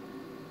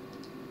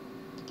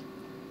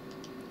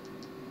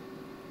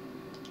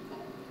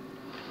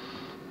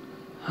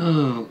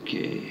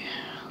 Okay,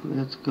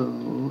 let's go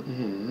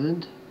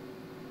and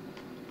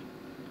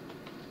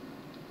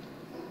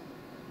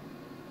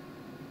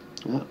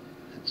oh,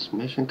 it's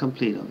mission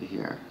complete over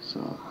here.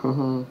 So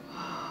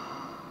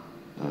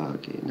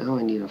okay, now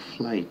I need a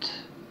flight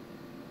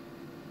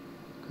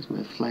because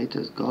my flight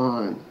is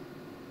gone.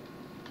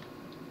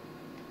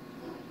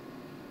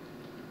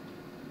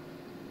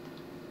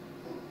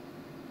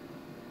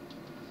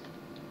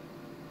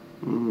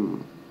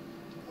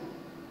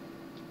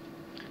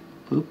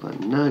 Poop a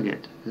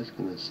nugget. That's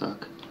gonna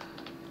suck.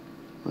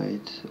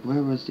 Wait,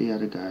 where was the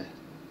other guy?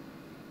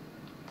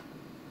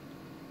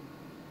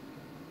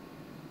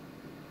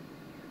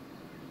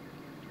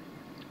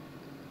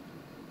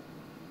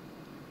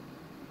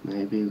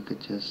 Maybe we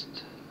could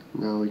just...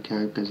 No, we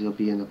can't because you'll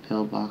be in a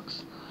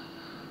pillbox.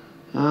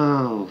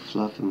 Oh,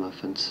 fluffy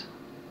muffins.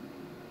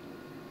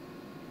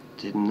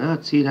 Did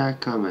not see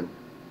that coming.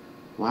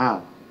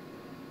 Wow.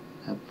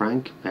 That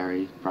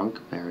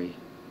Bronkberry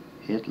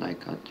hit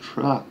like a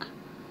truck.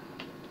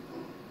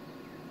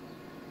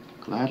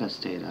 Glad I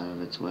stayed out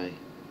of its way.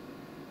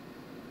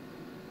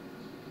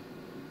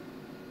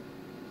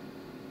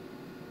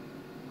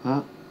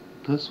 Well,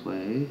 this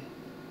way.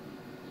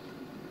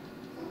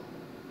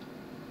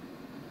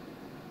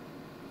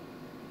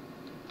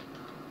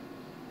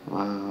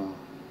 Wow.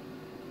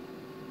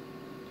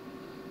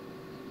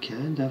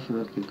 Can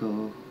definitely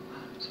go.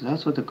 So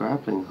that's what the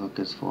grappling hook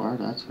is for,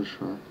 that's for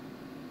sure.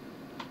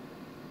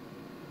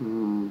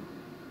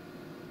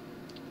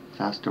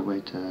 Faster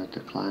way to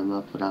climb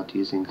up without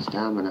using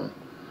stamina.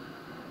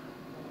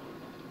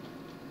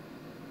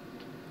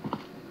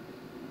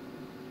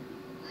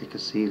 I can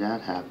see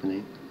that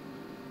happening.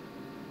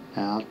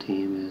 Pal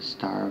team is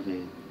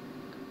starving.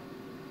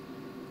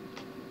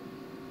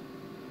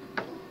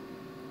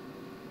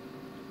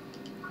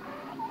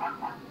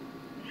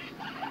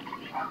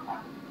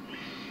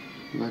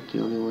 But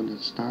the only one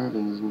that's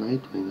starving is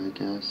Nightwing, I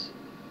guess.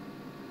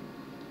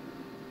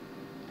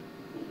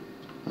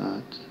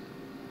 But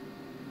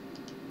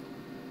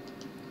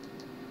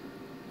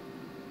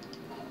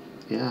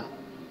yeah.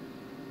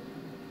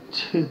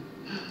 Feed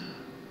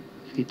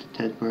the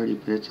dead birdie,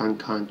 but it's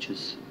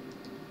unconscious.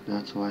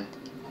 That's why.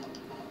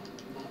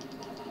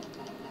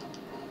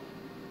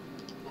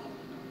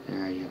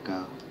 There you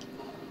go.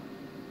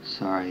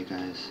 Sorry,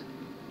 guys.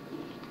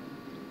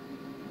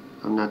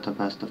 I'm not the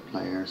best of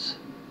players.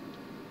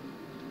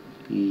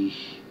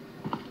 Yeesh.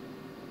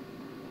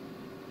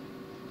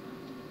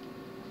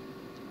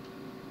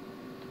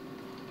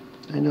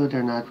 I know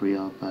they're not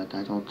real, but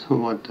I don't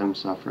want them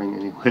suffering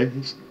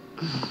anyways.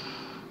 They're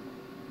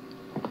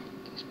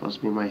supposed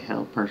to be my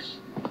helpers.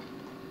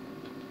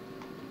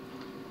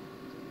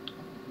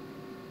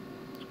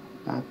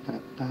 Ba, ba,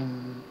 ba.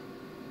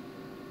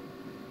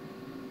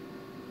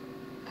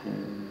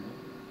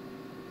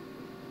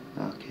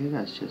 Okay,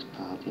 that's just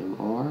palladium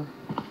ore.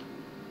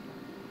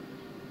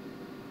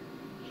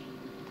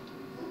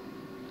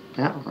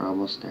 Yeah, we're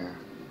almost there.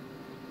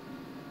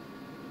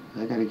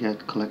 I gotta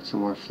collect some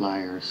more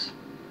flyers,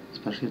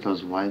 especially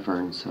those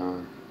wyverns.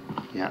 Or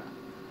yeah,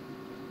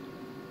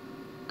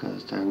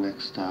 because their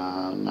next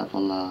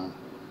level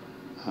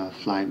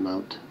fly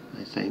mount,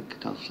 I think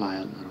they'll fly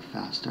a little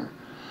faster.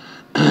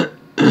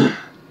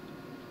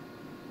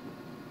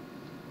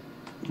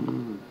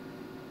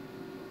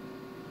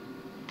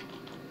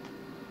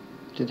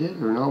 They did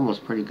an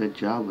almost pretty good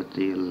job with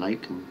the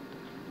lichen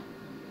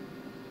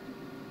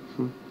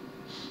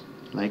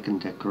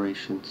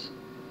decorations.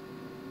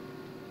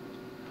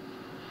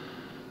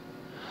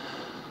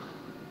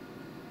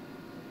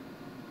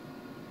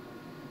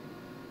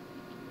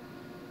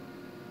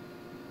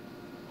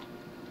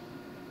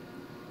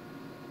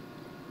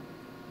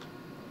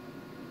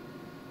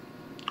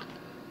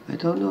 I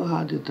don't know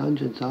how the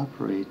dungeons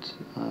operate.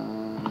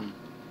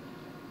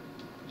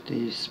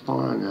 They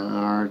spawn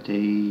or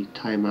they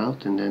time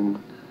out and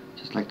then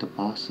just like the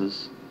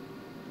bosses.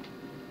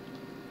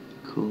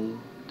 Cool,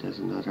 there's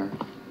another.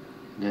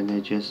 And then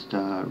they just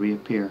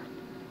reappear.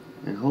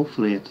 And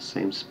hopefully at the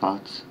same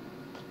spots.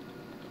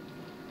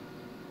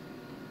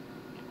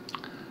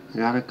 I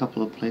got a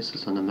couple of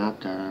places on the map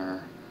that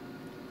are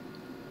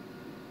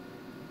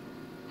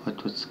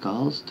put with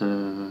skulls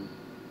to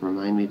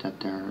remind me that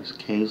there's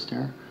caves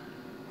there,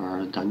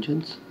 or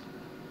dungeons.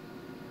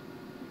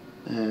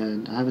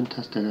 And I haven't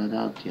tested it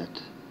out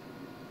yet.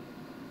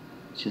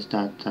 It's just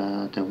that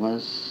there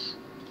was,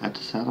 at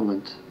the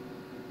settlement,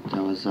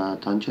 there was a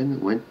dungeon,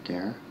 went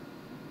there,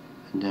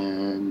 and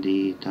then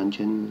the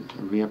dungeon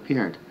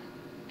reappeared.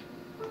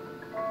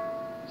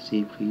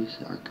 Sea Breeze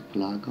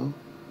Archipelago.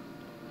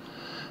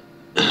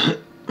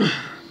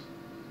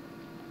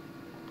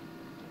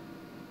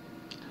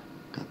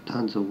 Got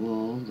tons of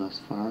wool thus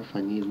far if I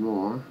need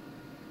more.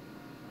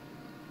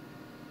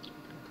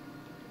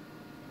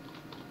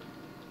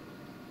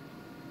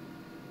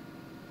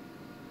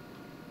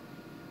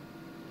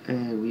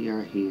 And we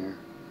are here.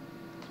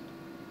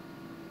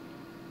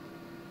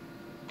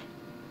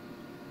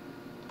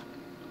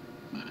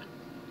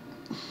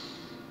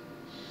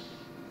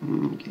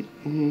 Okay.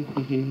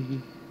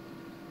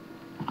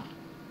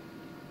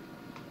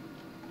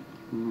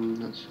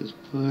 That's just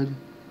good.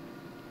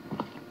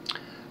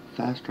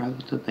 Fast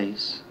travel to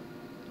base.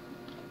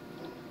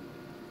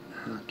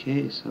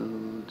 Okay, so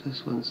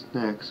this one's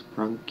next.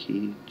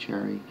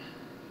 Cherry.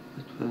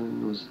 Which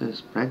one was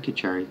this?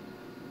 Cherry.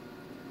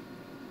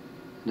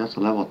 That's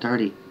a level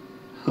 30.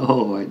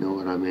 Oh, I know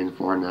what I'm in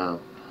for now.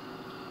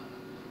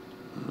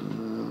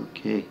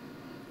 Okay,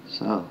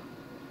 so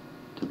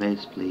to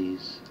base,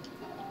 please.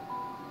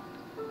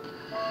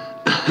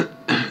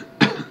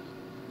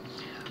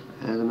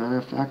 As a matter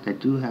of fact, I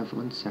do have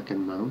 1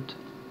 second mount.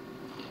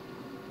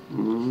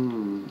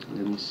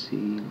 Let me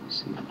see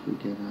what we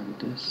get out of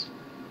this.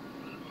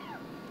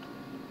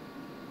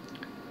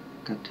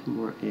 Got 2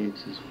 more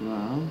eggs as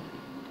well.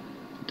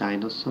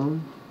 Dinosaur.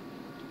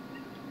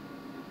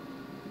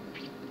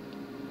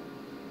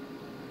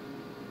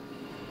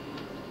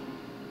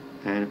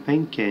 And a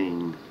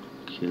painting.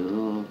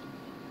 Cool.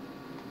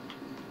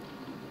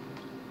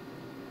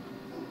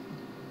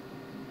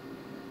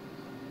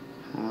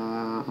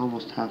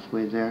 Almost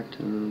halfway there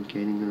to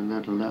gaining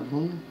another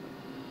level.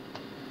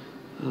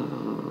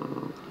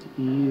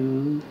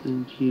 You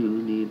and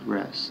you need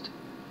rest.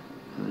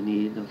 I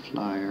need a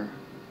flyer.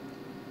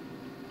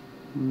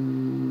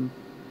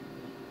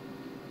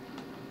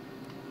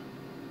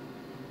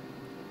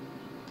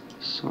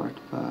 Sort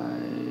by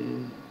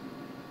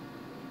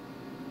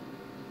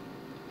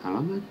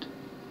element?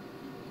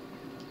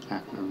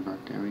 Back number,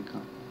 there we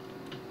go.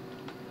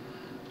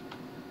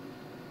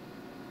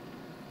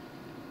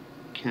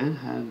 Can't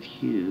have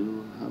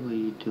you, how are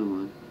you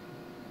doing?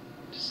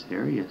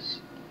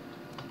 Serious?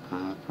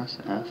 Press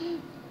F.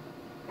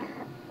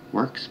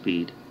 Work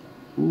speed.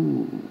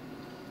 Ooh.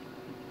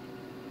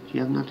 You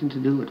have nothing to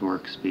do with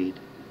work speed.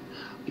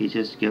 You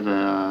just give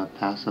a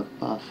passive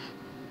buff.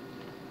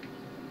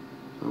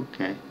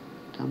 Okay,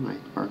 that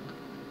might work.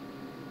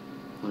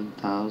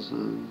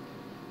 1,000.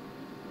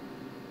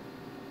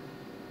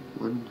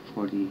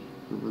 140,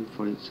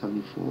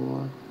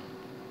 140.74.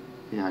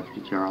 Yeah,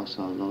 you're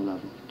also a low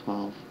level.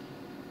 12,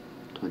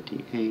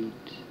 28.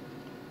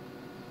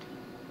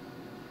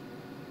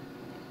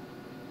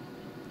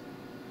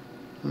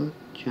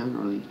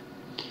 Generally.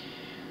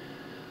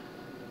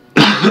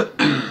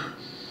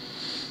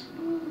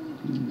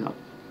 No.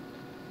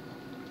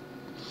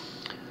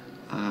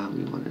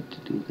 We wanted to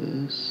do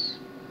this.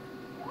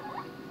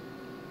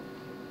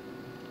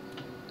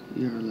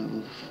 You're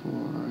level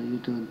 4. Are you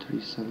doing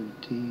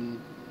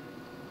 317?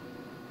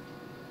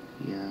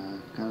 Yeah,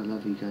 gotta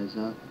level you guys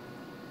up.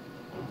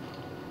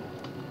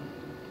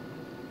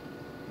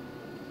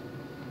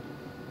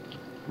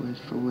 Wait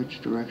for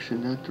which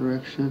direction? That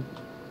direction?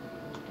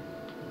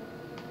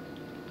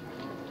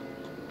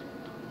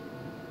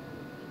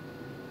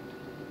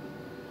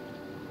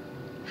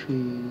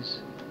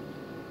 Trees.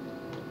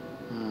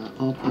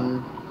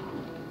 Open.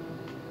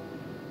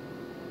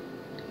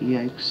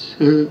 Yikes.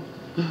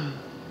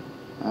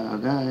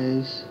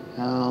 Guys,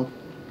 help.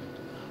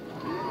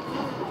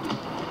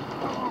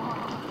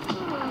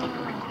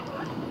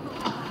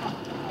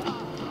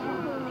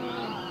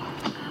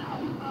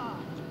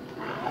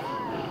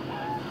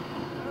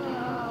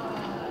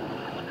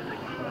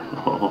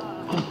 Oh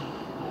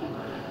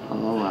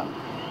wow.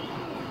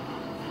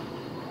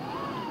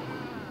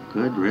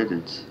 Good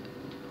riddance.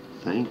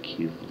 Thank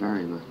you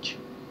very much.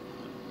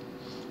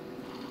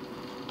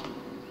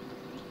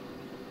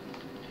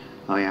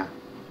 Oh yeah.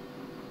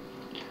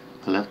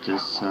 I left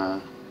this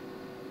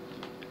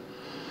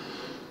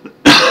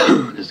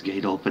this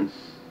gate open,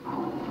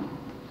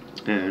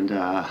 and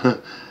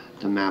the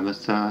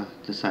mammoth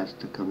decided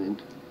to come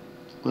in.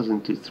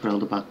 Wasn't too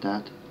thrilled about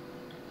that.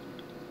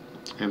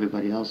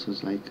 Everybody else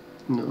was like,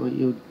 no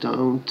you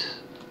don't,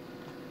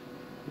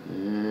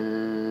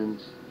 and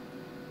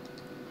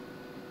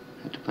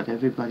had to put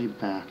everybody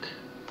back.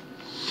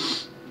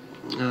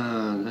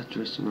 That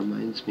just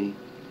reminds me.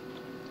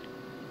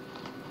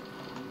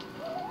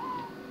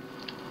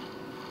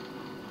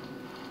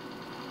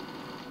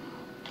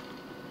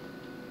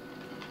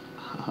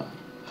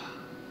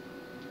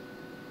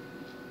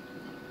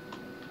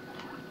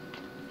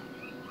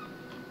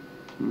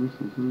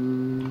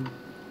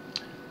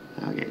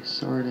 Okay,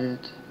 sort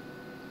it.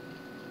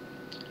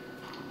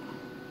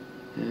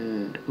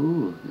 And,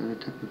 ooh, another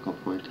technical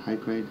point. High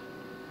grade.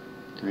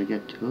 Did I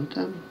get 2 of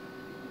them?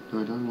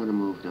 No, I don't want to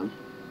move them.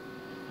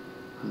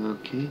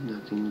 Okay,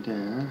 nothing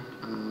there.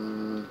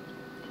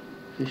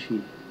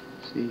 Fishy.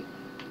 See?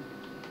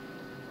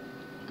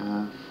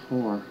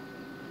 4.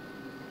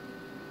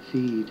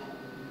 Feed.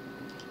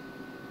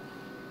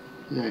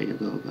 There you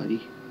go,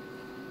 buddy.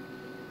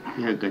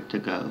 You're good to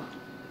go.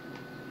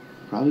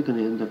 Probably going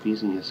to end up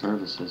using your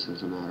services,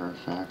 as a matter of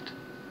fact.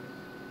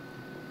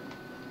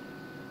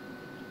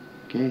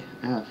 Okay,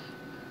 F.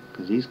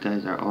 Because these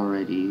guys are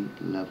already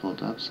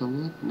leveled up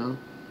somewhat. No?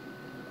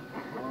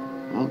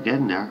 Well,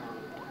 getting there.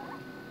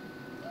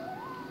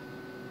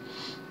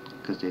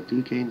 Because they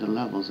do gain the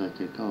levels as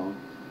they go.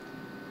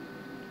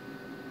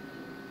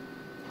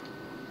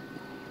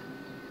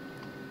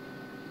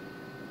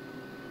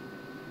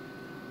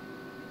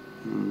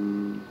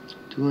 Hmm,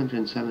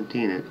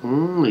 217 and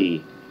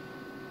only.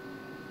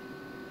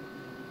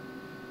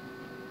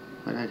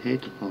 But I'd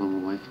hate to pull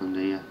them away from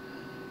the...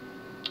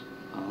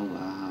 oh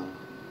wow.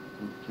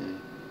 Okay.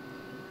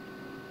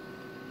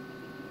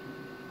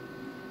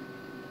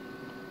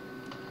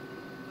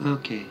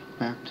 Okay,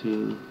 back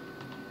to...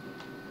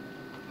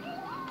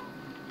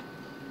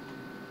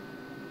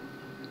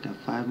 got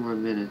 5 more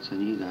minutes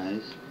on you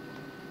guys.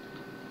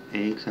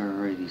 Eggs are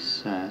already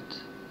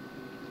set.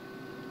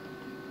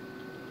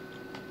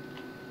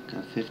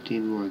 Got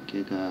 15 more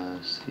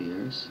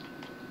gigaspheres.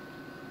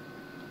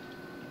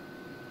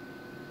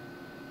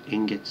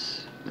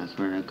 Ingots, that's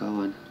where they're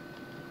going.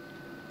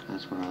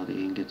 That's where all the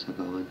ingots are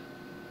going.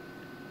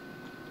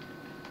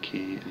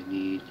 Okay, I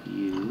need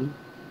you.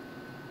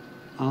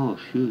 Oh,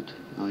 shoot.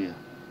 Oh, yeah.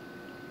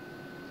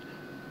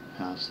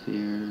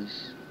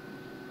 Spheres.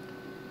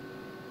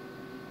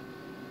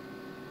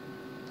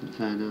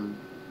 Venom.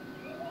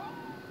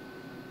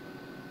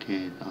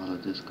 Okay, all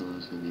of this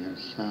goes on the other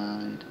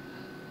side.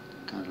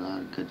 Got a lot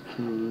of good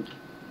food.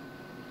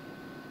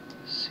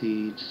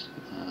 Seeds.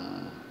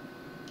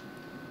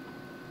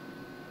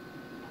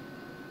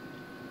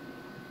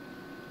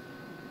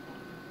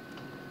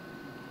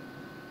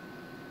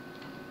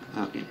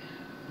 Okay,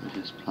 I'll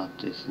just plop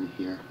this in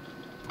here.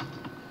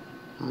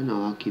 Oh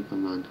no, I'll keep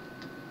them on.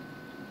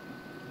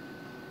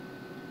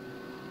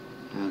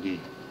 Okay.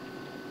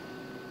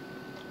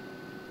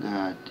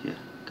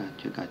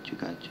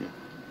 Gotcha.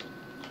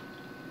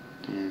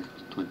 There's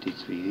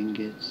 23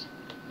 ingots.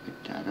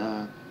 Pick that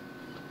up.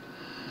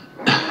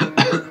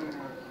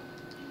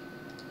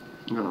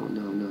 No.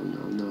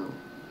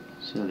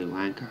 Silly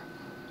wanker.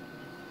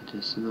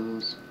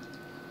 Medicinals.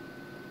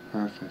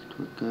 Perfect,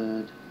 we're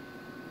good.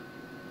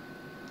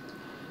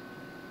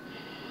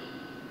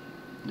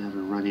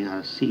 Never running out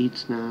of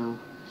seeds now.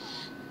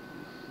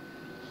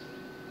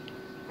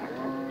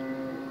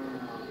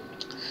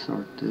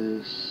 Sort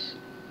this.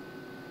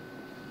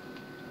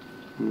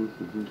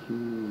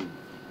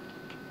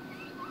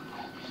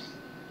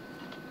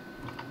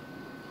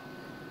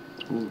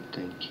 Oh,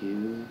 thank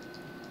you.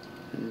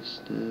 This.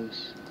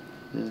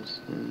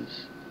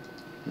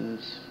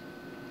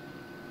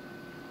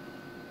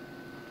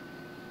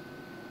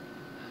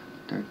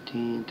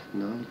 13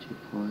 technology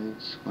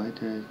points. Why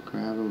did I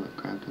grab them? I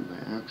grabbed them by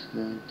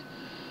accident.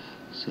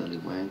 Silly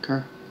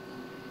wanker.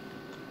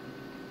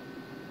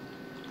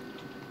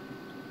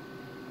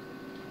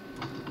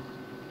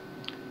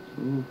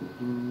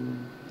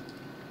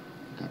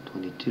 Got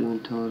 22 in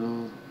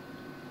total.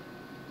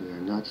 We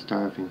are not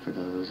starving for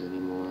those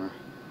anymore.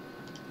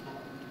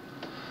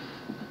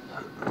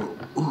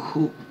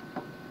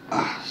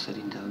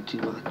 Sitting down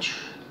too much.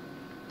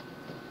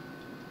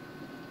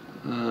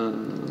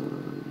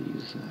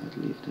 Use that,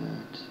 leave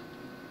that.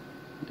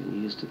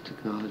 Then use the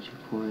technology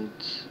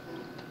points.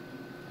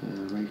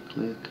 Right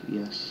click,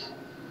 yes.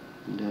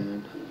 And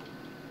then,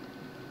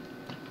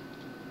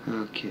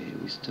 okay,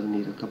 we still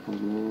need a couple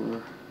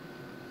more.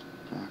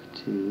 Back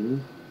to,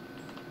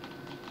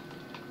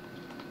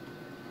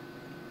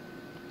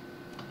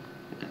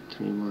 I got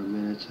 3 more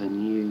minutes on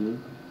you.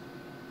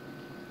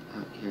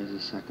 Here's the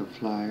second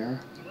flyer.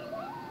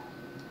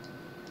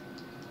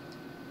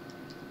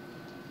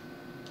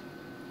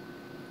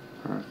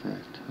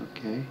 Perfect,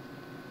 okay.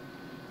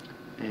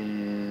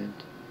 And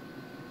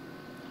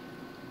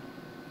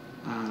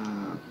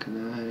can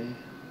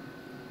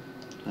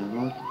I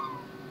level?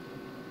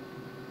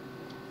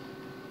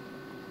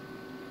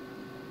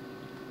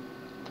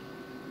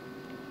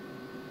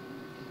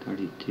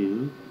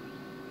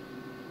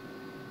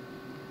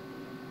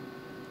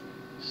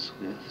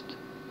 Swift.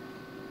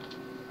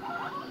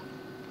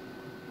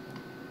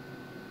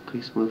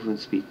 Increase movement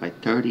speed by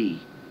 30%.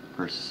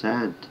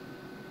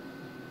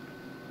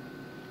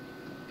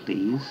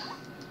 Please.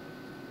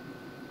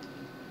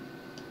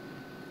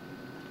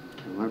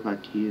 And what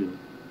about you?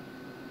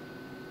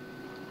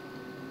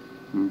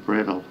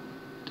 Brittle.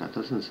 That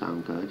doesn't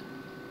sound good.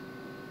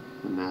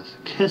 The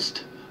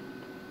masochist.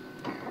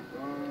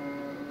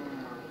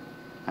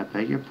 I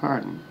beg your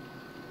pardon.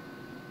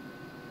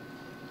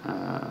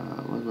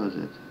 What was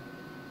it?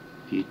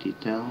 View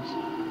details.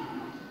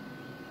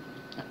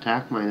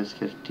 Attack minus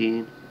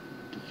 15.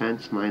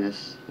 Defense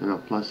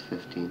plus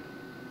 15.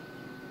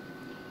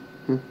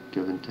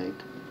 Give and take.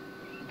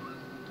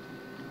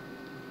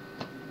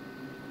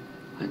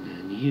 And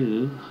then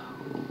you,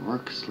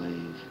 work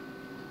slave.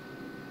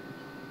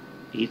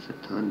 Eats a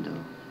ton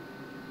though.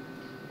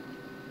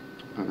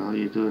 But all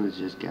you're doing is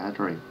just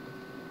gathering.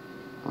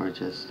 Or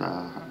just,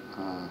 not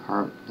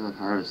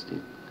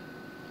harvesting.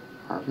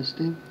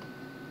 Harvesting?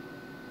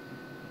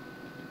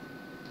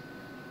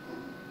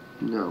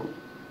 No.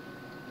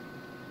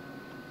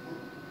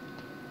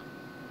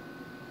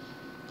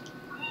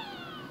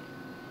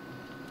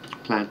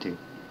 Planting.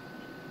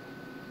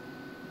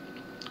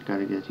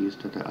 Gotta get used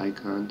to the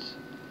icons.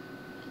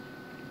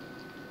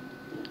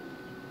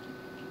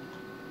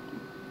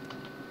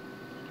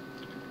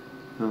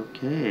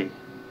 Okay.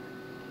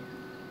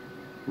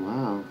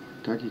 Wow,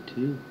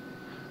 32.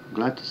 I'm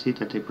glad to see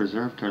that they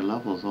preserved their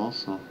levels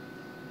also.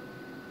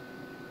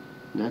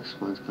 Next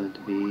one's going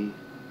to be,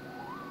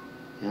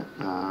 yeah,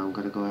 I'm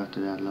going to go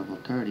after that level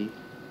 30.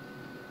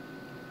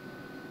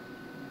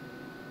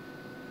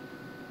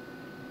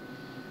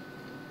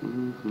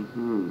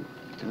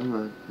 Come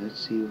on, let's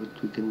see what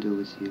we can do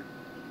with you.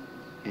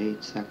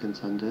 8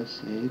 seconds on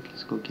this egg.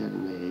 Let's go get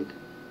an egg.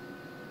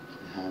 If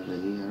we have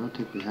any. I don't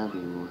think we have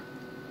any more.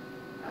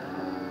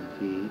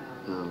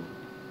 No.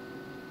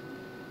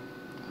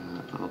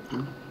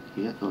 Open.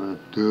 Yeah, I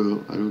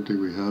don't think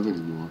we have any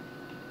more.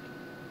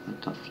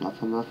 What the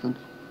fluff-a-muffin?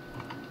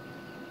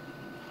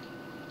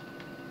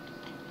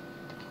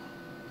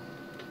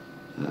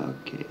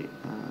 Okay,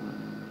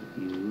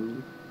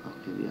 you.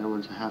 Okay, the other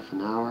one's a half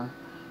an hour.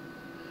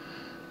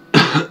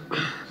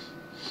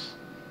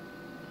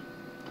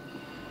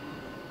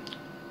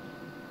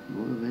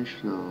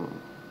 International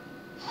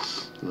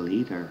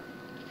leader.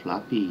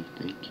 Floppy,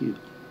 thank you.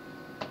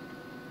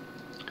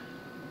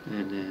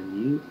 And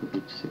then you will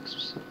be 6 or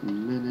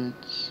 7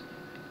 minutes.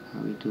 How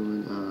are we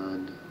doing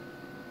on...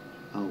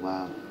 Oh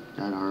wow,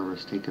 that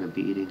armor's taking a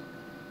beating.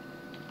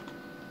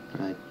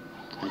 But I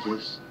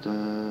just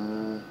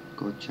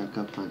go check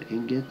up on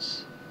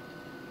ingots.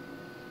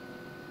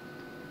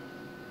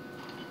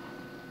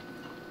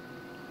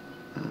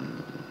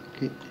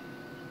 Okay.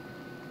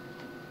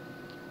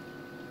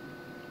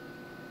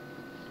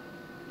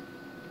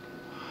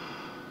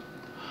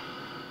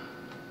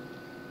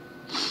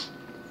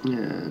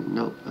 Yeah,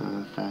 nope,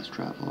 fast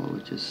travel,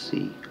 which is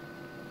C.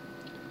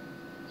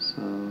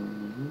 So...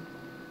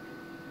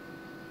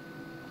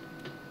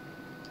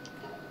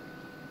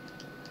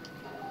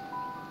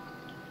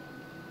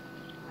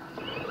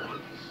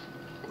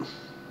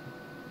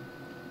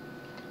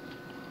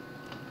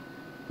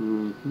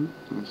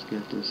 let's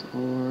get this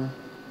ore.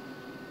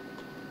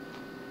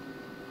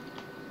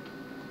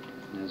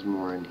 There's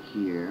more in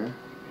here.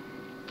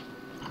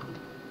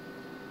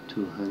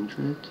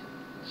 200.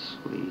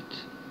 Sweet.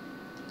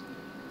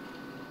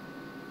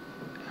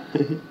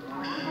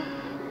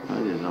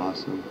 That is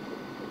awesome.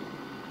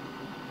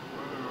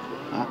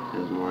 Ah,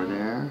 there's more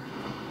there.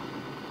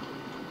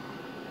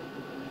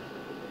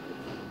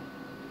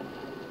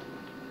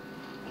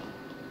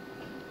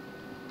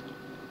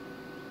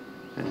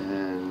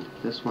 And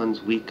this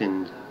one's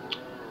weakened.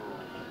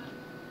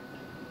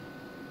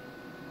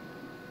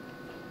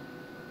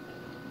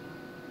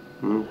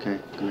 Okay,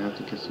 gonna have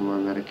to get some more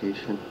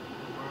medication.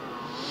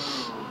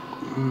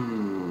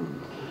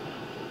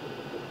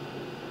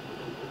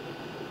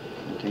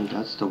 I think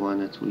that's the one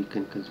that's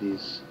weakened because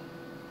he's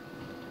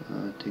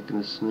taking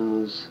a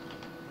snooze.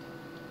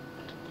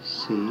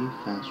 C,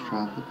 fast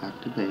travel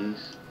back to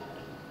base.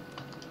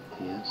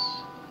 Yes.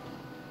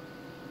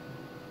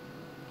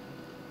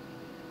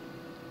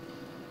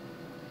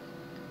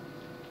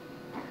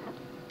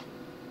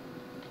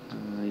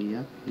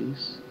 Yeah,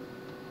 please.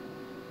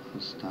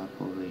 I'll stop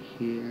over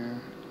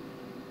here.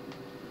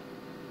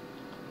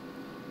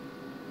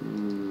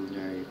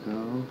 There you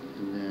go.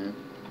 And then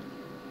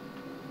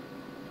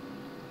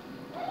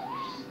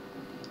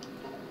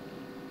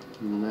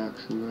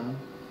maximum.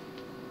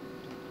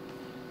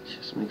 Let's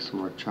just make some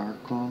more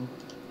charcoal.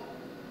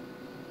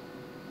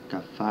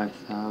 Got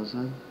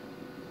 5,000.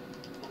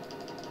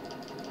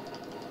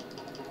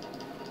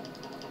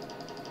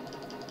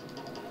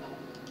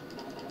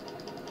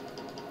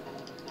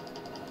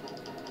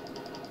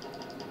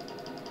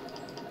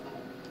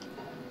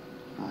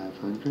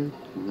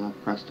 And now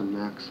press the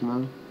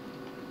maximum.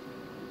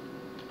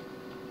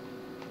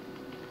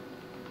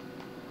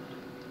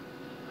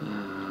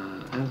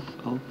 F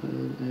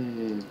open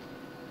and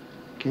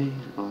okay,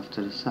 off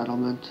to the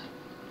settlement.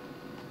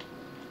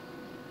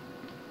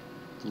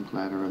 I'm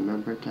glad I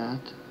remembered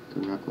that.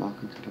 Do not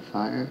walk into the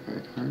fire,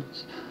 it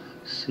hurts.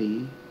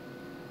 C.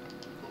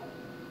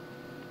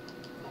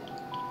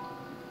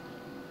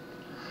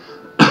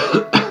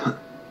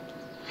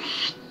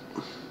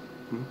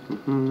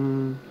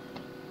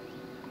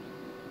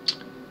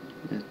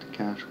 Get the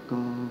cash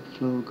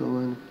flow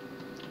going.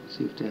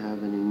 See if they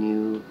have any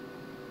new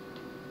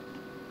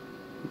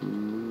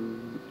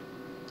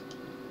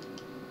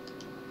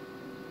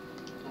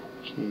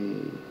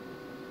okay.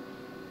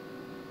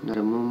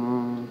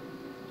 Nadamumu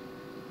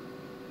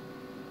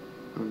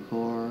and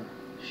boar,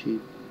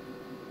 sheep.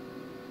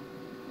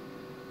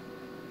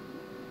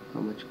 How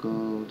much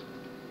gold?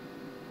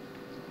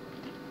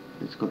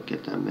 Let's go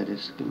get that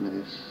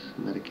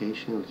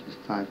medication, which is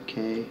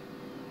 5K, I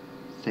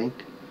think.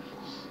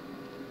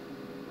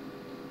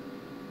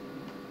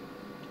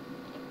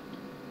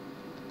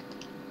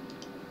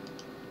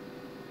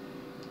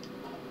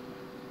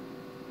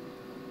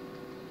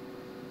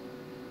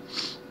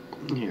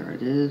 Here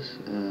it is,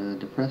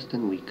 depressed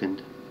and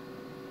weakened.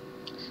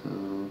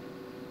 So,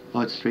 oh,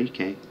 it's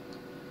 3K.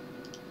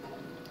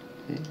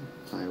 Okay,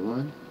 buy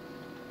one.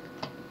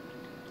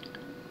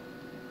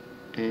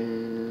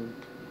 And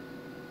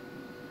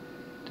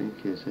I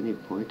think there's any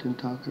point in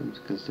talking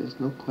because there's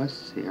no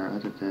quests here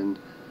other than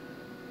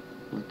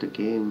what the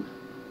game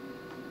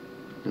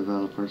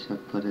developers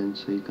have put in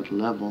so you could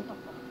level.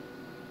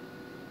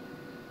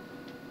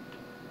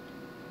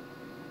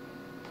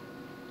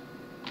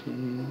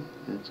 Okay,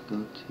 let's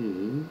go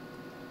to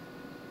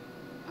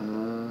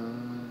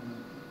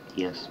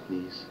yes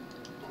please.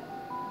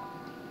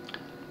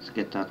 Let's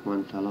get that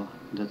one fellow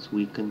that's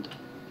weakened.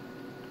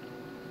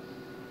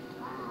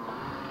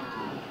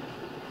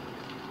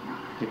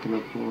 Picking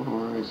up more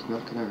ore is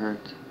not gonna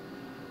hurt.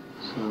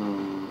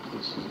 So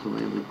this is the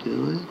way we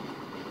do it.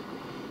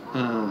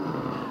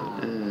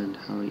 And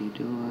how are you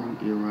doing?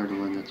 You are the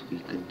one that's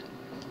weakened.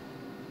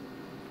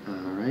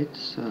 Alright,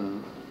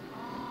 so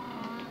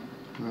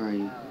where are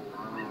you?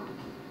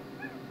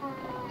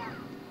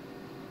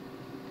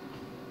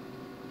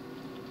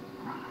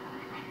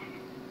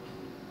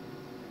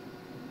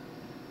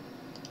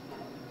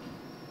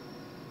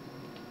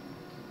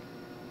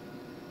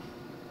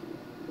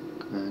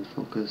 Command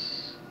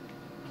focus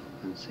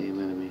on same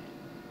enemy.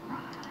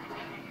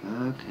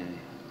 Okay.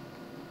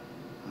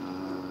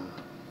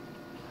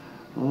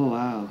 Oh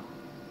wow.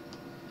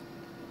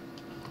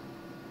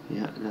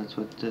 Yeah, that's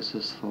what this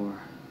is for.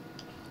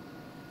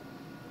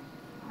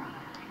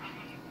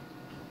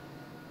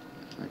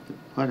 If I could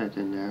put it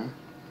in there.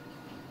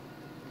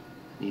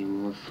 Need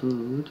more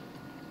food.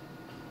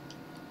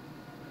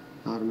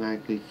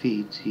 Automatically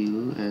feeds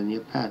you and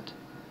your pet.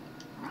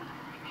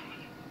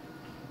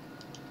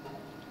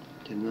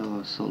 Didn't know it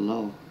was so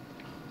low.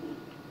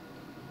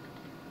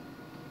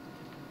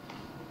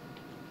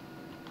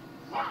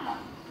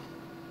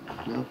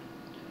 Nope.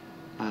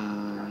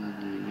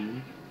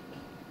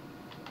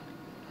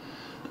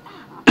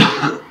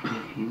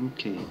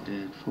 Okay,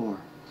 and 4.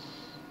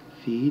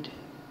 Feed.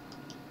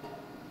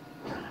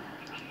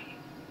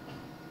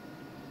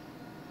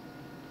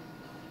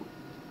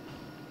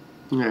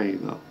 There you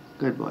go.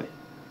 Good boy.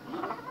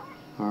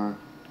 Or,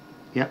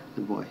 yep,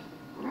 good boy.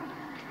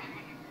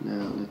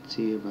 Now let's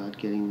see about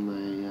getting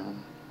my,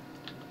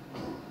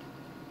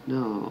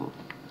 no.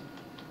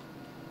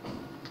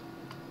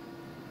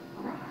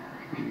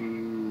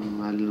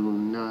 My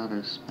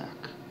Lunata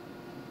spec.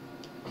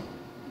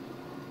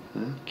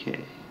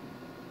 Okay.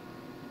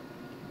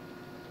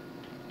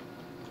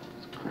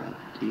 Let's grab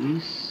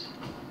these.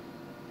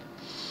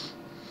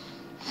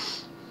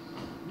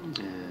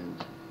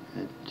 And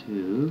head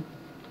to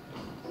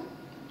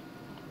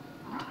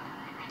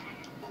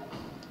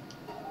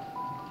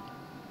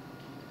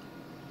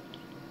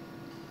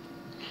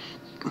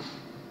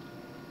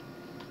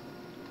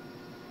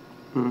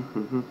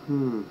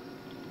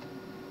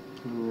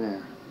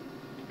there.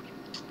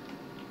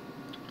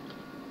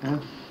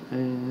 F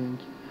and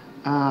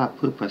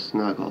poop a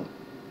snuggle.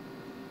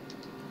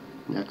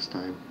 Next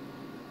time.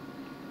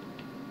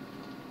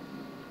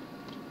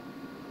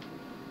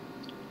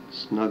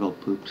 Snuggle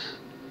poops.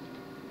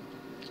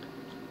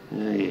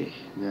 Hey,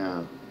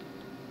 now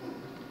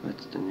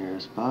what's the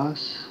nearest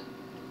boss?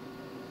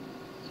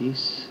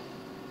 These.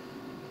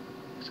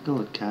 Let's go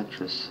with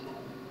Catrice.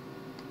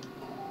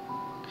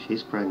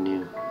 She's brand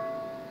new.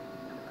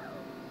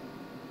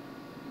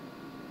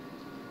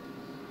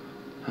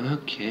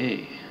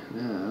 Okay,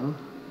 now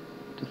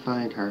to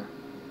find her.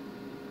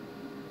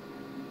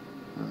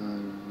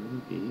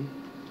 Ruby.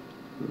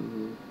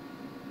 Ooh.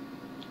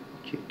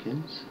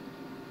 Chickens.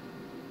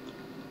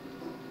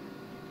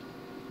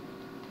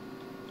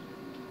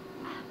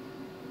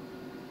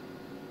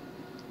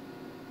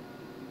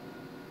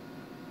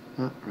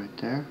 Oh, right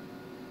there.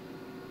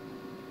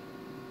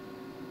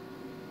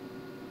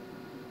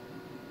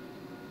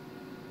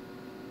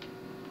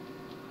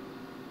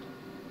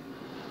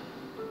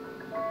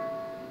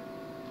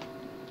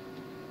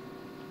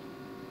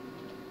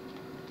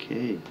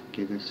 Okay,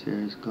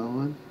 Gigasphere is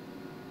going.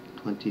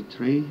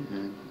 23,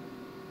 and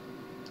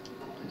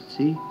let's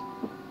see.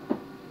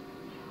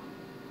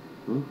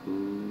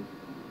 Woohoo.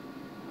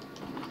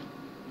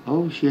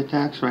 Oh, she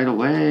attacks right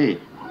away.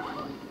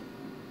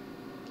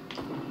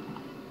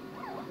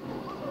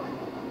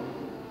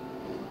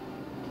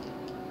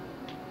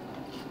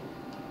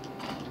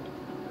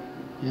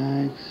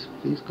 Yikes,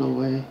 please go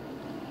away.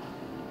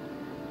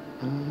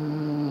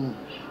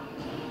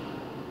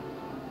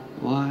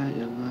 Why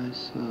am I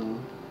so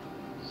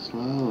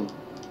slow?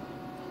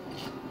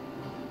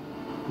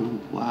 Ooh,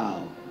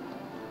 wow.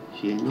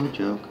 She ain't no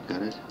joke.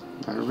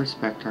 Gotta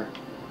respect her.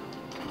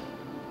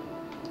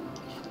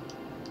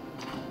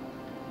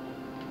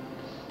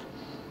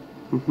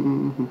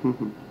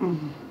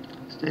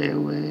 Stay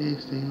away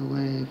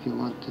if you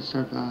want to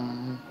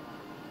survive.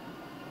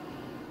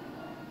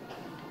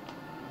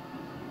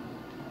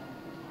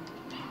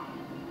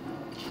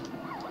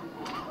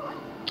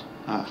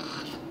 Ugh.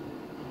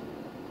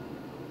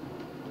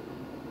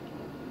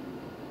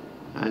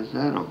 Is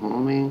that a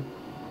homing?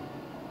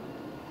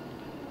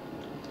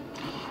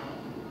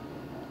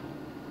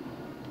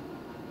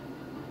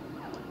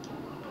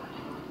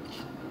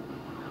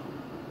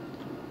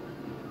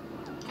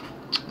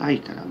 Ay,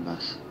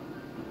 carambas.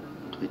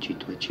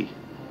 Twitchy.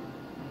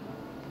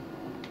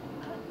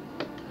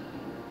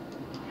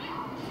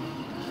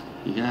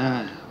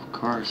 Yeah, of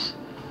course.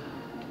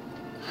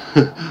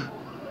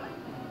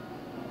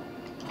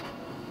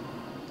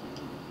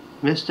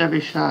 Missed every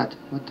shot.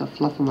 What the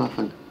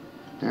fluffermuffin?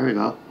 There we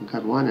go. We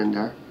got one in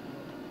there.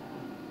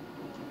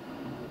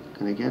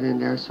 Can I get in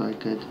there so I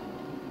could...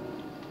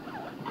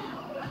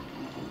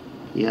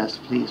 Yes,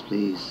 please.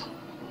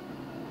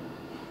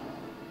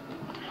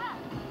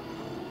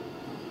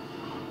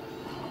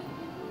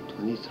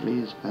 23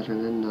 is better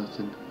than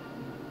nothing.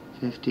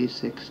 50,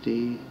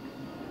 60.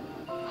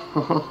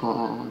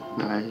 Oh,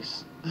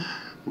 nice.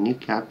 New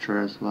capture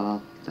as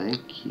well.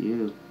 Thank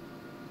you.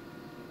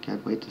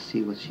 Can't wait to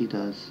see what she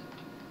does.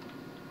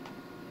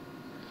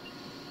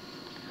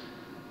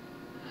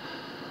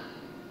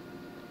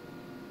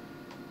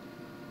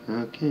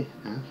 Okay,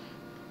 F.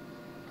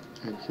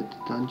 Exit the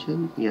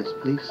dungeon. Yes,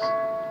 please.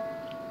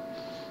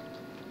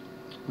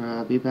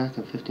 I'll be back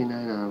in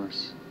 59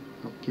 hours.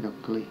 Okie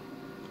dokie.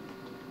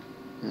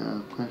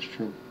 Now,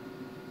 question.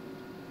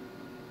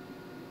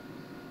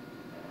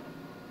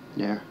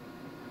 There.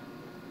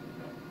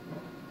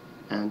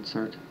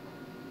 answered.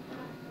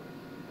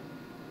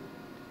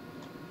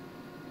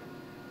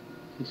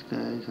 These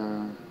guys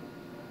are...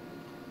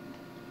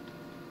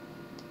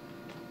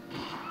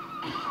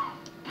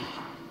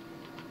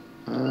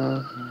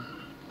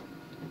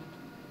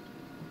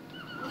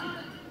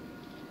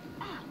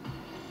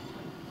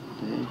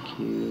 thank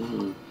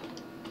you.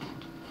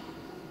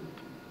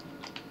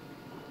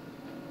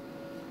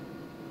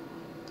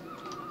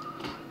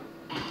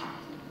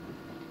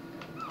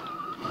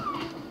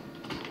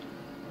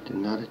 Did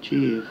not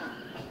achieve.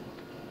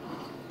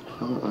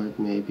 Or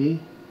maybe.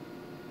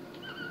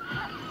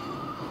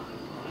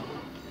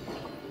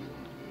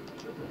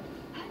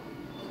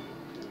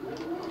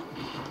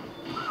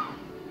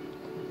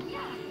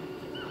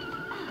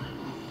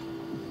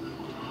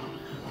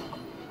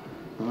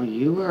 Oh,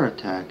 you were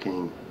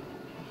attacking.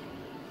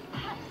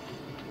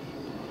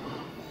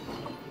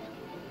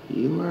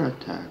 You were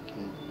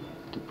attacking.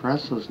 The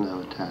press was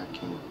now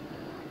attacking.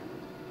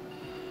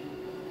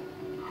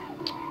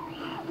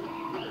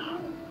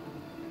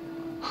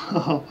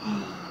 Oh,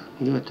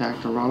 you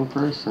attacked the wrong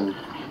person.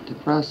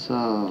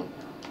 Depresso.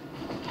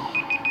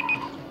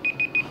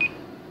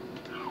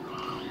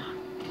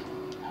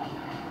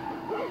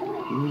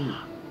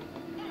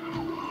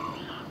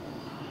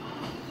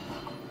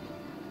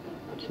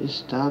 Just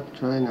stop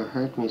trying to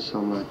hurt me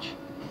so much.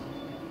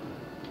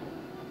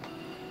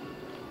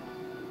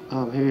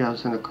 Oh, maybe I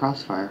was in a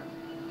crossfire.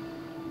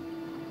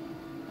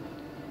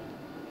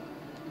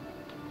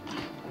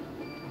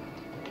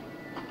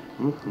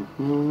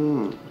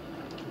 Mm-hmm.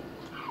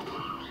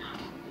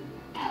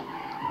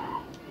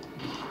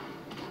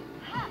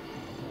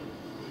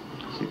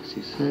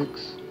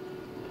 66.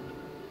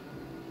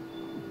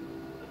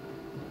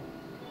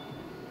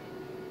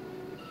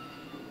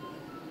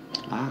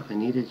 Ah, I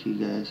needed you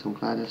guys. I'm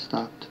glad I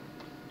stopped.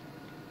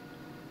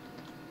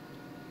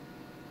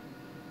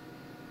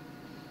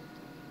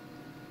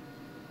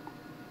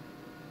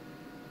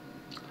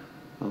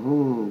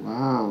 Oh,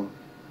 wow.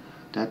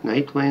 That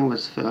Nightwing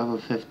was level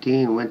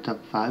 15, went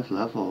up 5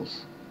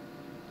 levels.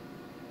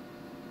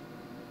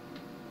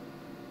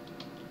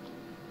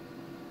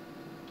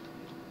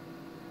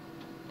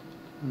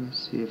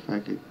 Let's see if I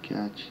could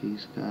catch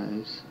these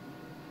guys.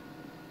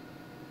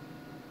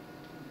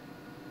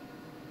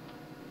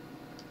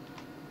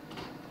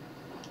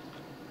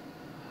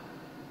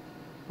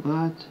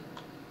 What?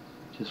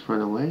 Just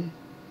run away?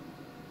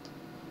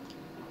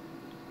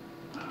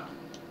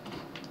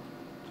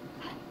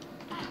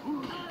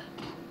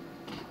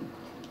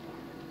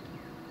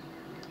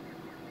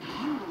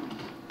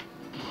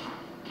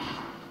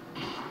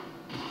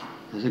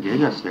 There's a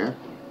Gigasphere.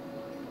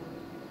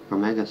 Or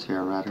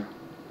Megasphere, rather.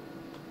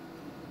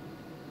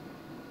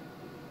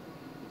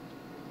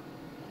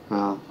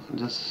 Well,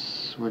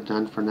 we're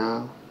done for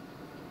now.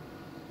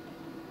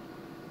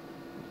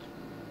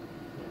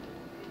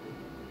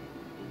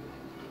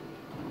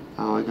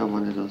 Oh, I got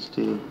one of those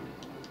too.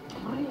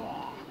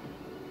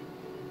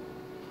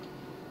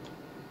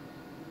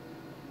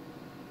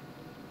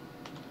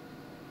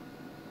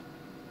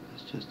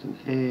 It's just an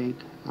egg.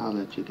 I'll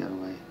let you get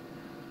away.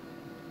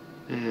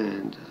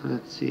 And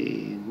let's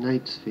see,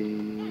 Night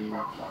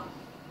Sphere.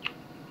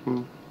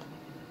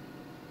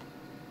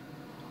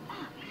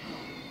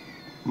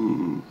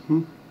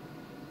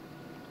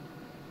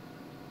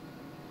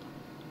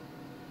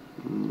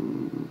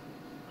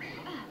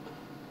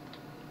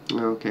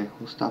 Okay,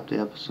 we'll stop the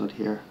episode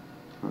here,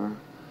 or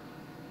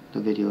the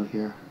video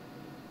here.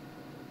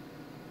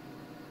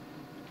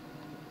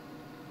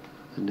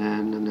 And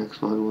then the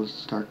next one will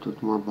start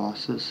with more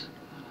bosses.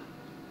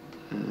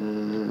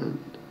 And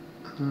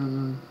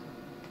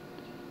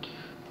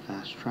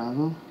fast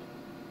travel.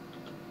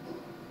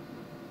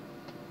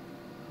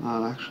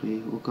 Well, actually,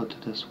 we'll go to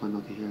this one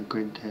over here,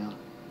 Green Tail.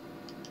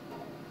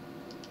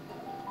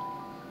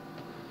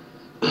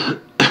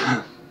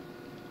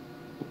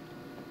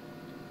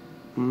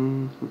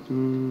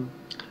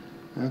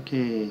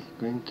 Okay,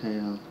 Green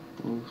Tail.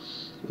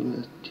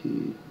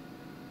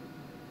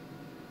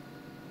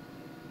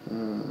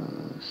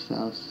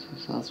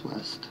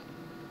 Southwest.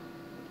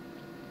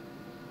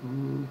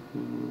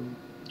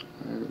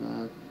 Right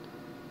about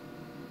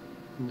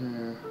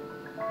there.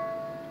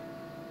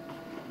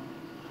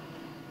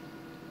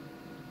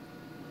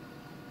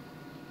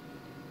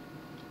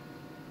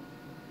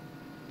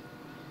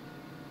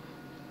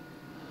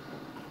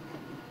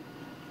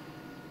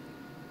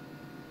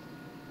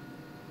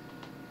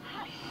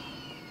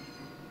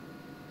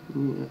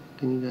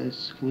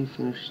 Can you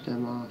finish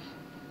them off?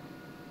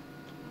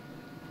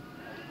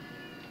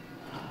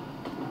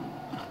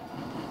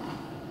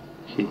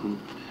 I'm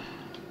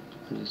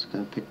just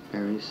gonna pick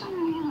berries,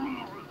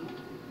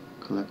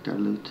 collect our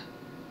loot.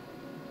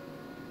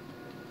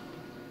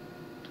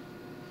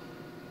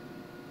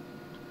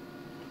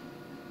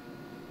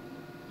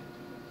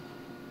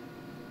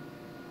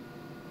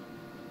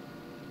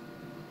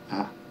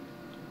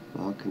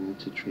 Walking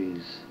into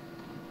trees.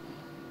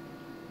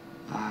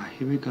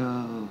 Here we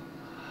go.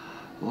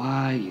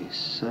 Why, you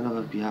son of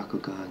a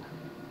Byakugan.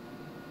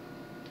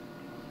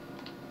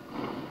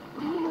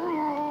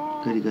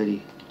 Goody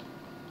goody.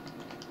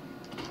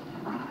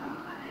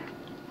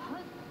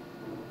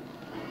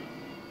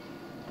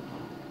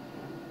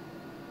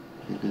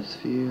 Biggest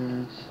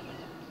fears.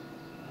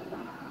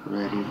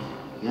 Ready.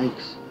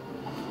 Yikes.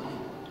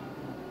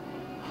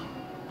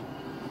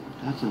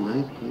 That's a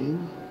nice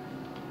queen.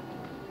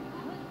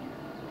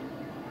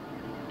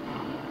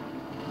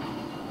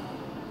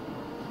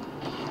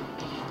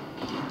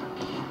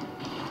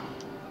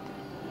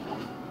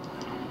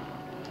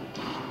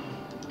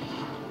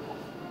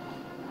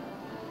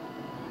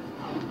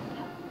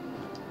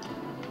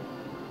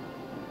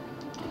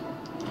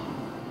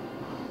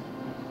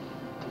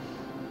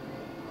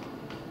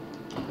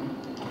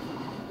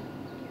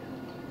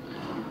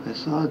 I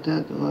saw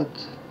that.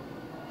 What?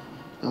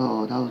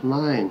 Oh, that was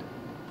mine.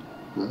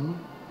 No?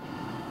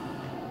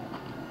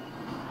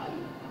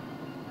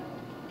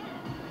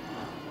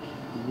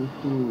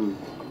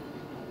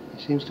 It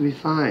seems to be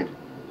fine.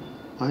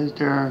 Why is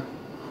there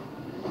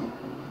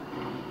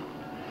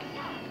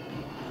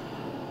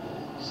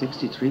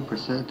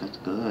 63%? That's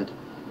good.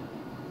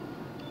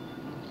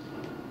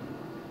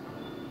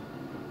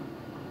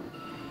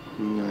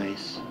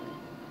 Nice.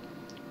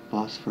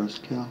 Boss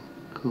first kill.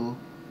 Cool.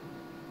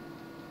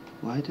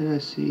 Why did I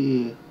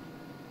see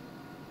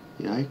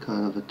the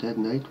icon of a dead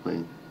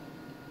Nightwing?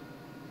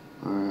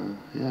 Or,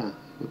 yeah,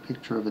 a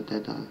picture of a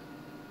dead eye.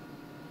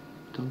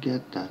 Don't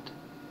get that.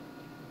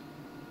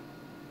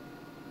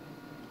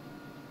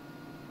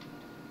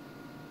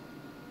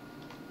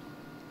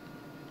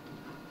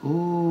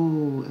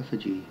 Oh,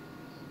 effigy.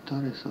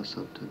 Thought I saw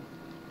something.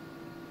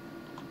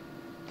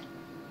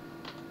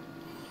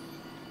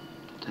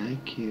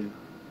 Thank you.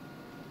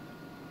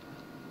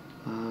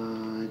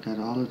 I got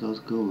all of those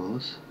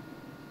Gumos.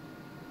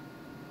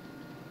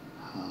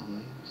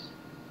 Howlings.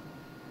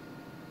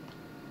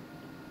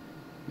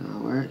 Now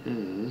where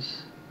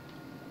is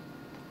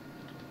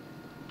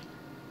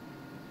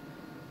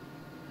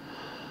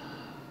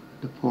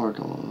the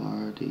portal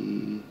or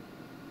the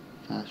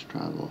fast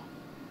travel?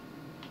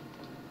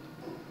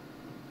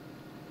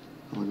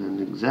 Going in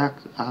the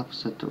exact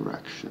opposite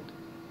direction.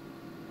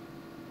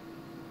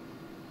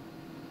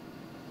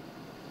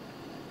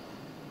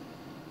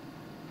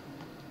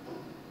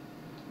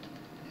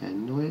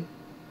 Anyway.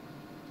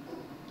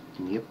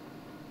 Yep.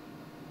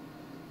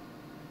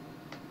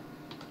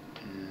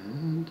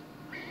 And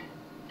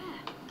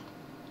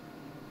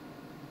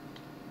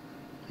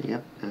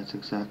yep, that's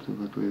exactly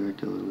what we were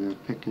doing. We were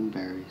picking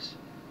berries.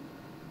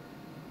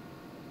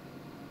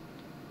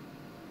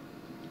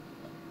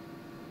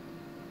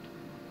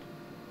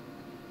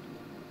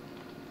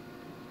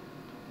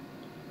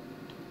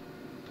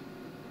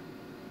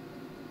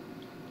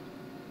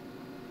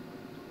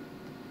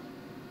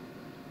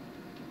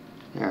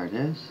 There it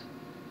is.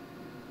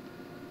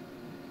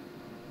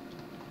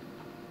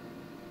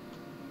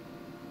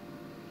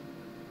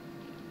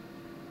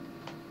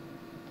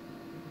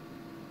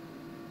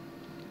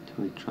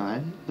 Can we try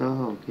it?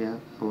 Oh, yeah,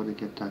 I want to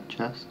get that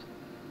chest.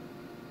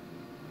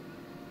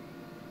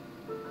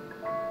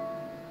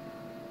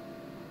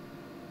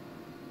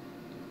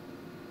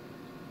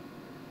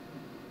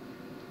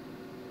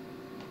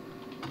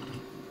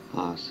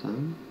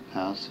 Awesome.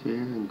 Pal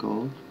sphere and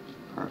gold.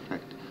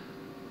 Perfect.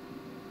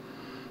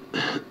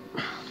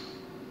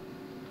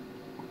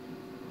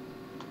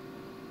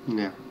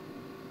 Yeah.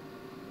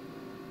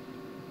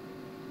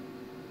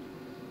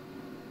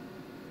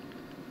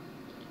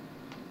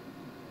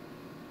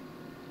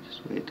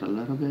 Just wait a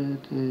little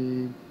bit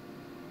and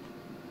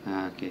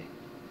okay.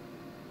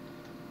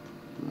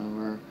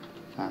 Lower,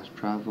 fast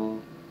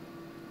travel.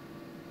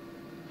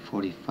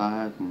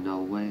 45,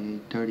 no way.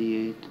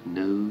 38,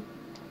 no.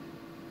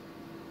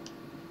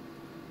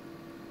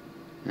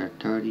 There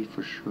 30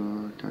 for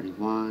sure.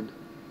 31.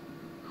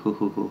 Hoo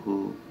hoo hoo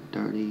hoo.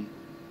 30.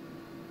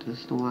 This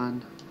is the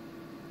one.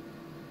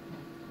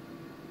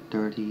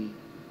 30.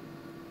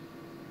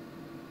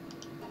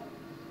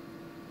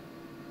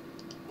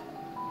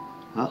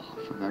 Well,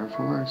 for better or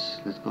for worse,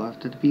 let's go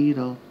after the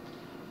beetle.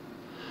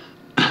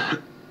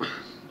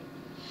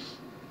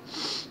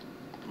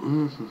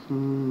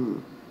 Mm-hmm.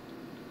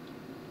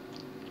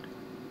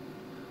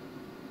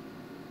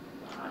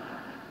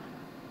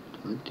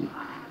 20.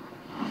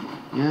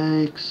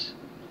 Yikes.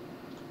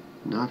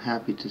 Not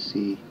happy to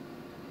see.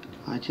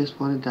 I just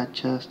wanted that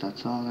chest,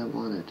 that's all I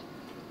wanted.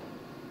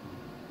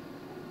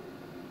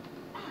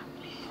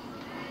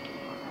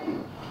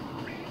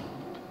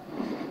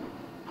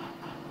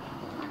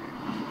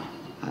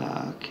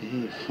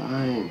 Okay,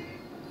 fine.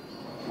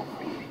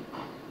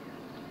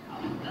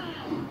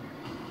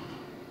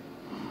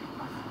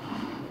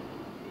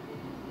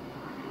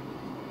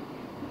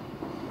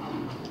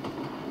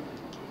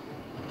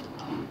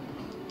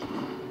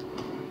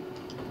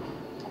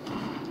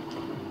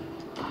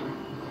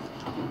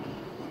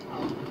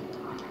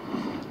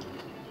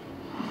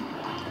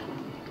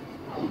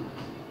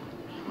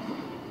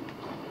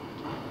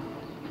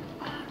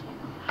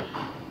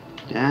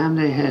 Damn,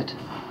 they hit.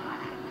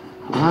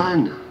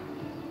 Run!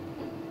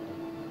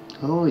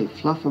 Holy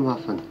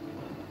fluffermuffin.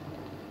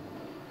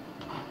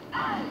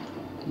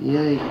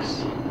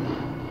 Yikes.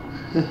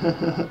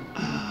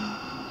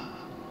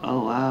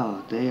 Oh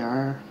wow, they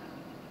are...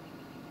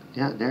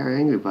 Yeah, they're an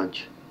angry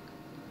bunch.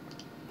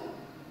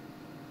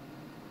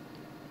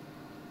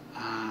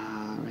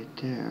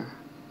 there.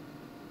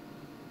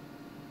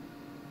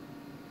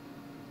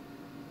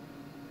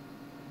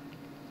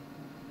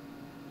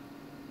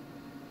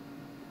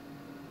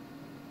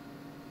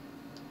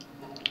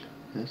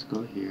 Let's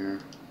go here.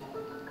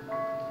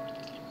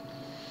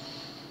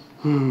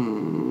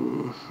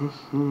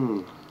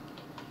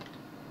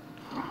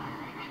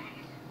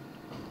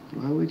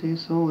 Why were they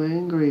so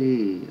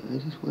angry? I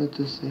just wanted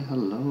to say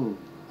hello.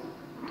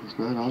 Because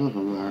not all of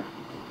them are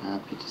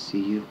happy to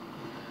see you.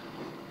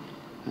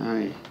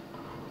 Alright.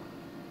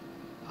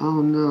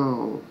 Oh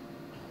no.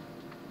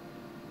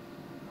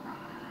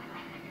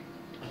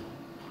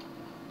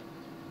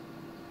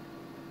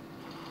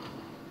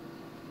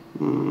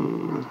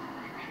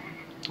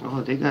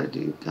 Oh, they got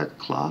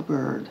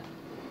clobbered.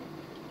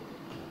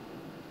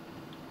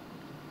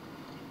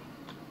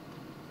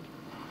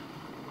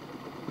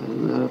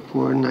 That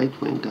poor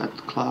Nightwing got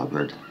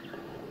clobbered.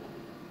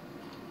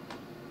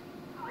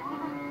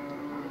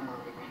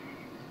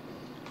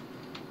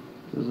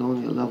 It was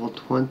only a level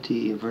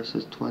 20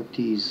 versus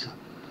 20s.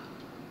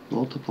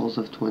 Multiples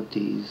of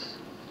 20s.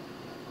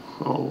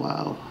 Oh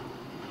wow.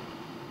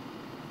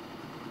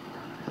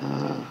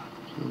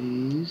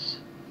 Please.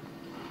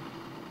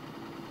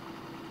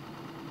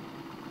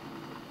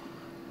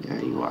 There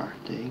you are.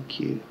 Thank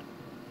you.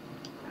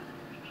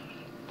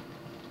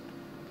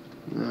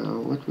 Now,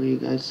 what were you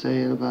guys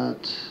saying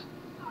about...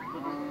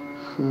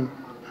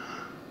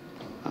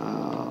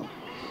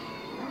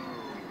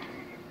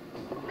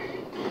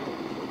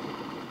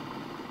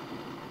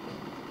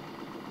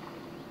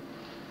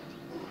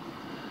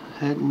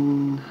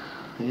 heading...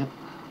 Yep.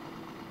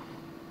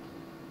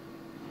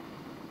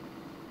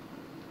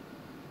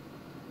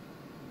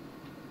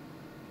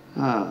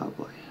 Oh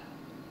boy.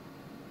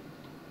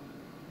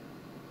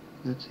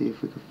 Let's see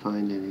if we can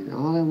find anything.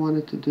 All I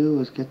wanted to do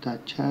was get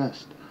that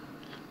chest.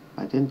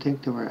 I didn't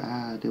think they would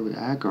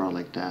aggro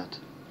like that.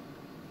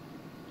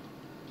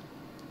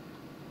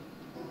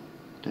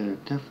 They're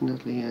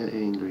definitely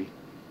angry.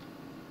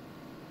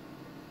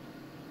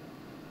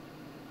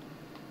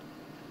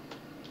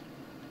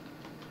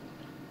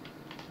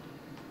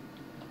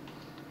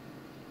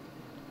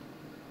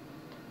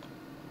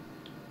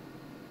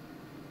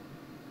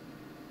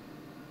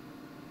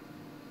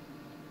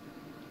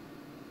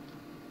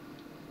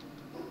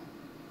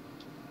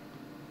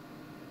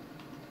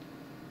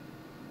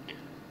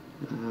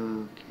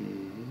 Okay.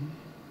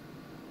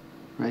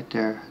 Right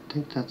there. I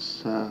think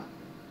that's,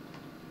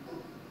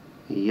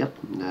 yep,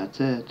 that's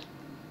it.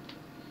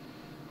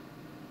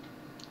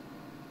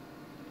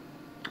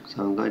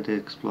 So I'm going to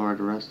explore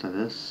the rest of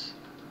this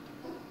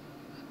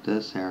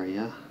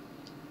area.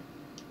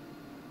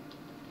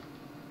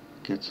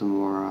 Get some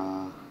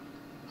more,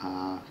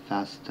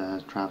 fast,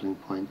 traveling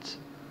points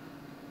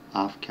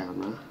off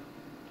camera.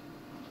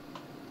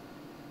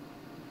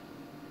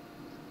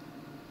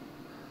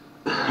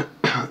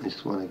 I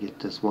just want to get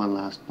this one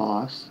last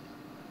boss,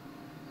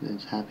 and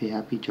it's happy,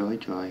 happy, joy,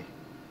 joy.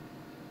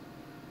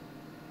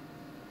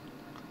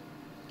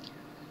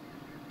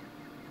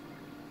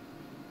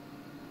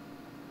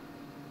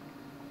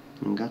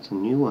 And got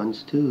some new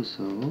ones too,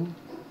 so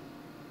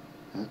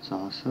that's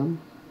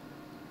awesome.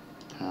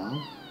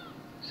 Pal,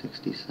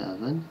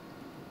 67.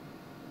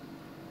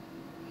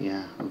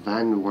 Yeah,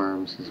 van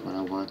worms is what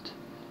I want.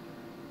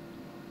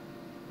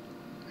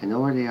 I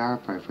know where they are,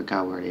 but I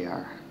forgot where they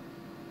are.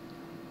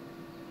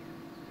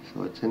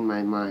 So it's in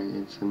my mind,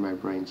 it's in my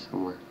brain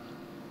somewhere.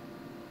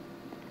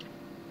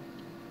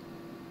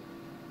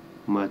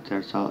 But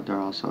they're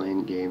also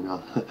in game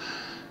now.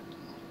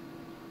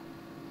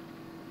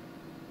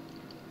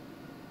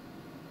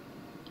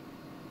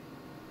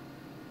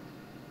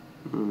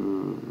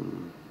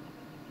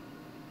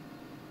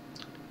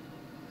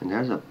 And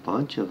there's a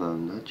bunch of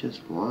them, not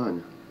just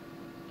one.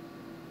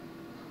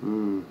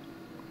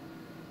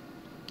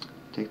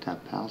 Take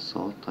that pal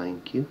soul,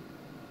 thank you.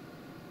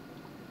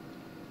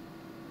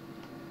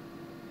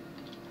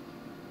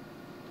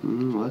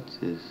 What's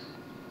this?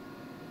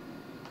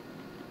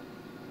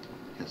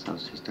 Guess that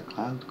was just a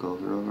cloud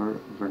going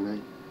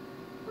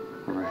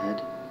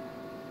overhead.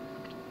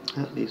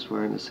 At least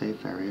we're in a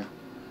safe area,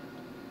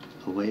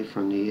 away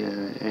from the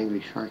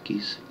angry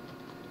sharkies.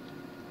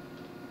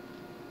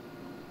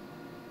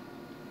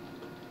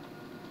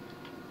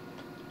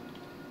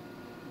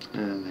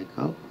 And let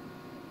go.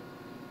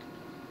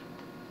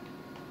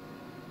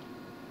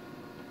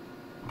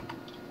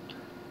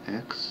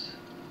 X.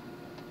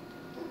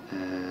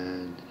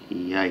 And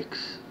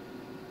yikes.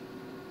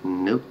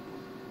 Nope.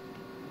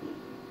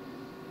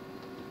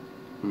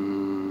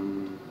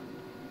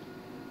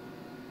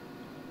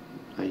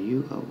 Are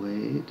you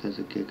away? There's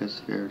a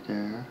gigasphere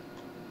there.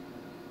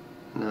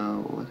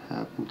 Now, what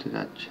happened to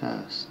that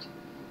chest?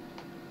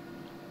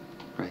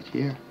 Right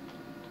here.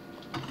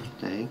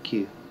 Thank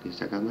you. At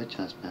least I got my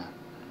chest back.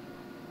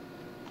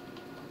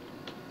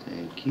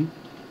 Thank you.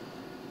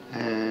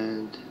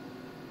 And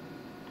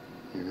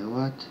you know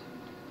what?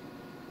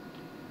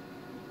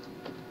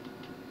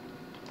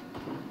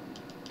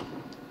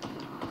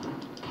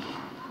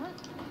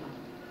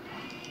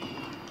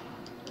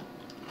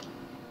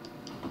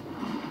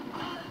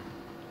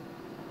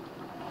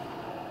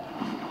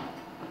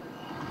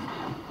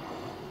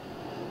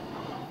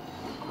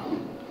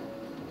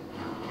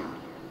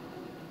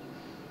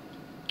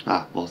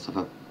 Ah, both of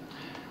them.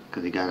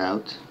 Because he got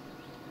out.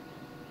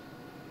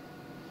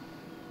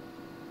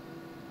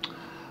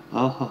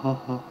 Oh ho ho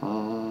ho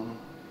ho.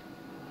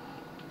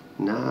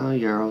 Now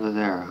you're over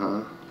there,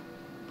 huh?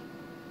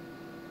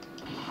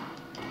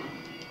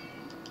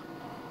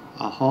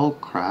 A whole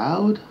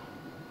crowd?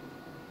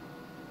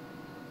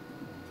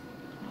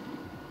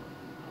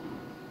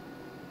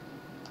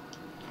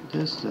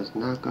 This is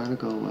not gonna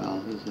go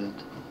well, is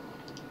it?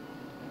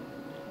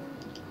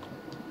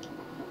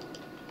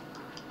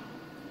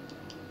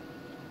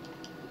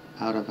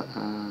 Out of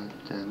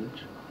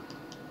damage.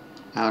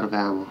 Out of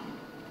ammo.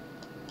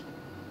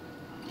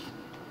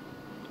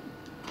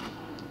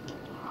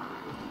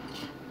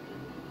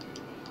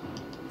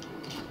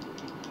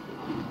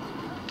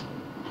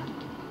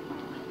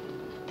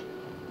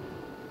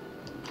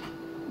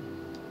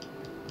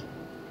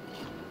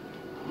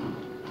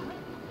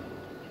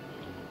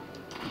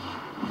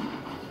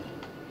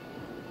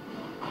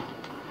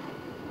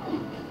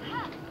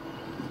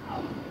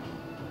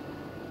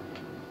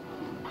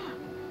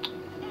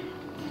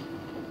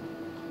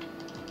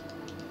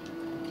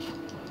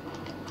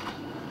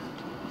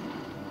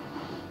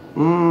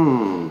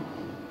 Mmm.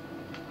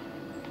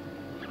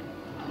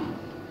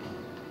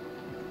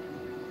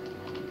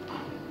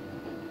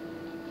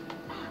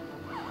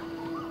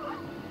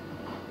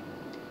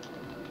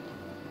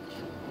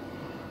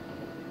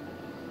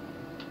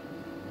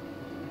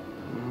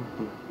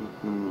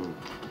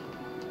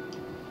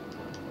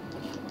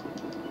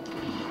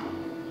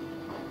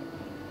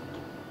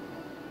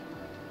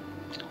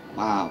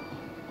 Wow.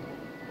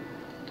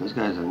 Those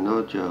guys are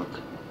no joke.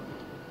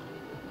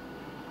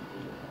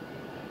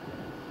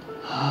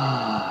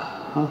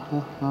 Ho ho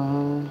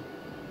ho.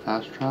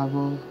 Fast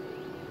travel.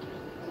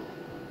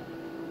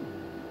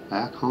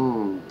 Back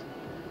home.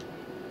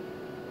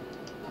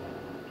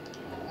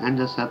 End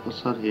this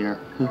episode here.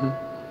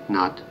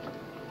 Not.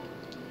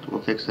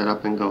 We'll fix it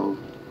up and go.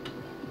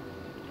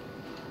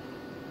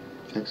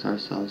 Fix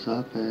ourselves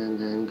up and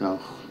then go.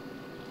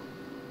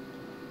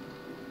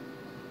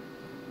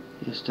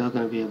 You're still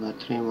going to be about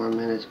 3 more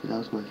minutes, but that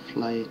was my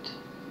flight.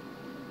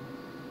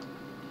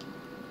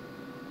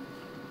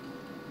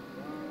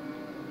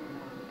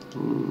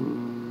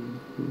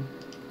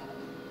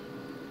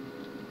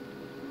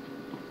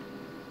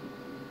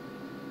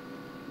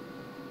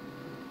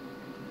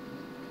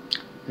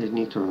 I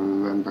need to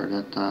remember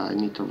that I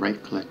need to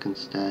right click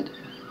instead.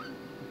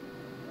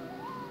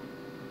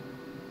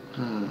 I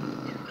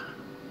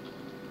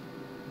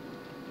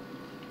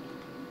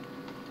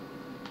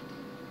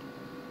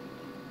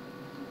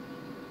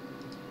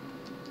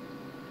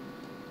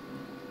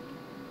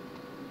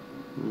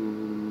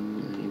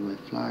need my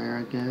flyer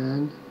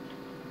again.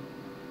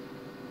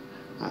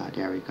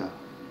 There we go.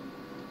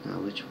 Now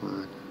which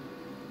one?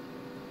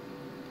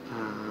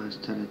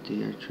 Instead of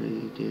deer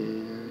tree,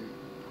 deer.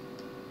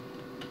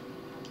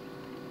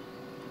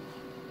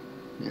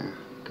 There,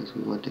 because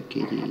we want the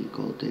kitty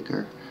gold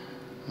digger.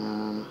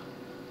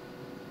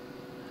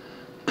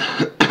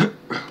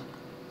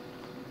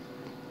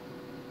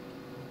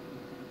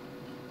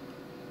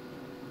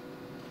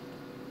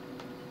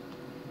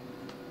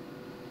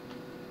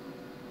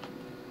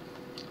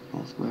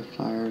 Both my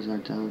flyers are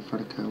down for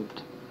the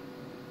count.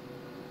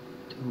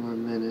 2 more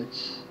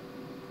minutes.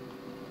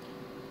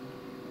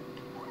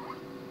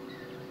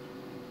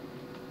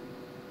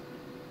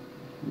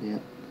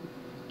 Yep.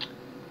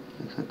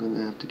 Looks like I'm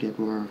gonna have to get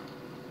more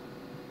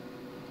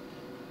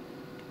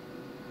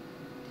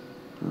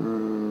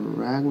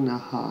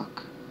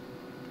Ragnarok.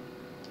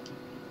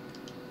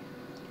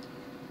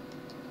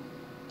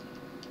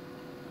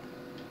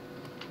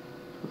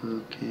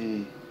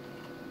 Okay.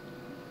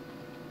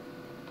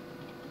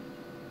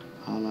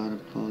 All out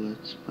of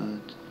bullets, but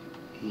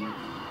yeah.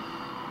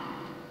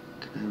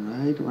 Can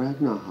I ride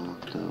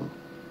Ragnarok though?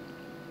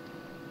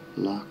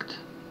 Locked.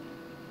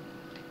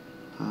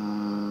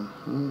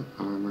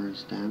 Armor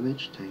is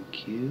damaged,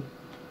 thank you.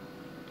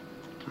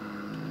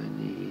 I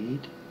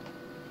need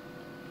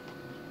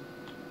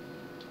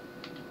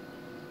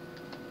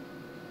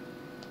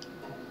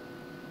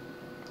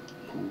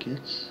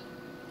ingots,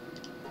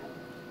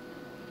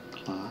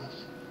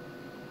 cloth,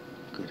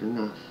 good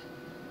enough.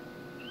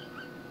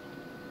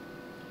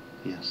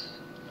 Yes.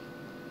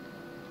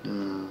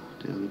 Now,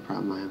 the only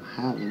problem I am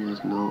having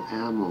is no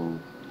ammo.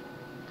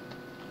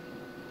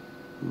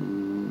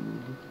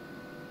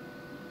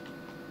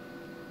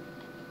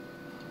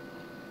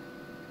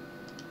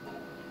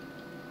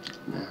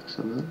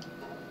 Maximum.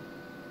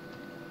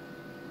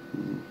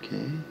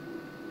 Okay.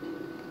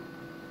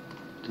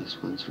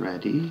 This one's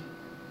ready.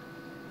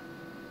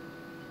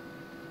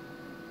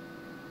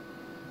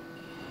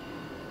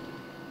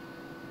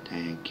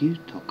 Thank you,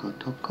 Toko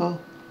Toko.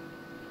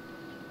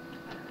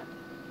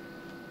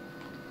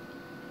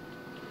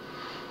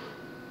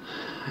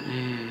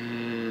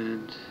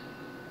 And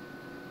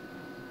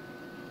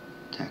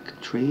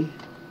tech tree.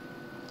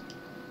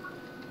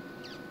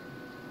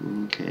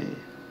 Okay.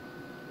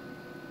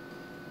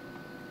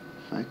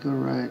 If I could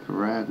write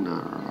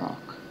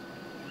Ragnarok.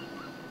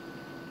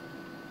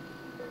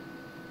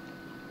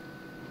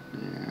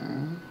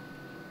 There.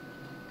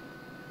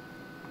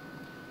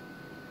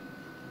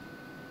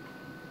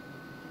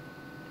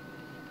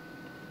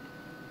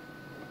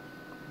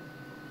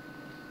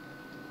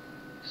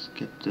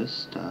 skip this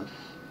stuff.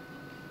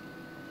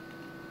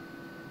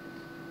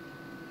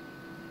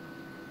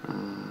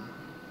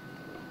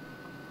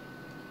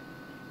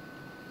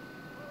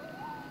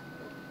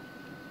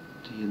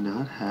 Do you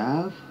not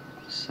have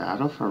a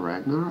saddle for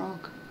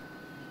Ragnarok?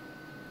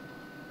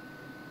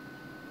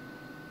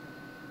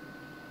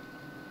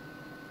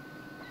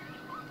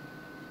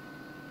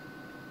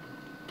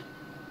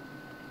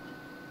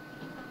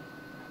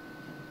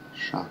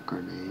 Shock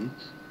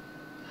grenades.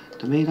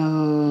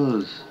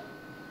 Tomatoes!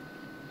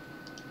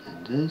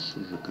 And this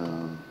is a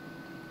go.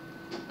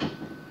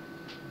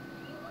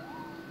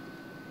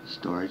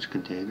 Storage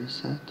container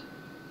set.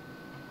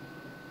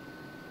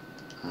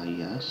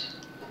 Yes.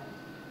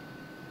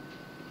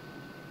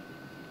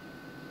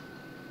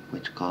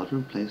 Which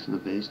cauldron placed in the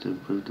base to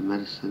improve the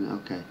medicine?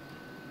 Okay.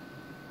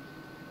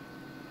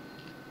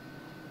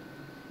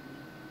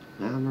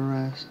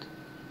 Mamorest.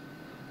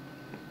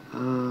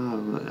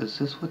 Is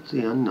this what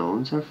the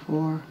unknowns are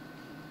for?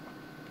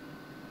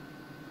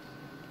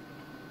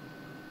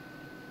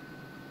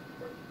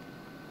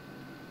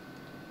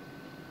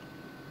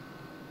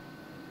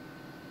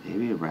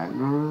 Maybe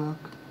Ragnarok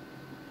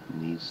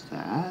needs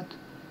that?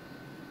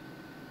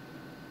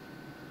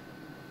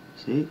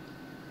 See?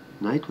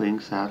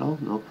 Nightwing saddle,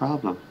 no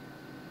problem.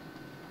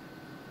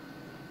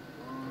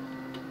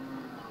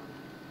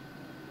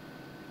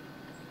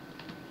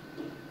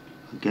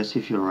 I guess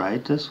if you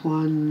ride this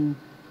one,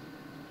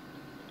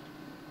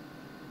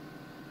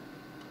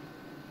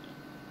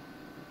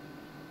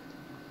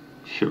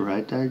 if you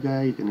ride that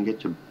guy, you're gonna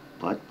get your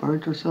butt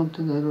burnt or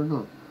something? I don't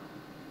know.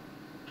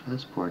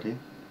 Transporting.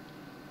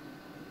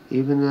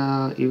 Even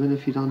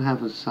if you don't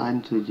have a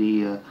sign to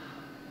the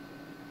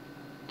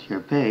to your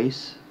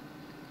base,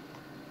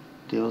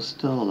 they'll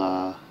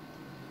still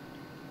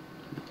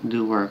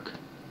do work.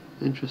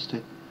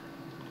 Interesting.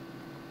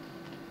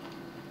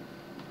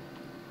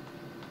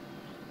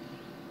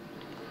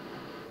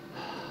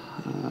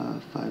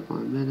 Five more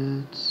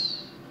minutes.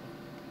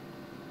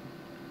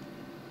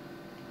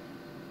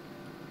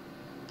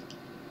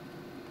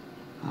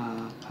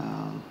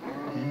 Pal.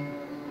 Okay.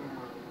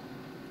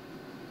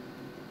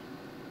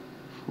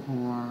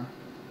 4.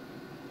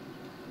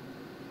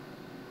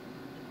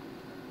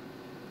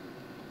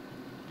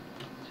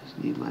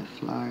 Just need my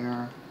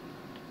flyer.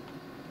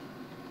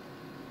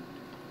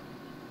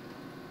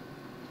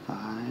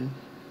 5.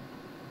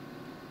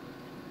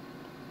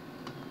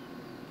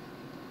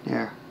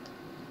 There.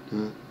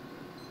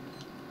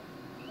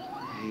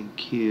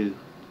 Thank you.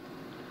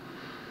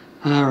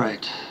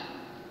 Alright.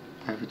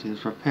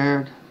 Everything's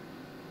prepared.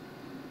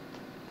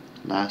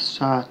 Last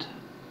shot.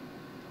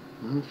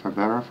 For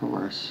better or for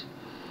worse.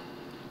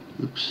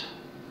 Oops.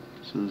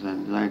 As soon as I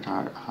learned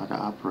how to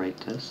operate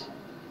this.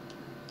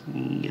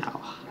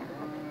 Meow.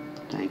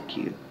 Thank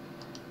you.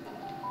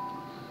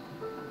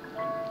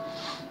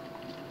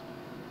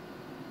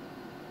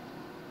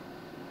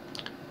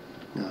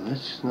 Now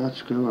let's not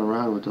screw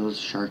around with those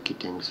sharky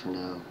things for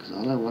now, because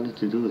all I wanted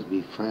to do was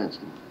be friends,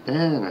 and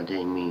man, are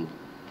they mean.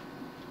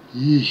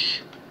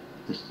 Yeesh.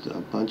 There's a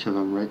bunch of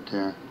them right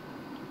there.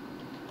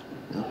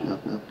 Nope,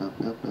 nope, nope, nope,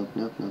 nope, nope,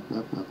 nope, nope,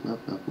 nope, nope, nope,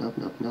 nope, nope,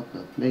 nope, nope,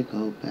 nope. Big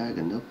old bag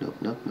of nope, nope,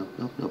 nope, nope,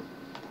 nope, nope.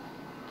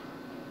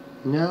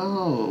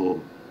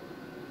 No!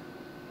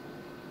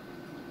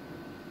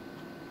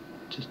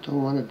 Just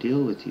don't want to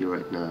deal with you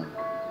right now.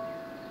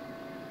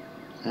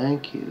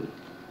 Thank you.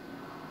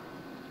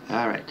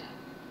 Alright.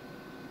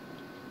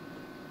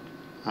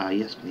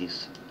 Yes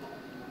please.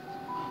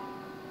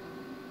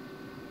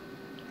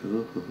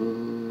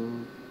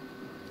 Ooh,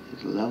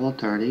 he's level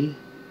 30.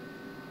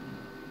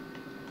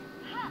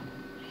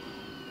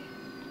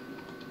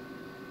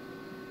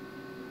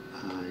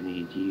 I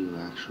need you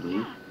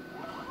actually.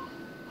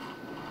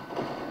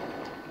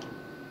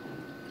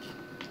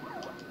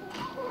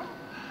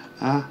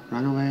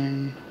 Run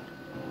away.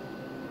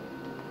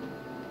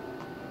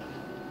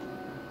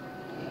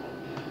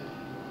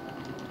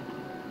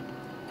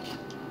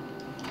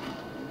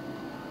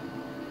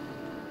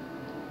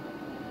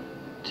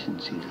 Didn't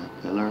see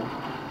that pillar.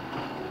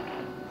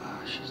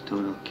 She's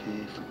doing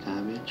okay for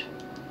damage.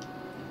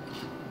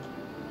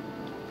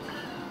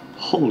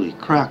 Holy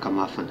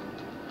crack-a-muffin.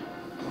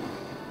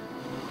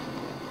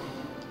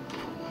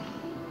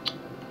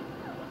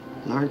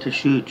 Learn to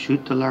shoot.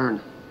 Shoot to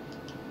learn.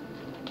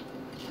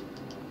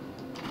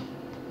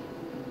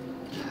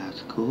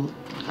 That's cool.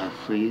 Our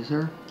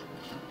freezer.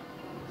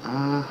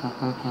 Ha ha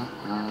ha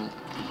ha.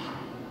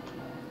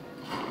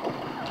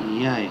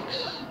 Yikes.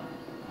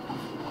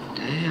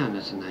 Damn,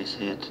 that's a nice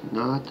hit.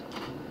 Not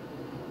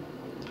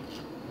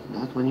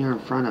when you're in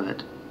front of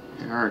it.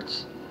 It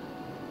hurts.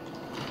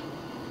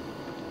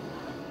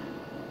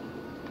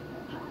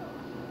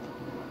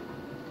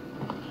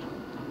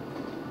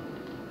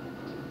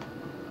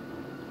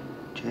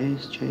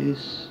 Chase,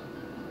 chase.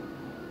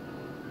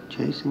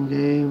 Chasing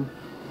game.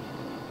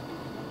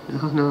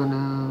 No, no,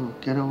 no.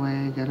 Get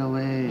away, get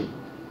away.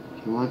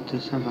 If you want to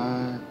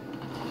survive.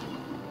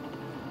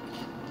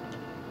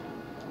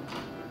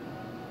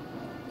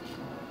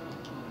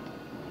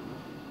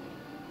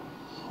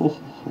 Ho,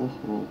 ho,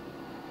 ho.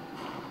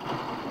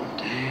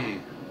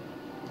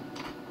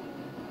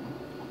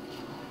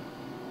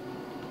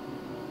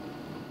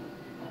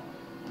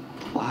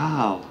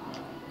 Wow.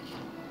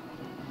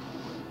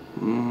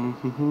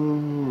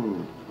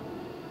 Mm-hmm.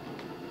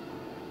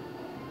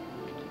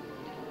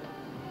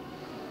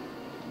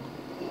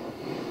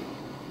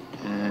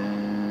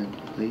 And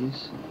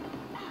please.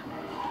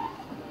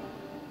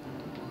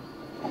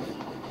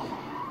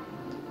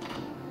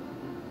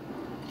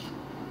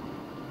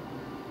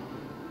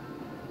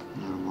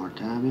 No more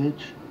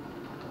damage.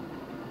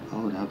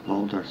 Oh, that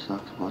boulder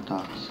sucks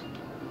buttocks.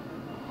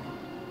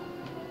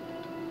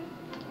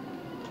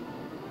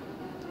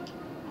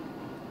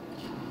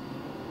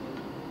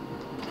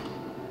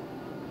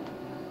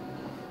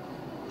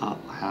 Oh,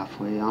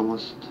 halfway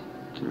almost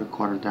to the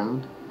quarter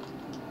down.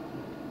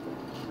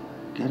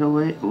 Get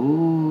away.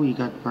 Ooh, you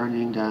got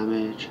burning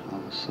damage.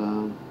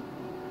 Awesome.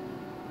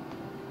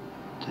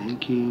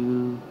 Thank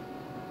you.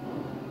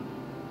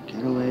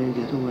 Get away,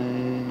 get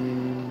away.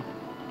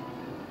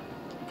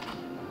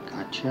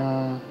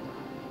 Gotcha.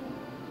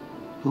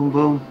 Boom,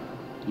 boom.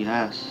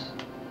 Yes.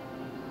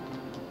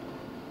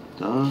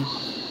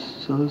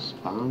 Those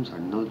bombs are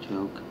no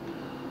joke.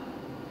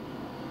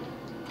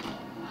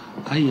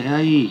 Ay,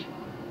 ay.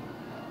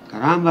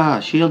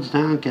 Caramba. Shields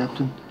down,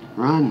 Captain.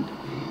 Run.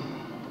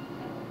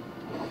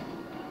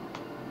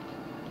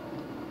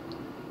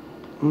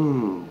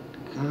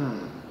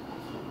 God.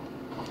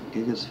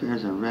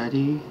 Gigaspheres are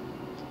ready.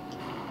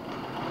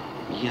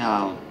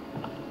 Yow.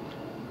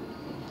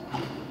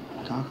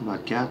 Talk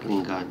about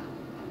Gatling gun.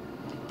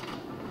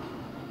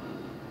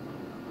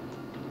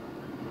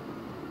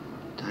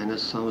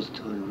 Dinosaur's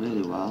doing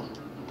really well.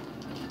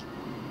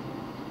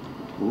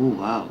 Ooh,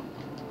 wow.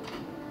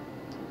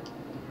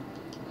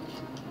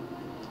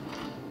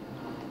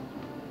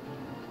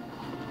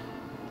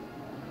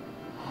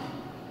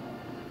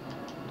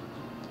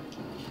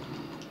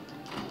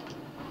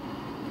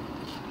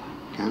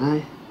 Can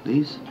I?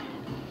 Please?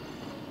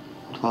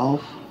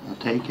 12? I'll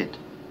take it.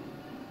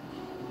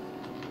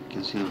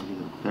 Gives you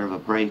a bit of a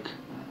break.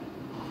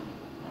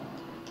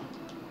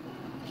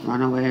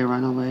 Run away,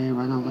 run away,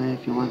 run away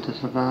if you want to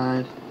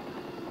survive.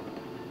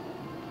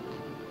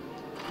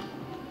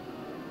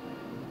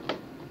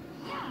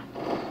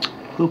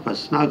 Poop a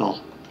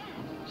snuggle.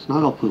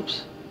 Snuggle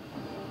poops.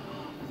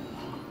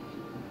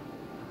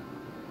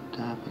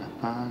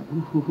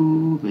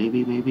 Ooh,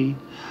 maybe, maybe.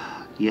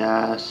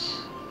 Yes.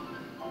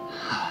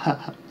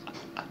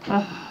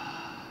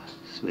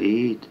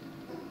 Sweet.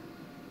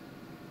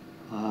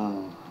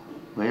 Wow.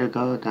 Way to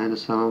go,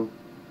 dinosaur.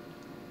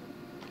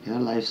 You're a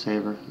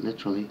lifesaver,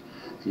 literally.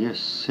 And you're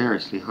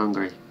seriously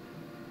hungry.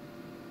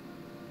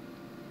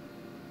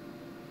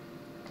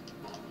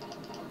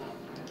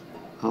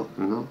 Oh,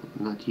 no,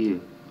 not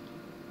you.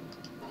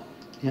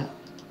 Yeah.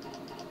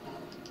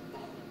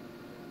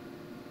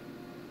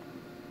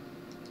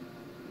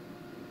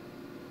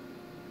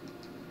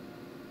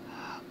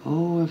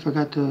 Oh, I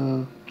forgot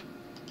to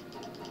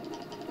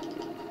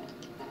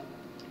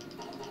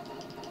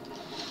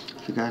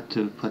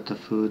put the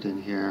food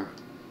in here.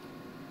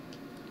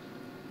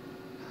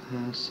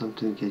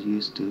 Something to get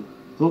used to.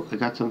 Oh, I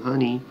got some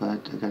honey,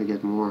 but I gotta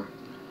get more.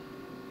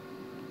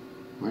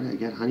 Where did I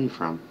get honey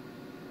from?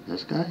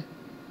 This guy?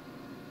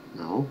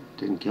 No,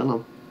 didn't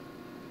kill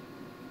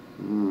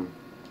him.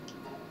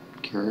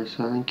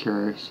 Curiouser and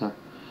curiouser.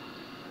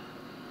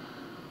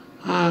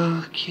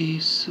 Okay,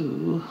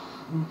 so...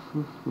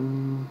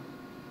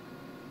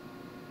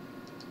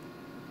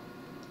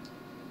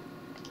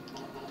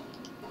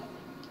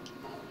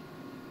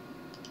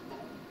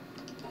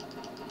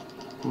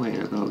 Way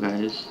to go,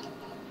 guys.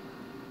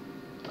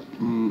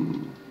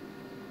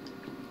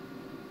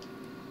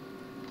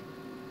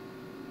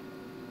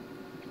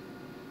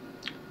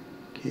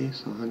 Okay,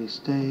 so honey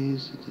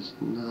stays. It does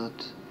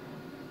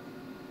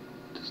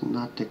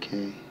not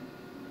decay.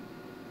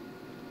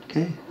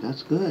 Okay,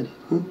 that's good.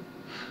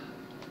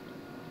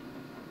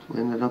 We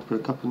ended up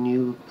with a couple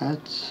new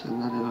pets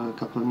and then a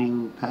couple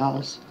new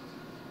pals.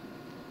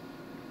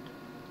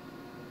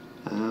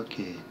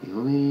 Okay, the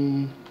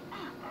only...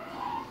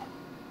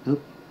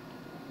 Nope.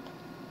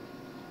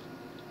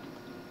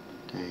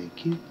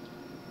 Thank you.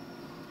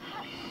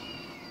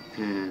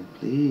 And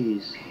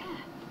please,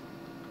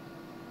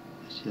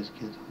 let's just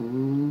get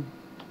home.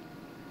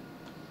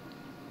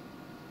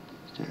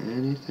 Is there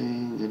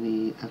anything,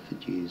 any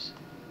effigies?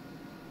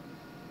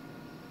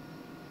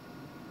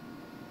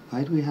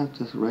 Why do we have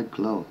this red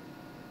glow?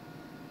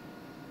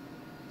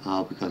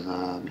 Oh, because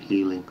I'm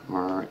healing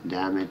or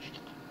damaged.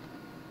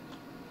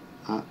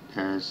 Ah,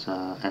 there's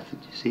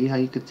effigy. See how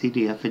you can see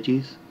the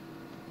effigies?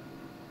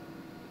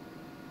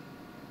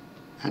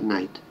 At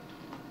night.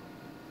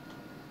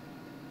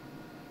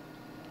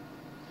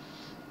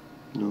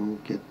 No,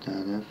 get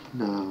that F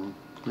now.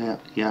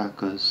 Yeah,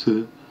 because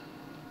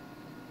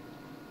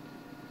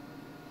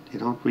they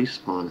don't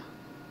respawn.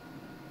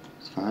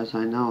 As far as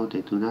I know,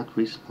 they do not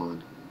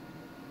respawn.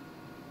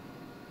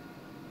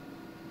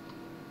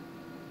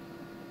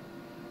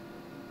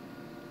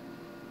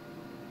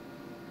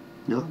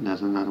 No,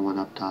 there's another one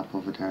up top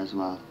over there as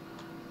well.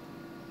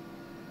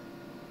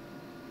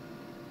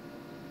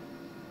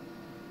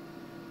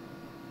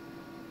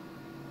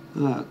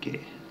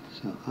 Okay,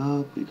 So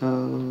up we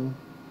go.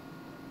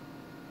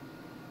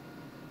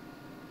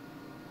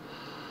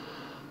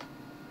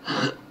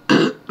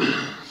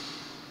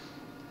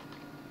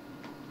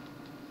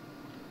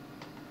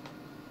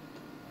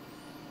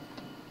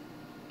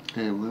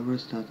 And where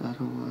was that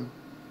other one?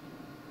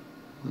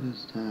 What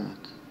is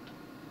that?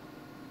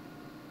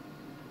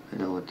 I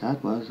know what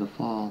that was, a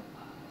fall.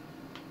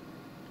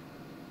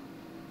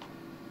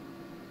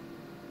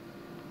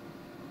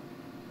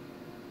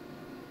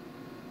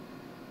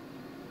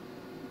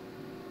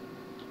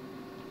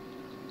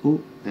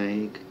 Ooh,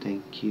 egg,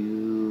 thank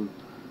you.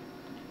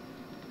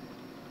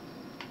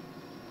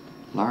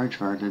 Large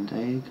verdant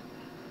egg.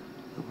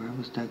 Where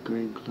was that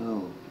green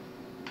glow?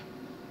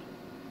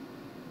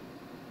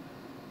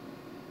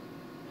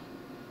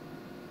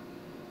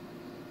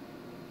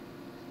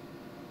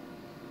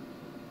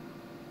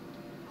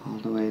 All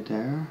the way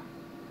there?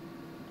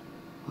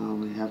 Well,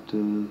 we have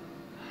to...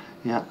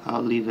 Yeah,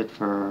 I'll leave it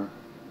for...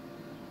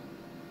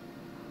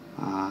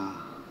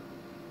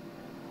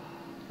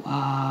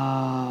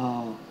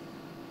 wow!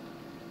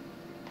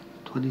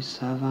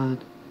 27.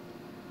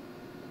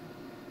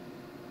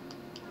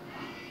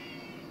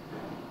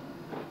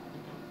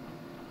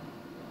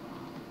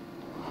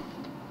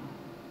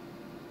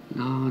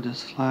 No,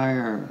 this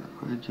flyer.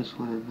 I just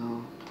want to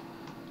know.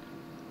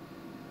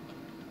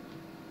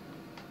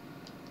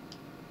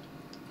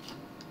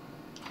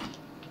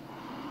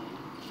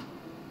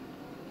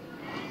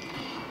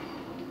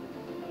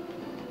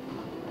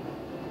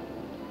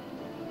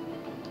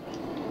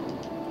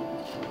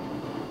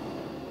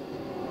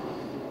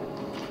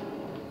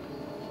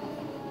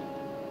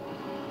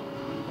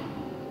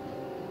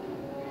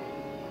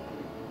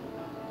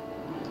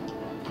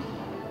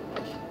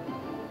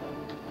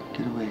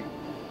 Get away.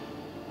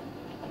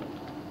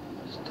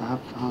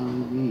 Stop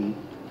following me.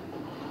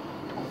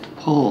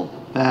 Pull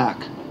back.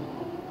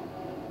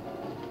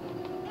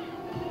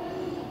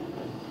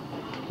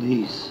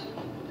 Please.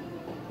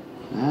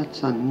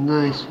 That's a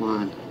nice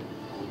one.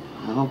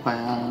 I hope I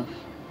have.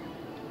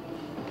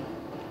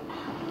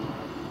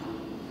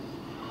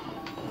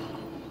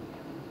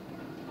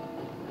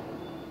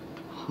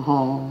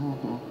 Oh.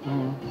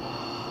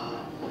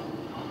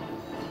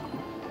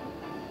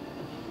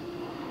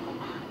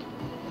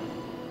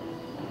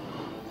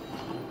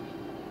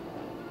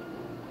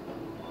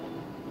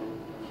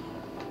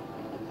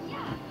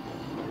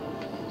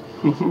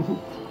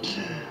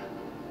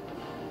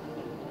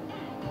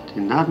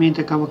 Did not mean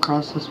to come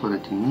across this one. I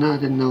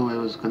didn't know it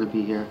was going to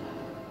be here.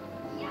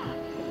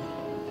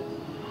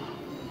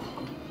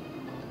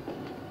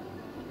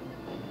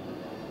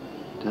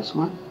 This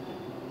one?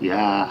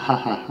 Yeah, ha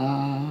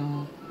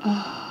ha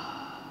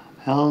ha.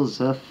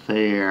 Hell's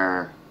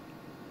Affair.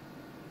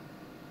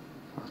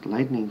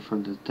 Lightning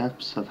from the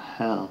depths of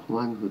hell.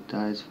 One who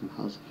dies from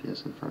Hell's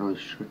Affair's inferno is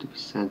sure to be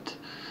sent.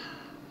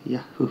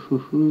 Yeah, hoo hoo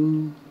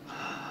hoo.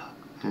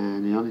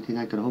 And the only thing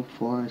I could hope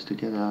for is to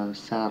get a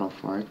saddle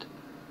for it.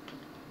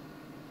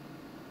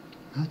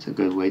 That's a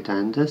good way to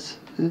end this.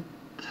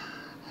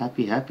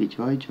 Happy, happy,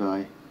 joy,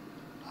 joy.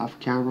 Off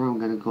camera, I'm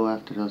gonna go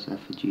after those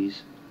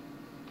effigies.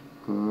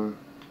 Or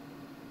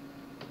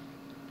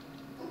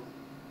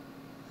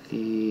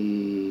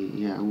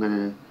yeah, I'm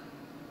gonna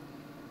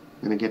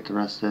get the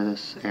rest of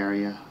this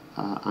area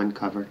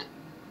uncovered.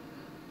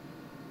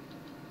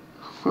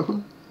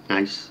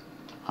 Nice,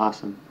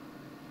 awesome.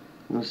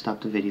 I'm gonna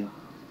stop the video.